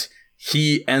 And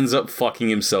he ends up fucking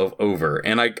himself over.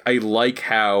 And I like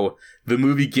how the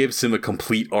movie gives him a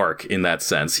complete arc in that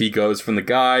sense. He goes from the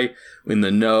guy in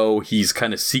the know, he's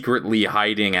kind of secretly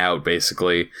hiding out,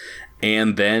 basically.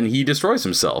 And then he destroys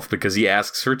himself because he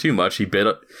asks for too much. He bit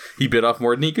off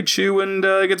more than he could chew and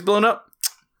gets blown up.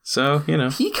 So, you know.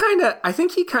 I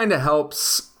think he kind of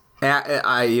helps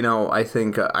I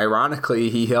think ironically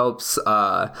he helps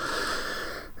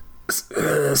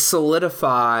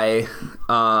solidify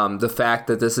the fact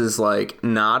that this is like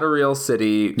not a real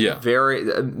city. Yeah.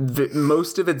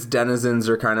 Most of its denizens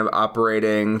are kind of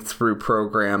operating through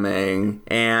programming,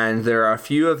 and there are a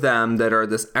few of them that are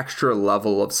this extra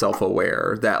level of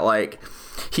self-aware that like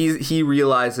he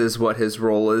realizes what his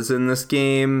role is in this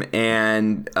game,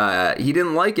 and he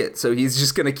didn't like it, so he's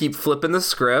just gonna keep flipping the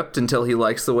script until he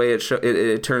likes the way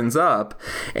it turns up,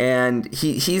 and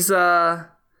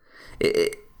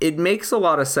it makes a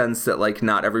lot of sense that like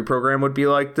not every program would be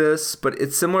like this, but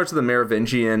it's similar to the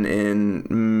Merovingian in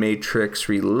Matrix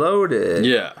Reloaded.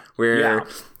 Yeah.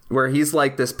 Where he's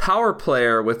like this power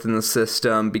player within the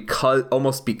system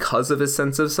because of his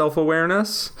sense of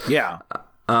self-awareness. Yeah.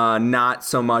 Not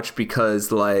so much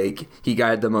because like he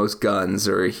got the most guns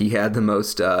or he had the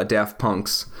most Daft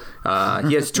Punks.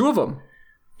 He has 2 of them.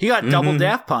 He got double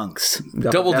Daft Punks.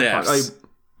 Double Dafts.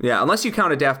 Yeah, unless you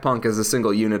count a Daft Punk as a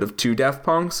single unit of 2 Daft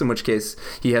Punks, in which case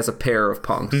he has a pair of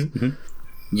punks.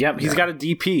 Mm-hmm. Yep, he's got a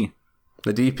DP.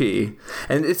 The DP.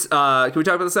 And it's, can we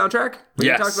talk about the soundtrack? We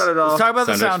Yes. can talk about it all. Let's talk about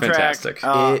the Soundtrack's soundtrack. fantastic.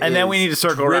 And then we need to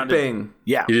circle around.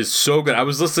 Yeah. It is so good. I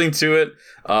was listening to it,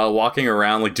 walking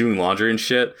around, like doing laundry and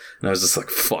shit, and I was just like,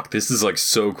 fuck, this is like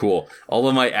so cool. All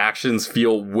of my actions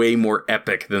feel way more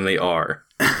epic than they are.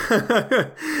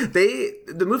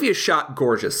 The movie is shot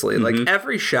gorgeously. Like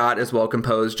every shot is well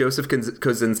composed. Joseph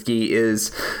Kosinski is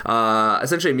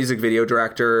essentially a music video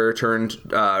director turned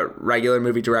regular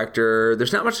movie director.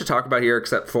 There's not much to talk about here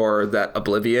except for that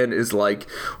Oblivion is like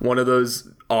one of those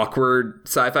awkward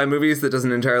sci-fi movies that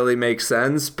doesn't entirely make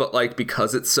sense, but like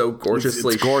because it's so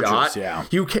gorgeously it's gorgeous, shot, yeah.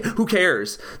 who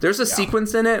cares? There's a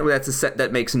sequence in it that's a set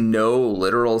that makes no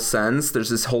literal sense. There's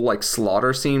this whole like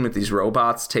slaughter scene with these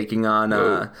robots taking on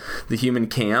the human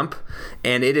camp,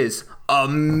 and it is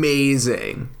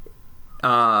amazing.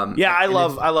 I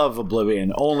love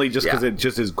Oblivion only just because it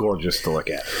just is gorgeous to look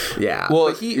at. Yeah.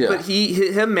 Well, but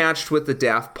him matched with the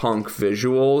Daft Punk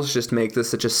visuals just make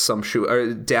this such a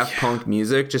sumptuous Daft Punk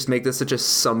music just make this such a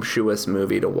sumptuous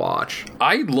movie to watch.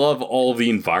 I love all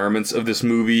the environments of this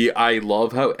movie. I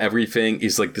love how everything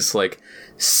is like this like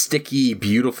sticky,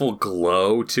 beautiful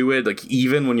glow to it. Like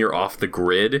even when you're off the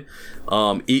grid,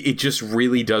 it just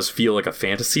really does feel like a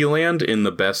fantasy land in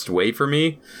the best way for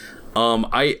me.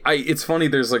 It's funny,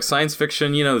 there's like science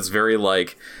fiction, it's very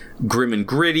like grim and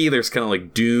gritty. There's kind of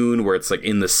like Dune where it's like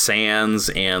in the sands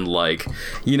and like,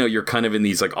 you're kind of in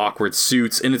these like awkward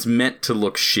suits and it's meant to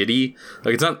look shitty.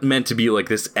 Like it's not meant to be like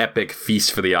this epic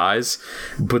feast for the eyes,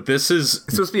 but it's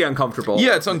supposed to be uncomfortable.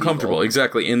 Yeah, it's uncomfortable.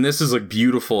 Exactly. And this is like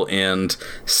beautiful and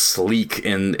sleek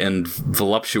and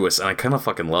voluptuous. And I kind of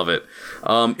fucking love it.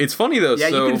 It's funny though. Yeah,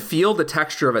 you can feel the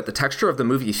texture of it. The texture of the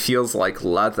movie feels like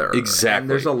leather. Exactly. And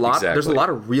there's a lot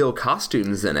of real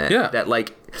costumes in it. Yeah. That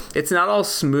like, it's not all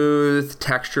smooth,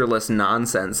 textureless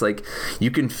nonsense. Like you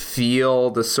can feel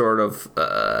the sort of,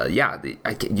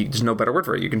 there's no better word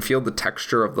for it. You can feel the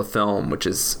texture of the film, which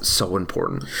is so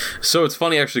important. So it's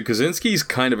funny actually, Kosinski's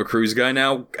kind of a Cruise guy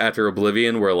now after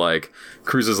Oblivion, where like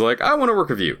Cruise is like, I want to work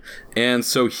with you. And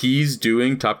so he's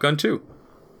doing Top Gun 2.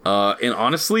 And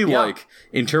honestly, like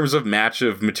in terms of match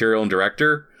of material and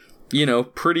director,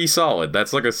 pretty solid.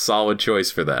 That's like a solid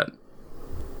choice for that.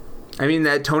 I mean,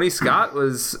 that Tony Scott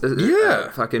was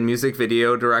a fucking music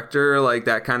video director, like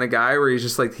that kind of guy where he's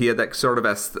just like, he had that sort of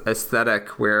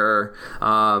aesthetic where,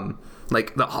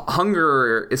 like the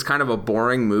Hunger is kind of a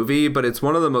boring movie, but it's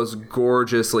one of the most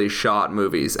gorgeously shot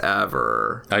movies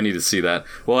ever. I need to see that.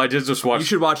 Well, I did just watch. You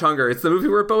should watch Hunger. It's the movie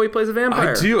where Bowie plays a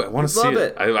vampire. I do. I want to see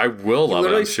it. I will love it.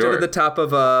 I'm sure. Stood at the top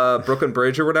of Brooklyn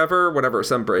Bridge or whatever,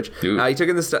 some bridge. He stood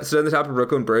at the top of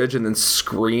Brooklyn Bridge and then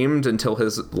screamed until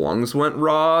his lungs went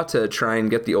raw to try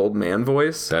and get the old man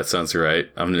voice. That sounds right.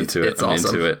 I'm into it. I'm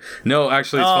awesome. Into it. No,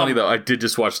 actually, it's funny though. I did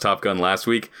just watch Top Gun last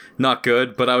week. Not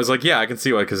good, but I was like, yeah, I can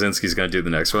see why Kosinski's going to do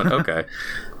the next one. Okay.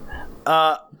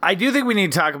 I do think we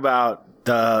need to talk about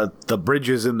the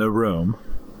bridges in the room.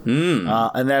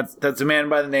 And that's a man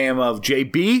by the name of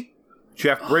JB,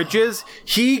 Jeff Bridges.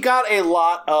 He got a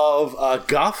lot of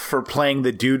guff for playing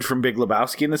the dude from Big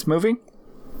Lebowski in this movie.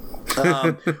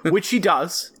 Which he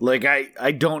does. Like,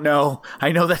 I don't know.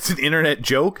 I know that's an internet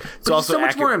joke. It's but also he's so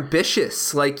much more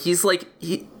ambitious. Like, he's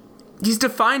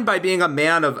defined by being a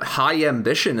man of high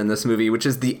ambition in this movie, which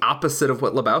is the opposite of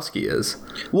what Lebowski is.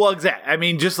 Well, exactly. I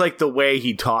mean, just like the way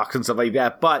he talks and stuff like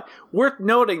that. But worth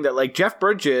noting that like Jeff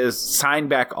Bridges signed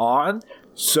back on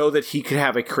so that he could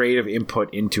have a creative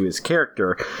input into his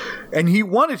character. And he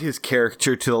wanted his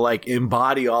character to like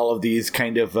embody all of these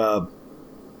kind of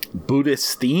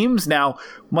Buddhist themes. Now,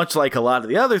 much like a lot of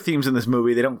the other themes in this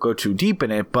movie, they don't go too deep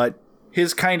in it, but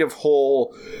his kind of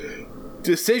whole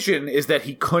decision is that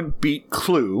he couldn't beat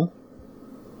Clue,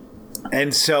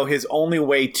 and so his only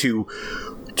way to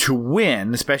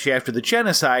win, especially after the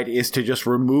genocide, is to just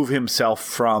remove himself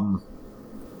from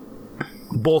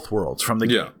both worlds, from the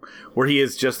game, where he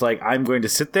is just like, I'm going to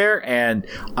sit there and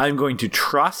I'm going to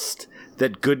trust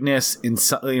that goodness in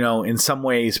some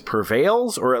ways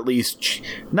prevails, or at least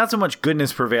not so much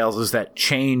goodness prevails as that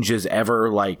change is ever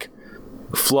like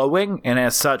flowing, and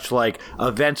as such, like,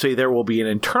 eventually there will be an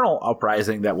internal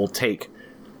uprising that will take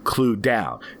Clue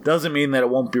down. Doesn't mean that it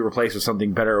won't be replaced with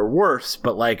something better or worse,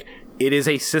 but like, it is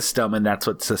a system, and that's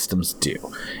what systems do.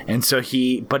 And so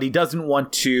he doesn't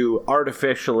want to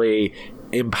artificially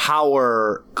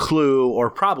empower Clue, or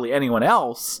probably anyone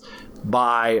else,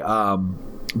 by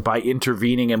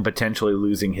intervening and potentially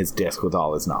losing his disc with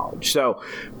all his knowledge. So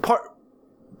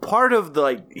part of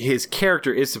his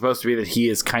character is supposed to be that he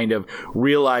has kind of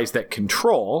realized that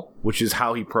control, which is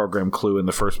how he programmed Clue in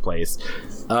the first place,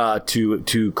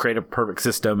 to create a perfect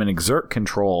system and exert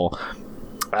control,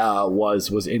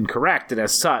 was incorrect, and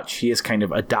as such, he has kind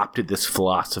of adopted this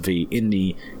philosophy in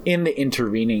the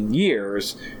intervening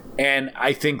years. And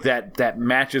I think that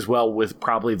matches well with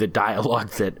probably the dialogue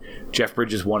that Jeff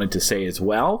Bridges wanted to say as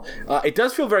well. It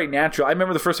does feel very natural. I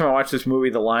remember the first time I watched this movie,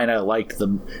 the line I liked,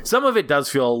 some of it does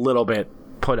feel a little bit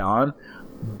put on,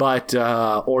 but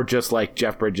or just like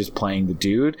Jeff Bridges playing the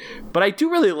dude. But I do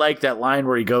really like that line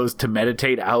where he goes to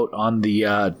meditate out on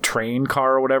the train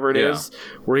car or whatever it is,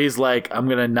 where he's like, I'm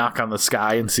gonna knock on the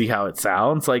sky and see how it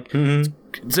sounds. Like,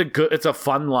 it's a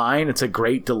fun line. It's a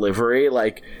great delivery.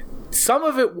 Like, some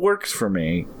of it works for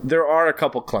me. There are a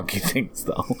couple clunky things,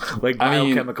 though. Like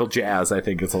Biochemical Jazz, I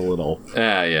think is a little...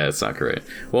 Yeah, it's not great.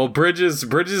 Well, Bridges,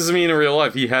 I mean, in real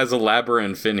life, he has a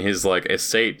labyrinth in his, like,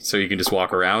 estate, so you can just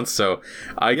walk around. So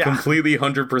I completely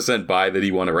 100% buy that he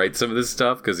want to write some of this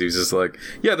stuff, because he was just like,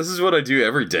 yeah, this is what I do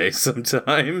every day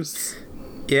sometimes.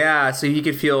 Yeah, so he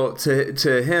could feel,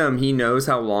 to him, he knows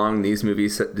how long these movie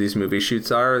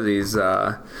shoots are, these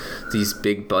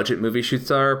big budget movie shoots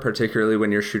are, particularly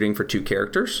when you're shooting for two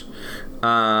characters.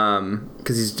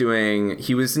 Because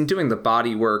he wasn't doing the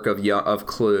body work of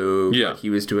Clue. Yeah.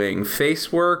 He was doing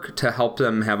face work to help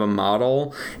them have a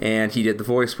model, and he did the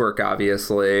voice work,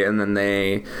 obviously, and then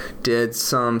they did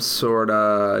some sort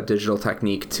of digital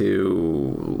technique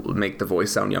to make the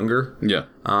voice sound younger. Yeah.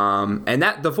 And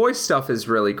that the voice stuff is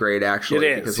really great,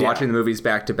 actually, because watching the movies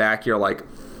back to back, you're like,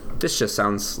 this just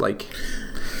sounds like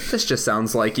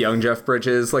young Jeff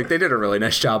Bridges. Like, they did a really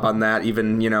nice job on that,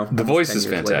 even, the voice is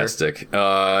fantastic.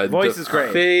 Voice is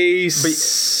great.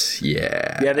 Face,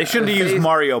 yeah, they shouldn't have used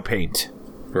Mario Paint.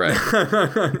 Right.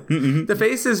 The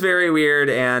face is very weird,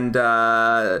 and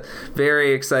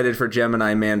very excited for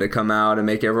Gemini Man to come out and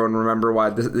make everyone remember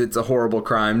why it's a horrible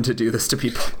crime to do this to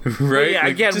people. Right? Yeah,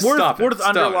 again, worth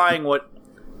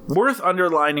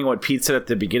underlining what Pete said at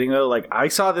the beginning, though. Like, I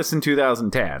saw this in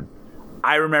 2010.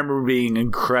 I remember being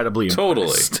incredibly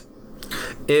impressed.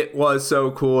 It was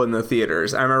so cool in the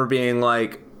theaters. I remember being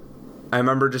like,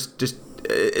 just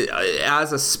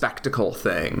as a spectacle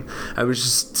thing. I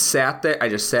just sat there,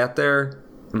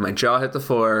 and my jaw hit the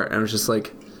floor, and I was just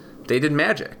like, they did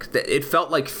magic. It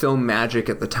felt like film magic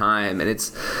at the time, and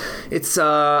it's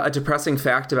a depressing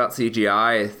fact about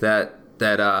CGI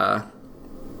that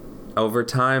over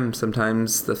time,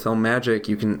 sometimes the film magic,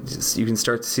 you can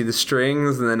start to see the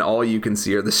strings, and then all you can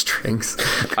see are the strings.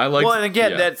 And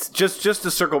again, that's just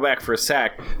to circle back for a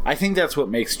sec. I think that's what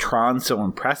makes Tron so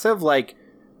impressive. Like,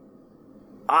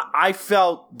 I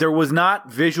felt there was not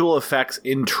visual effects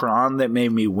in Tron that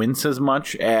made me wince as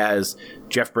much as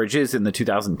Jeff Bridges in the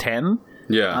 2010.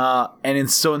 Yeah. And in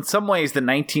some ways, the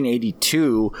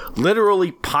 1982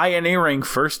 literally pioneering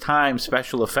first time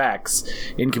special effects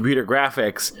in computer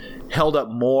graphics held up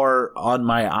more on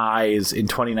my eyes in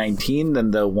 2019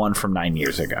 than the one from 9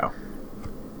 years ago.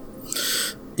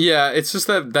 Yeah, it's just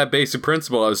that basic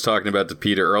principle I was talking about to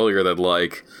Peter earlier, that,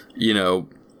 like,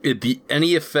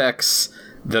 any effects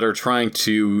that are trying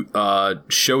to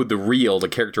show the real, to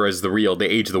characterize the real, they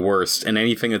age the worst. And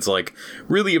anything that's, like,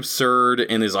 really absurd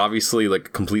and is obviously,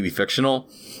 like, completely fictional,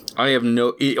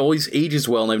 it always ages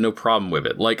well, and I have no problem with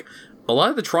it. Like, a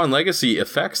lot of the Tron Legacy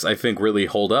effects, I think, really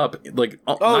hold up. Like,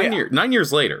 9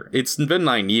 years later. It's been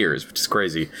 9 years, which is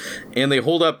crazy. And they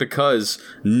hold up because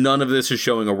none of this is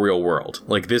showing a real world.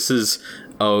 Like, this is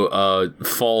a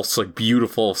false, like,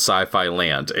 beautiful sci-fi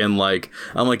land. And, like,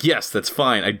 I'm like, yes, that's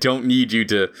fine. I don't need you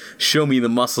to show me the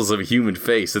muscles of a human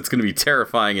face. It's going to be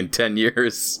terrifying in 10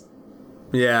 years.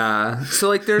 Yeah. So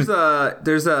like there's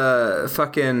a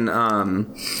fucking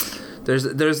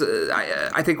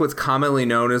I think what's commonly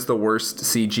known as the worst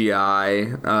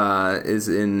CGI is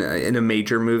in a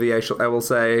major movie. I will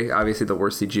say, obviously, the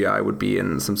worst CGI would be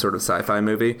in some sort of sci-fi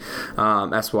movie,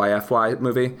 SYFY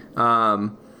movie.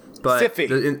 But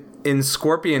in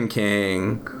Scorpion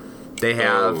King, they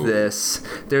have this.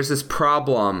 There's this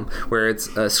problem where it's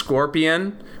a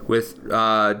scorpion with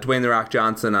Dwayne The Rock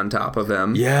Johnson on top of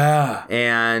him. Yeah.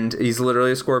 And he's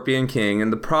literally a Scorpion King.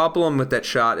 And the problem with that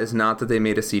shot is not that they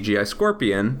made a CGI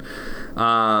scorpion.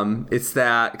 It's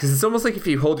that, because it's almost like if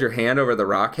you hold your hand over the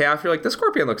Rock half, you're like, the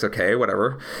scorpion looks okay,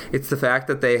 whatever. It's the fact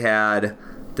that they had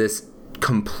this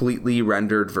completely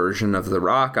rendered version of the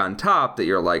Rock on top that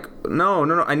you're like, no,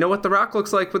 I know what the Rock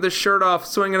looks like with his shirt off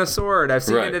swinging a sword. I've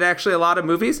seen it in actually a lot of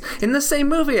movies, in the same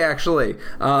movie actually.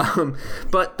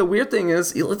 But the weird thing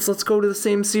is, let's go to the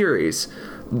same series,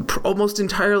 almost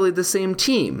entirely the same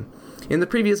team. In the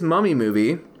previous Mummy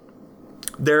movie,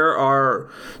 there are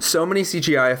so many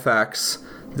CGI effects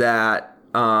that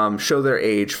show their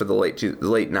age for the late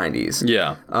 90s.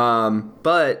 Yeah.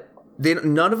 But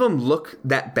none of them look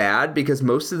that bad because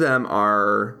most of them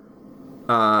are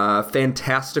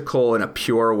fantastical in a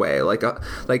pure way, like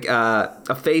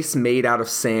a face made out of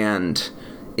sand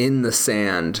in the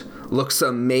sand looks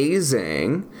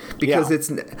amazing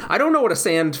because I don't know what a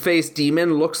sand-faced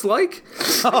demon looks like.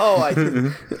 I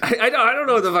don't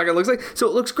know what the fuck it looks like. So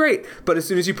it looks great, but as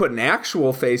soon as you put an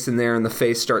actual face in there and the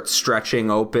face starts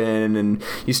stretching open and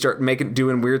you start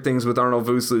doing weird things with Arnold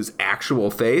Vosloo's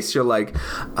actual face, you're like,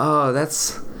 oh,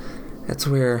 that's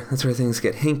where things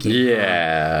get hinky.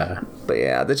 Yeah. But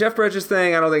yeah, the Jeff Bridges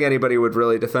thing, I don't think anybody would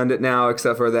really defend it now,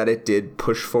 except for that it did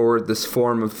push forward this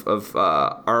form of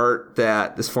art,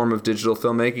 this form of digital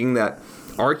filmmaking that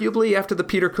arguably after the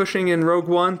Peter Cushing and Rogue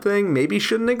One thing maybe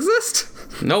shouldn't exist.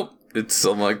 Nope.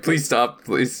 I'm like, please stop.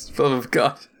 Please. Oh,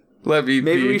 God. Let me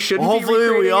Maybe we shouldn't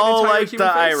Hopefully we all like The face.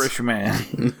 Irishman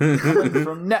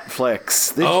from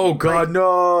Netflix. Oh God,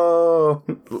 no!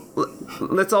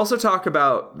 Let's also talk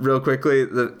about real quickly.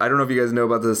 I don't know if you guys know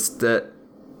about this. That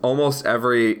almost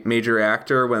every major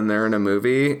actor, when they're in a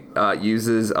movie,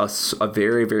 uses a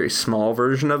very, very small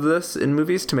version of this in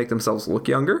movies to make themselves look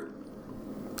younger.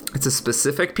 It's a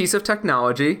specific piece of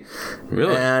technology.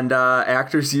 Really? And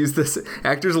actors use this.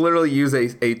 Actors literally use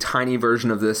a tiny version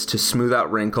of this to smooth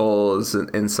out wrinkles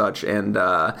and such. And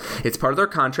it's part of their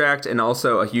contract. And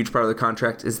also a huge part of the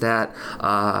contract is that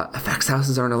effects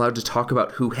houses aren't allowed to talk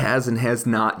about who has and has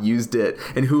not used it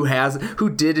and who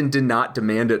did and did not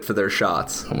demand it for their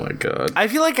shots. Oh my God. I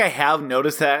feel like I have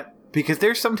noticed that because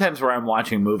there's sometimes where I'm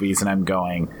watching movies and I'm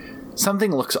going,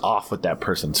 something looks off with that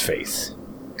person's face.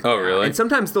 Oh, really? And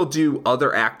sometimes they'll do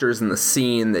other actors in the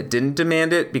scene that didn't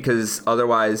demand it because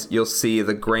otherwise you'll see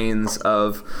the grains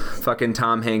of fucking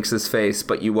Tom Hanks's face,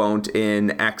 but you won't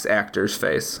in X actor's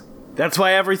face. That's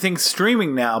why everything's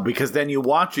streaming now, because then you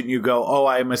watch it and you go, oh,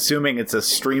 I'm assuming it's a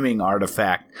streaming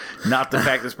artifact, not the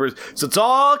fact this person... So it's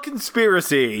all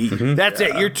conspiracy. That's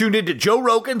it. You're tuned into Joe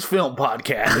Rogan's film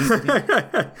podcast.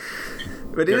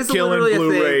 But They're it is killing literally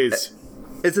Blu-rays. a thing.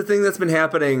 It's a thing that's been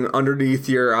happening underneath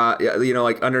your,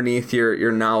 underneath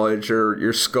your knowledge or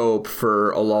your scope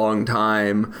for a long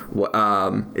time.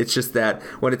 It's just that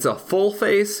when it's a full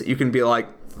face, you can be like,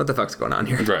 what the fuck's going on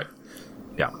here? Right.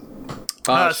 Yeah.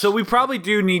 So we probably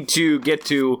do need to get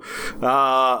to,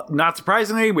 not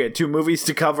surprisingly, we had 2 movies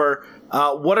to cover.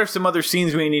 What are some other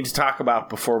scenes we need to talk about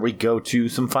before we go to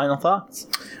some final thoughts?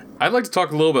 I'd like to talk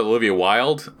a little bit Olivia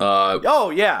Wilde. Oh,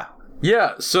 yeah.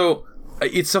 Yeah, so...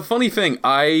 It's a funny thing.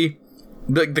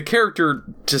 The character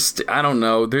just, I don't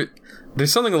know.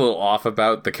 There's something a little off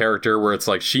about the character where it's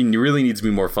like she really needs to be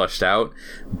more fleshed out.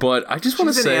 But I just want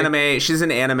to say, she's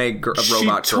an anime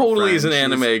robot. She totally girlfriend. is an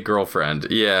anime girlfriend.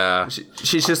 Yeah,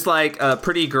 she's just like a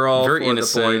pretty girl, very for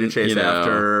innocent, the boy to chase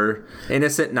after.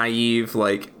 Innocent, naive,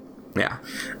 like. Yeah.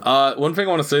 One thing I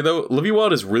want to say though, Olivia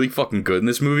Wilde is really fucking good in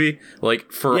this movie.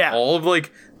 Like for all of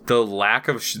like the lack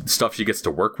of stuff she gets to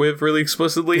work with really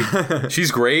explicitly,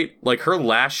 she's great. Like her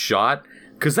last shot,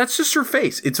 because that's just her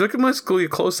face. It's like basically a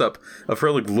close-up of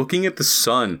her like looking at the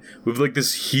sun with like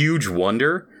this huge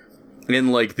wonder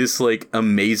and like this like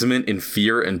amazement and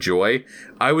fear and joy.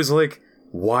 I was like,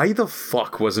 why the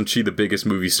fuck wasn't she the biggest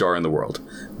movie star in the world?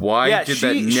 Why did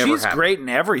that never happen? She's great in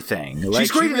everything. Like,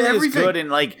 she's great in everything. Is good in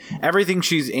like everything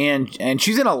she's in, and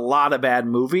she's in a lot of bad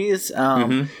movies.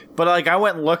 But like I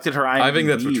went and looked at her IMDb. I think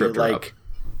that's what tripped her up.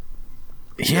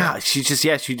 Yeah, she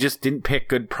just didn't pick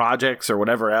good projects or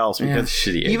whatever else. Because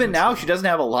even now she doesn't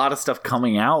have a lot of stuff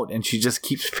coming out, and she just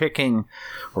keeps picking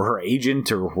her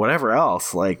agent or whatever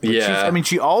else. Like,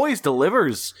 she always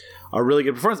delivers a really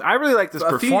good performance. I really like this A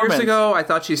performance. few years ago, I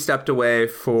thought she stepped away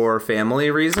for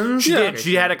family reasons. She did.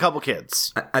 She had a couple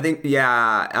kids. I think,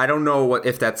 yeah, I don't know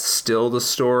if that's still the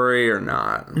story or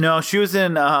not. No, she was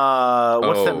in,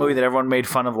 what's that movie that everyone made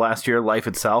fun of last year, Life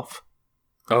Itself?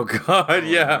 Oh God,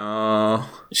 yeah.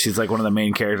 Oh. She's like one of the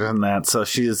main characters in that. So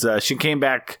she came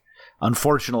back,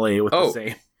 unfortunately, with the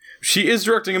same. She is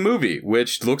directing a movie,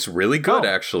 which looks really good,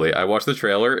 actually. I watched the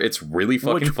trailer. It's really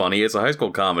fucking funny. It's a high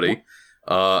school comedy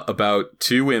about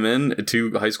two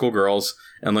high school girls,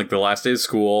 and like the last day of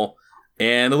school.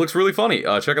 And it looks really funny.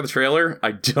 Check out the trailer.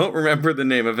 I don't remember the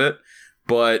name of it,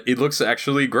 but it looks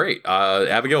actually great.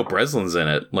 Abigail Breslin's in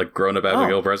it, like grown-up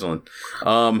Abigail Breslin.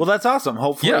 Well, that's awesome.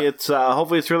 Hopefully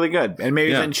it's really good, and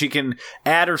maybe then she can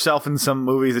add herself in some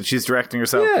movies that she's directing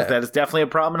herself. Yeah. That is definitely a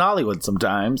problem in Hollywood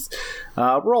sometimes,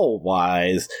 role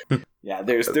wise. Yeah,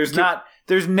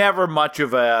 there's never much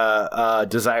of a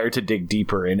desire to dig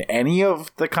deeper in any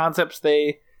of the concepts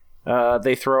they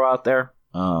throw out there.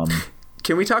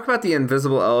 Can we talk about the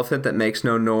invisible elephant that makes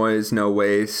no noise, no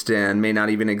waste, and may not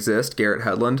even exist, Garrett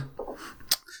Hedlund?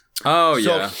 Oh,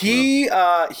 yeah.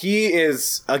 So he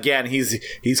is, again,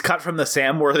 he's cut from the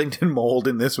Sam Worthington mold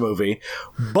in this movie,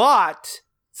 but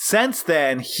since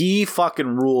then, he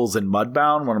fucking rules in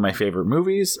Mudbound, one of my favorite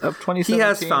movies of 2017. He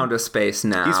has found a space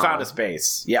now. He's found a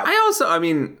space, yeah. I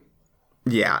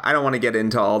don't want to get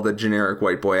into all the generic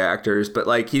white boy actors, but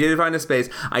like he did find a space.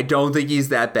 I don't think he's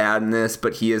that bad in this,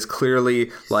 but he is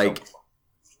clearly like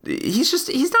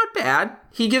he's not bad.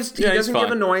 He doesn't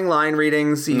give annoying line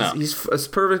readings. He's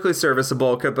perfectly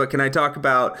serviceable. But can I talk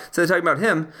about instead of talking about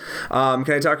him?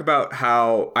 Can I talk about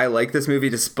how I like this movie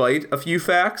despite a few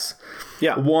facts?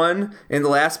 Yeah. One, in the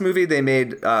last movie, they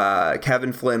made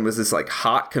Kevin Flynn was this like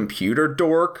hot computer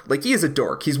dork. Like he is a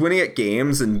dork. He's winning at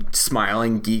games and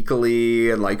smiling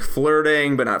geekily and like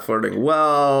flirting, but not flirting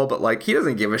well. But like he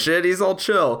doesn't give a shit. He's all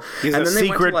chill. He's a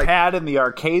secret pad in the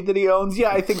arcade that he owns.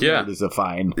 Yeah, I think that is a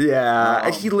fine. Yeah,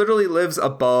 he literally lives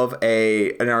above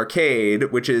an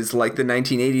arcade, which is like the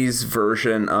 1980s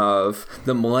version of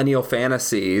the millennial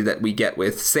fantasy that we get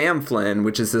with Sam Flynn,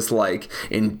 which is this like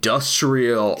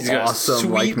industrial, awesome.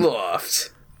 Sweet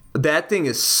loft. That thing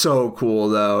is so cool,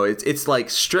 though. It's like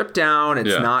stripped down.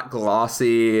 It's not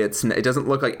glossy. It doesn't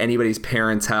look like anybody's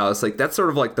parents' house. Like that's sort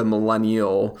of like the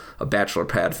millennial bachelor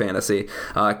pad fantasy.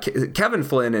 Kevin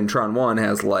Flynn in Tron 1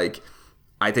 has like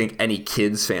I think any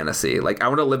kid's fantasy. Like I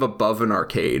want to live above an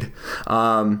arcade.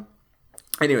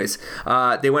 Anyways,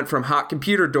 they went from hot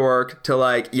computer dork to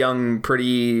like young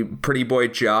pretty boy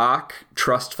jock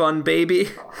trust fund baby,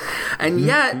 and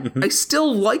yet I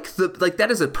still like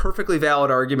that is a perfectly valid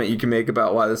argument you can make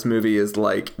about why this movie is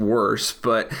like worse,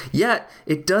 but yet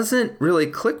it doesn't really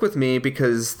click with me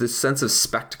because the sense of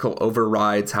spectacle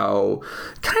overrides how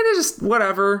kind of just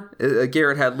whatever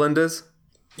Garrett Hedlund is.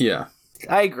 Yeah.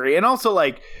 I agree. And also,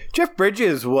 like, Jeff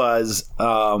Bridges was, he'd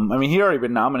already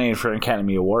been nominated for an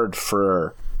Academy Award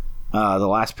for The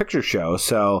Last Picture Show.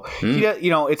 So,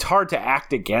 it's hard to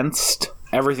act against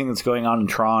everything that's going on in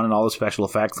Tron and all the special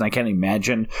effects. And I can't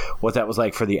imagine what that was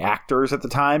like for the actors at the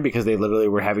time because they literally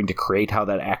were having to create how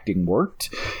that acting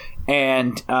worked.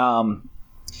 And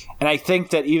I think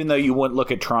that even though you wouldn't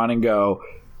look at Tron and go,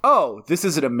 oh, this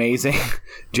is an amazing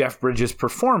Jeff Bridges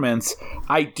performance,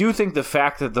 I do think the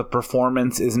fact that the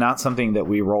performance is not something that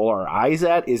we roll our eyes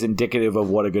at is indicative of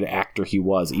what a good actor he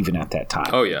was even at that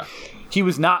time. Oh, yeah. He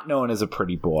was not known as a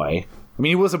pretty boy. I mean,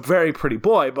 he was a very pretty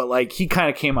boy, but like he kind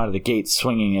of came out of the gate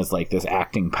swinging as like this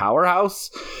acting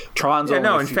powerhouse. Tron's in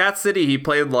Fat City he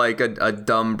played like a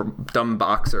dumb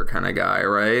boxer kind of guy,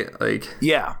 right? Like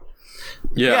yeah,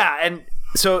 and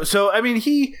so I mean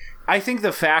I think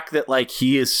the fact that like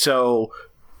he is so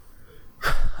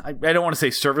I don't want to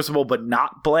say serviceable but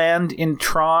not bland in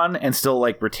Tron and still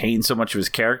like retain so much of his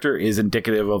character is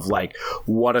indicative of like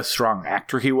what a strong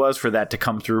actor he was for that to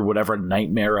come through whatever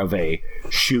nightmare of a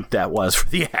shoot that was for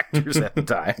the actors at the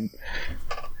time.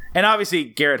 And obviously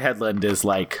Garrett Hedlund is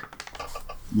like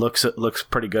looks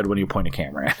pretty good when you point a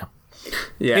camera at him.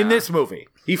 Yeah. In this movie,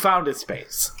 he found his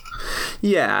space.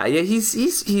 Yeah,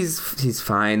 he's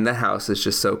fine. The house is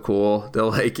just so cool. The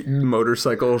like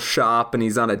motorcycle shop, and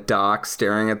he's on a dock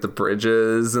staring at the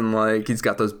bridges, and like he's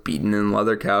got those beaten in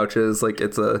leather couches. Like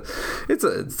it's a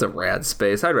rad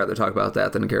space. I'd rather talk about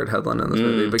that than Garrett Hedlund in this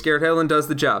movie, but Garrett Hedlund does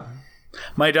the job.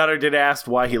 My daughter did ask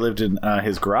why he lived in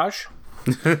his garage.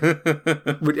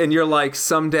 And you're like,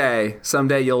 someday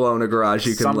you'll own a garage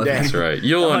you can live in. That's right.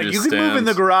 You'll understand. You can move in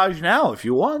the garage now if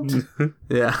you want.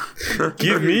 Yeah.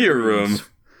 Give me a room.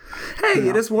 Hey,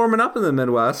 it is warming up in the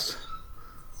Midwest.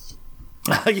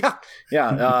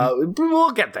 Yeah.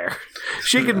 We'll get there.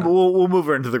 She can. We'll move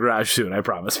her into the garage soon. I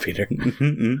promise, Peter.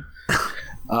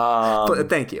 But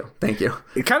thank you.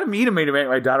 It kind of mean of me to make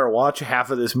my daughter watch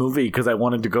half of this movie because I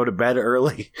wanted to go to bed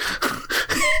early,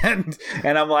 and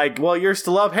I'm like, well, you're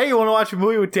still up. Hey, you want to watch a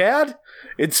movie with Dad?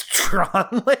 It's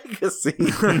Tron Legacy.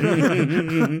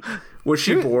 Was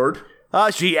she bored?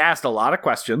 She asked a lot of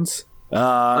questions.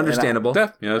 Understandable.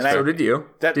 So did you.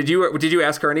 Did you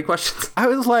ask her any questions? I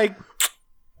was like,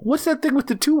 what's that thing with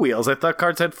the 2 wheels? I thought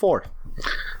cars had 4.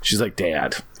 She's like,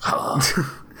 Dad.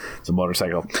 It's a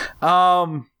motorcycle.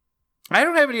 I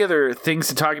don't have any other things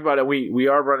to talk about. We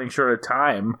are running short of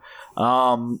time.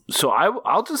 So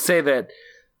I'll just say that,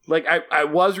 like, I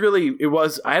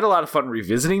had a lot of fun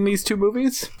revisiting these 2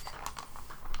 movies.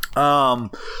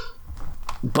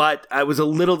 But I was a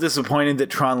little disappointed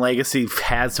that Tron Legacy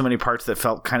had so many parts that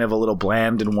felt kind of a little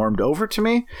bland and warmed over to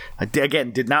me. Again,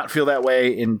 did not feel that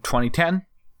way in 2010.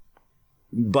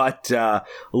 But a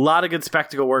lot of good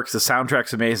spectacle works. The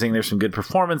soundtrack's amazing. There's some good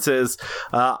performances.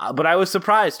 But I was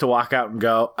surprised to walk out and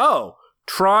go, oh,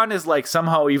 Tron is like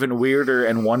somehow even weirder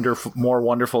and more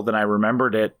wonderful than I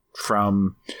remembered it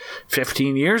from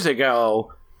 15 years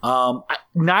ago.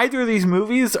 Neither of these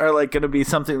movies are like going to be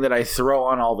something that I throw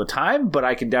on all the time, but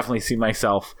I can definitely see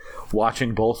myself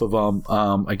watching both of them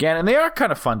again, and they are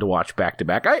kind of fun to watch back to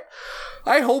back.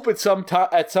 I hope at some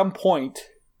point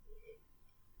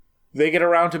they get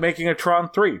around to making a Tron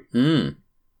 3.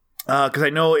 Because I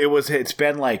know it's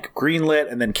been like greenlit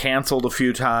and then canceled a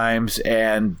few times,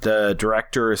 and the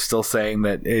director is still saying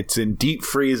that it's in deep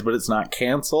freeze, but it's not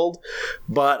canceled.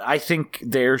 But I think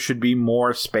there should be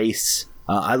more space.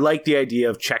 I like the idea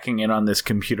of checking in on this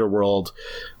computer world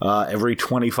every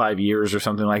 25 years or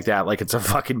something like that. Like it's a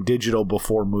fucking digital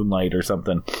Before Moonlight or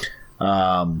something.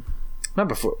 Not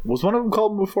before. Was one of them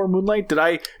called Before Moonlight?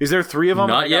 Is there 3 of them?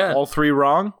 Not yet. Got all 3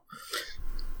 wrong?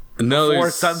 No. Before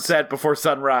sunset, before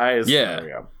sunrise. Yeah. There we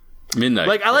go. Midnight.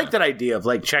 Like, I like that idea of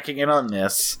like checking in on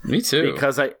this. Me too.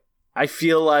 Because I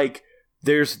feel like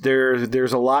there's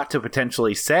a lot to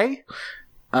potentially say.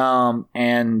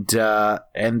 And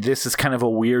this is kind of a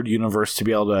weird universe to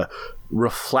be able to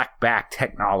reflect back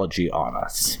technology on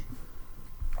us.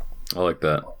 I like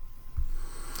that.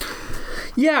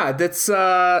 Yeah, that's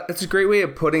a great way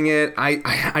of putting it.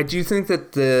 I do think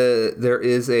that there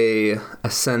is a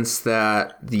sense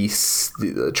that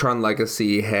the Tron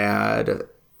Legacy had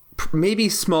maybe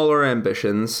smaller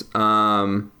ambitions,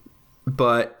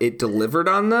 but it delivered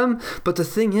on them. But the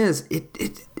thing is,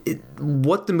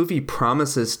 what the movie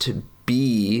promises to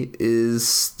be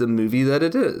is the movie that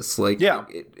it is. Like, yeah.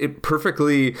 It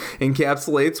perfectly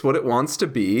encapsulates what it wants to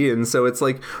be, and so it's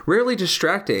like rarely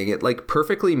distracting. It like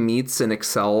perfectly meets and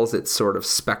excels its sort of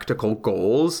spectacle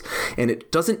goals, and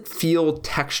it doesn't feel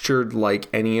textured like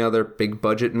any other big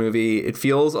budget movie. It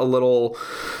feels a little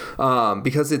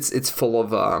because it's full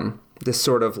of this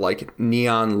sort of like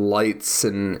neon lights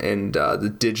and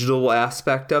the digital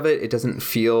aspect of it. It doesn't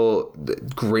feel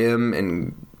grim,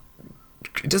 and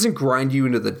it doesn't grind you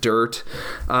into the dirt.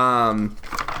 Let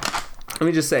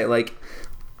me just say, like,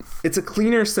 it's a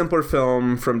cleaner, simpler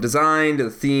film from design to the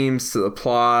themes to the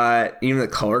plot. Even the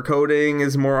color coding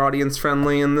is more audience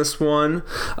friendly in this one.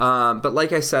 But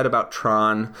like I said about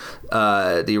Tron,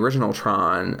 the original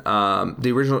Tron,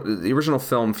 the original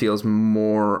film feels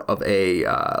more of a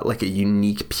like a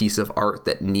unique piece of art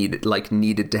that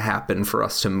needed to happen for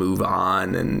us to move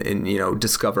on and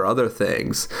discover other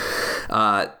things.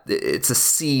 It's a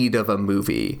seed of a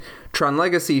movie. Tron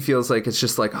Legacy feels like it's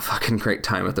just like a fucking great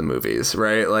time at the movies,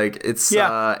 right? Like it's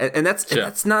and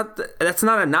that's not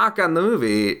a knock on the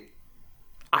movie.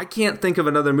 I can't think of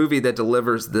another movie that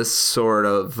delivers this sort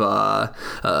of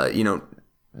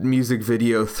music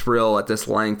video thrill at this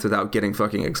length without getting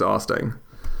fucking exhausting.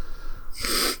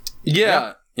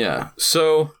 Yeah.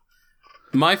 So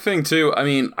my thing too, I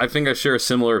mean, I think I share a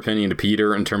similar opinion to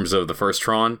Peter in terms of the first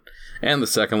Tron and the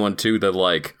second one too, that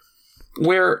like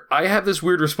where I have this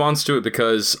weird response to it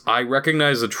because I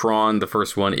recognize that Tron, the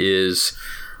first one, is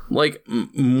like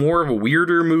more of a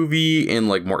weirder movie and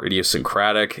like more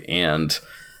idiosyncratic, and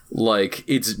like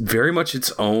it's very much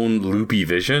its own loopy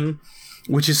vision,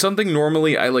 which is something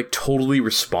normally I like totally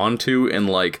respond to, and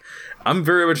like I'm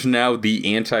very much now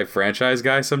the anti-franchise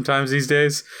guy sometimes these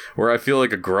days, where I feel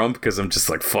like a grump because I'm just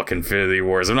like, fucking Infinity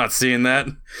Wars. I'm not seeing that.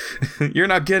 You're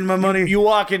not getting my money. You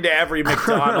walk into every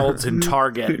McDonald's and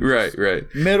Target. Right.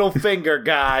 Middle finger,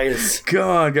 guys. Come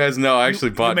on, guys. No, I actually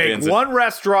bought bins. You make one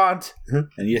restaurant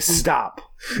and you stop.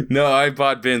 No, I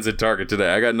bought bins at Target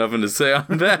today. I got nothing to say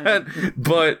on that.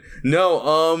 But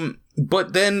no,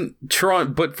 but then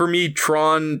Tron, but for me,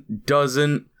 Tron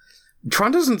doesn't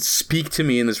Tron doesn't speak to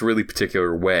me in this really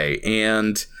particular way,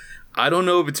 and I don't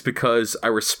know if it's because I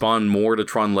respond more to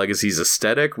Tron Legacy's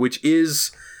aesthetic, which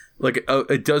is like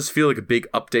it does feel like a big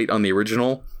update on the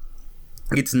original.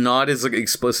 It's not as like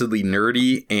explicitly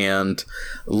nerdy, and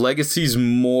Legacy's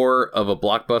more of a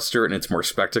blockbuster and it's more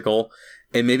spectacle.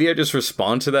 And maybe I just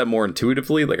respond to that more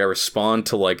intuitively. Like I respond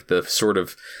to like the sort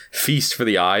of feast for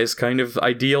the eyes kind of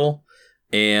ideal.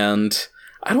 And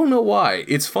I don't know why.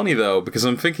 It's funny though, because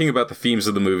I'm thinking about the themes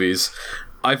of the movies.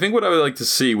 I think what I would like to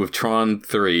see with Tron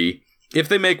 3, if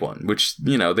they make one, which,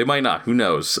 you know, they might not, who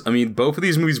knows? I mean, both of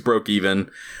these movies broke even.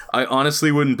 I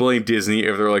honestly wouldn't blame Disney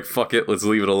if they're like, fuck it, let's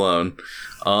leave it alone.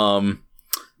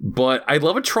 But I'd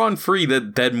love a Tron 3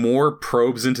 that more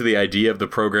probes into the idea of the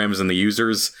programs and the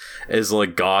users as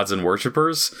like gods and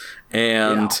worshippers.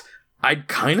 And I'd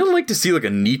kind of like to see like a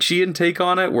Nietzschean take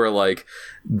on it, where like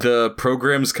the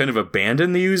programs kind of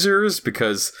abandon the users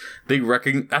because they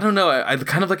I don't know, I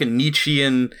kind of like a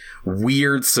Nietzschean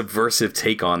weird subversive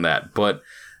take on that, but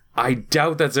I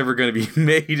doubt that's ever going to be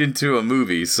made into a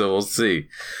movie, so we'll see.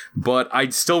 But I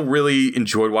still really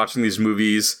enjoyed watching these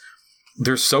movies.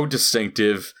 They're so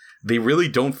distinctive. They really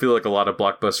don't feel like a lot of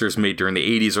blockbusters made during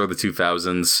the 80s or the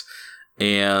 2000s.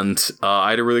 And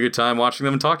I had a really good time watching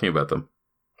them and talking about them.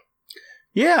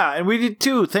 Yeah, and we did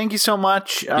too. Thank you so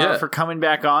much for coming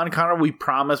back on, Connor. We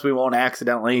promise we won't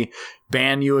accidentally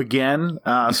ban you again,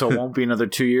 so it won't be another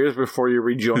 2 years before you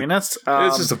rejoin us.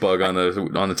 It's just a bug on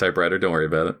the typewriter. Don't worry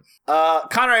about it.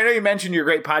 Connor, I know you mentioned your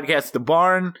great podcast, The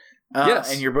Barn,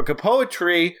 yes, and your book of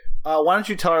poetry. Why don't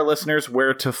you tell our listeners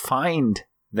where to find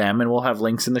them, and we'll have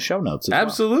links in the show notes as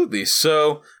Absolutely. Well.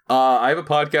 So I have a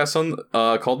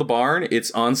podcast called The Barn.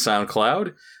 It's on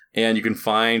SoundCloud. And you can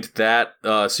find that,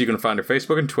 so you can find our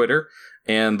Facebook and Twitter,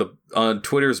 and on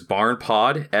Twitter's Barn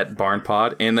Pod, at Barn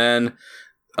Pod, and then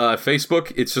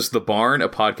Facebook, it's just The Barn, a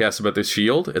podcast about the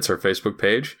Shield. It's our Facebook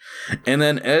page. And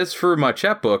then as for my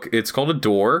chapbook, it's called A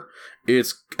Door.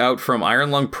 It's out from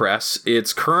Iron Lung Press.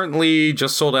 It's currently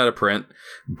just sold out of print,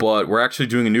 but we're actually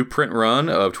doing a new print run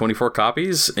of 24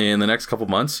 copies in the next couple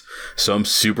months. So I'm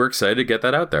super excited to get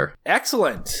that out there.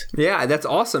 Excellent. Yeah, that's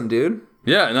awesome, dude.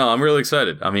 Yeah, no, I'm really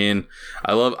excited. I mean,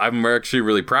 I'm actually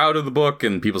really proud of the book,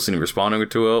 and people seem to be responding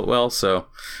to it well, so,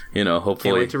 you know,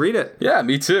 hopefully. Can't wait to read it. Yeah,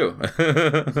 me too.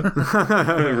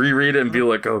 Reread it and be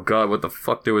like, oh god, what the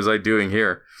fuck was I doing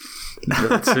here?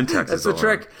 That syntax That's the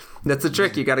trick. That's the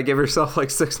trick. You got to give yourself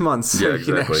like 6 months so you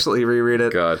can actually reread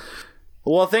it. God.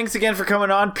 Well, thanks again for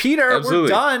coming on. Peter, Absolutely. We're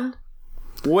done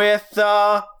with...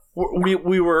 We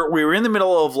were in the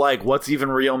middle of like what's even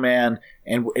real, man,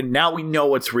 and now we know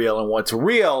what's real, and what's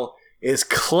real is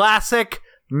classic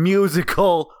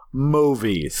musical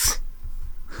movies.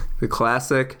 The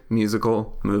classic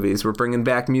musical movies. We're bringing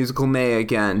back Musical May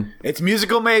again. It's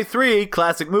Musical May 3,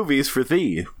 classic movies for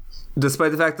thee.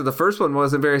 Despite the fact that the first one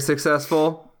wasn't very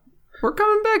successful, we're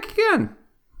coming back again.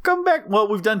 Come back. Well,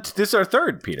 we've done this is our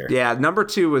third, Peter. Yeah, number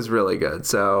 2 was really good.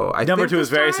 So I number think 2 is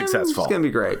very successful. It's gonna be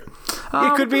great.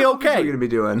 It could be okay. What are we gonna be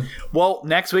doing? Well,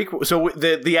 next week. So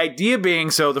the idea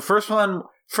being, so the first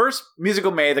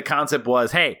Musical May, the concept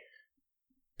was, hey,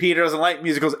 Peter doesn't like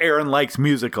musicals. Aaron likes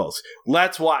musicals.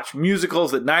 Let's watch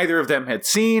musicals that neither of them had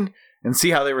seen and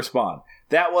see how they respond.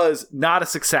 That was not a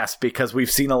success because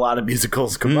we've seen a lot of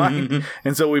musicals combined.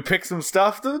 And so we picked some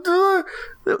stuff.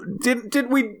 Did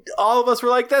we, all of us were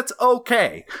like, that's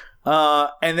okay.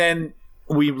 And then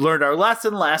we learned our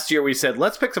lesson. Last year we said,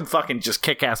 let's pick some fucking just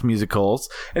kick-ass musicals.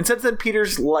 And since then,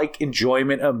 Peter's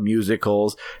enjoyment of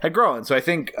musicals had grown. So I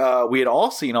think we had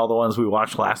all seen all the ones we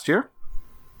watched last year.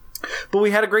 But we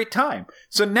had a great time.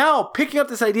 So now, picking up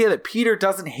this idea that Peter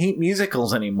doesn't hate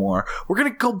musicals anymore, we're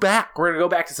going to go back. We're going to go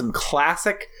back to some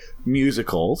classic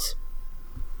musicals.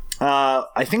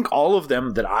 I think all of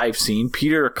them that I've seen.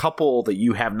 Peter, a couple that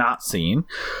you have not seen.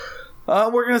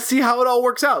 We're going to see how it all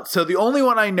works out. So the only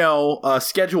one I know,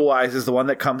 schedule-wise, is the one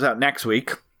that comes out next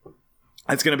week.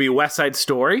 It's going to be West Side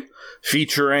Story,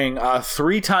 featuring a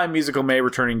 3-time Musical May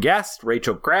returning guest,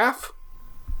 Rachel Graff.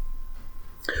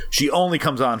 She only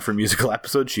comes on for musical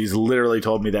episodes. She's literally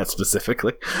told me that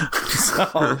specifically.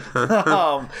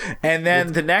 And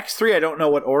then the next 3, I don't know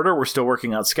what order. We're still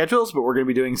working out schedules, but we're going to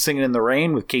be doing Singing in the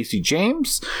Rain with Casey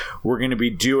James. We're going to be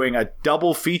doing a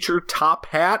double feature, Top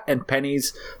Hat and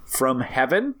Pennies from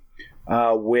Heaven,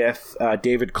 with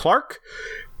David Clark.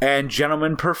 And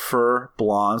Gentlemen Prefer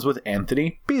Blondes with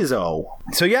Anthony Bizzo.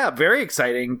 So yeah, very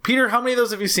exciting. Peter, how many of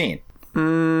those have you seen?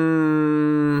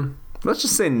 Let's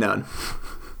just say none.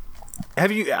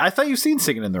 Have you? I thought you've seen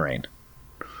Singing in the Rain.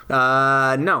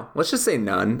 No. Let's just say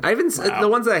none. I haven't. The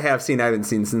ones that I have seen, I haven't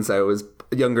seen since I was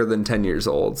younger than 10 years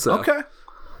old. So okay.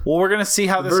 Well, we're gonna see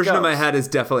how this version goes. of my head is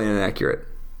definitely inaccurate.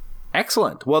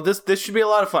 Excellent. Well, this should be a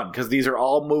lot of fun because these are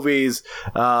all movies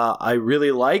I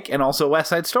really like, and also West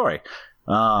Side Story.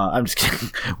 I'm just kidding.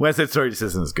 West Side Story just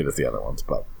isn't as good as the other ones,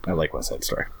 but I like West Side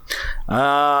Story.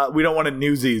 We don't want to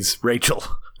Newsies Rachel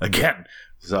again,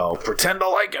 so pretend to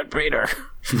like it, Peter.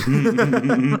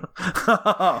 I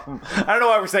don't know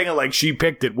why we're saying it like she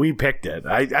picked it. We picked it.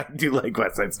 I do like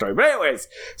West Side Story. But anyways,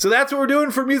 so that's what we're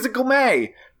doing for Musical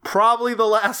May. Probably the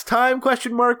last time, ?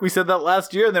 We said that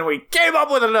last year, and then we came up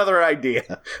with another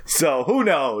idea. So who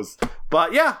knows?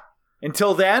 But yeah,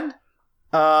 until then,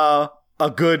 a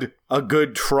good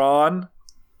Tron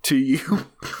to you.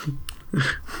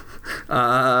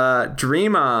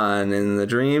 Dream on in the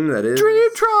dream that is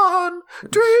Dreamtron.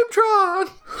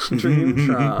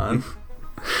 Dreamtron.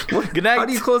 Good night. How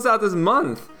do you close out this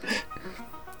month?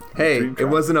 Hey, it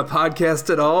wasn't a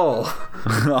podcast at all.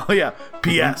 Oh yeah.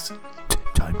 P.S.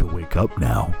 Time to wake up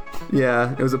now.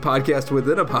 Yeah, it was a podcast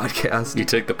within a podcast. You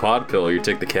take the pod pill or you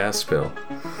take the cast pill.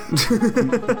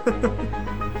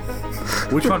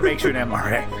 Which one makes you an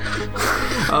MRA?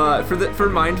 For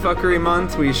Mindfuckery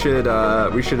Month, we should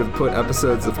have put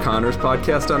episodes of Connor's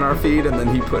podcast on our feed, and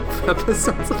then he put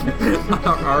episodes of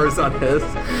ours on his.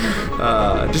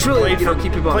 Just really,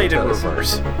 keep people on played their in toes.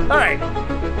 reverse. All right,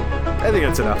 I think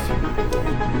that's enough.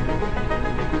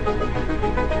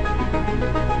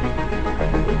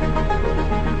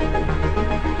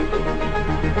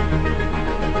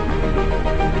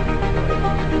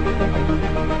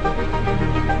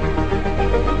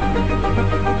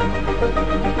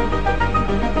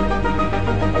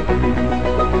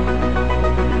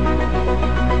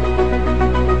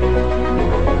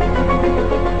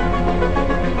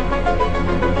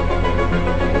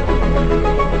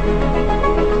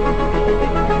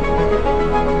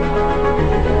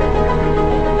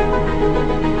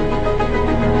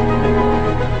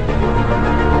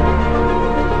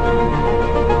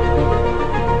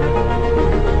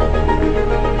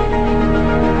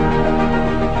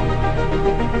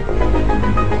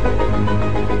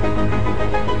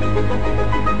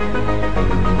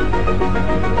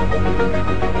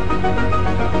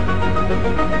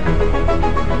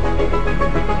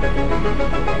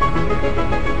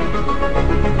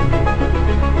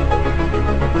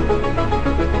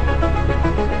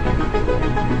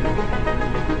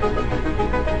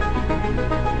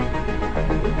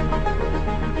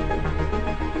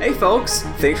 Hey folks,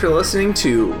 thanks for listening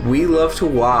to We Love to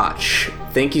Watch.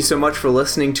 Thank you so much for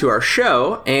listening to our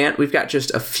show, and we've got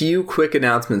just a few quick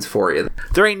announcements for you.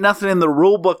 There ain't nothing in the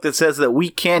rule book that says that we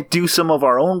can't do some of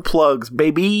our own plugs,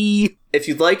 baby. If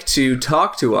you'd like to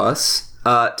talk to us,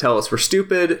 tell us we're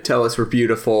stupid, tell us we're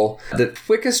beautiful, the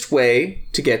quickest way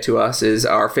to get to us is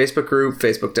our Facebook group,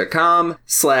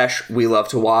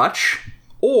 facebook.com/WeLoveToWatch,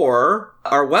 or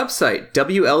our website,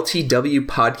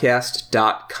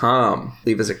 WLTWpodcast.com.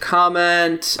 Leave us a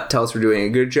comment, tell us we're doing a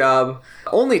good job.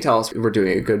 Only tell us we're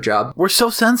doing a good job. We're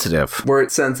so sensitive. We're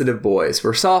sensitive boys.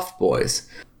 We're soft boys.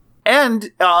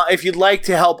 And if you'd like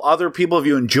to help other people, if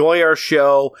you enjoy our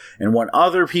show and want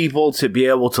other people to be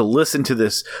able to listen to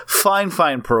this fine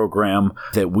program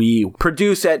that we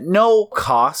produce at no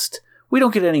cost, we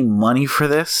don't get any money for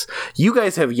this. You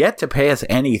guys have yet to pay us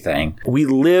anything. We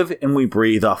live and we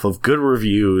breathe off of good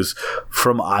reviews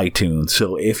from iTunes.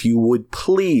 So if you would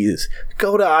please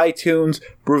go to iTunes,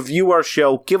 review our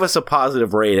show, give us a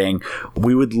positive rating.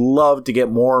 We would love to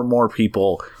get more and more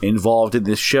people involved in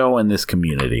this show and this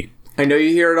community. I know you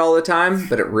hear it all the time,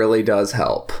 but it really does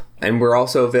help. And we're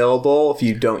also available, if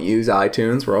you don't use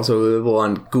iTunes, we're also available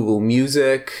on Google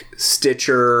Music,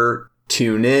 Stitcher,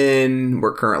 TuneIn.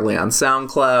 We're currently on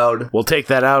SoundCloud. We'll take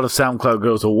that out if SoundCloud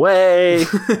goes away.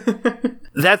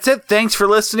 That's it. Thanks for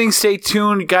listening. Stay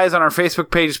tuned, guys, on our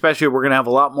Facebook page especially. We're going to have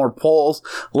a lot more polls,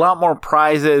 a lot more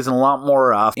prizes, and a lot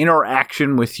more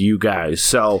interaction with you guys.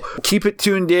 So keep it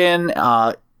tuned in.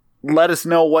 Let us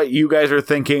know what you guys are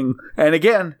thinking. And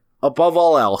again, above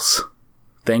all else,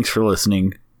 thanks for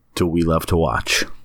listening to We Love to Watch.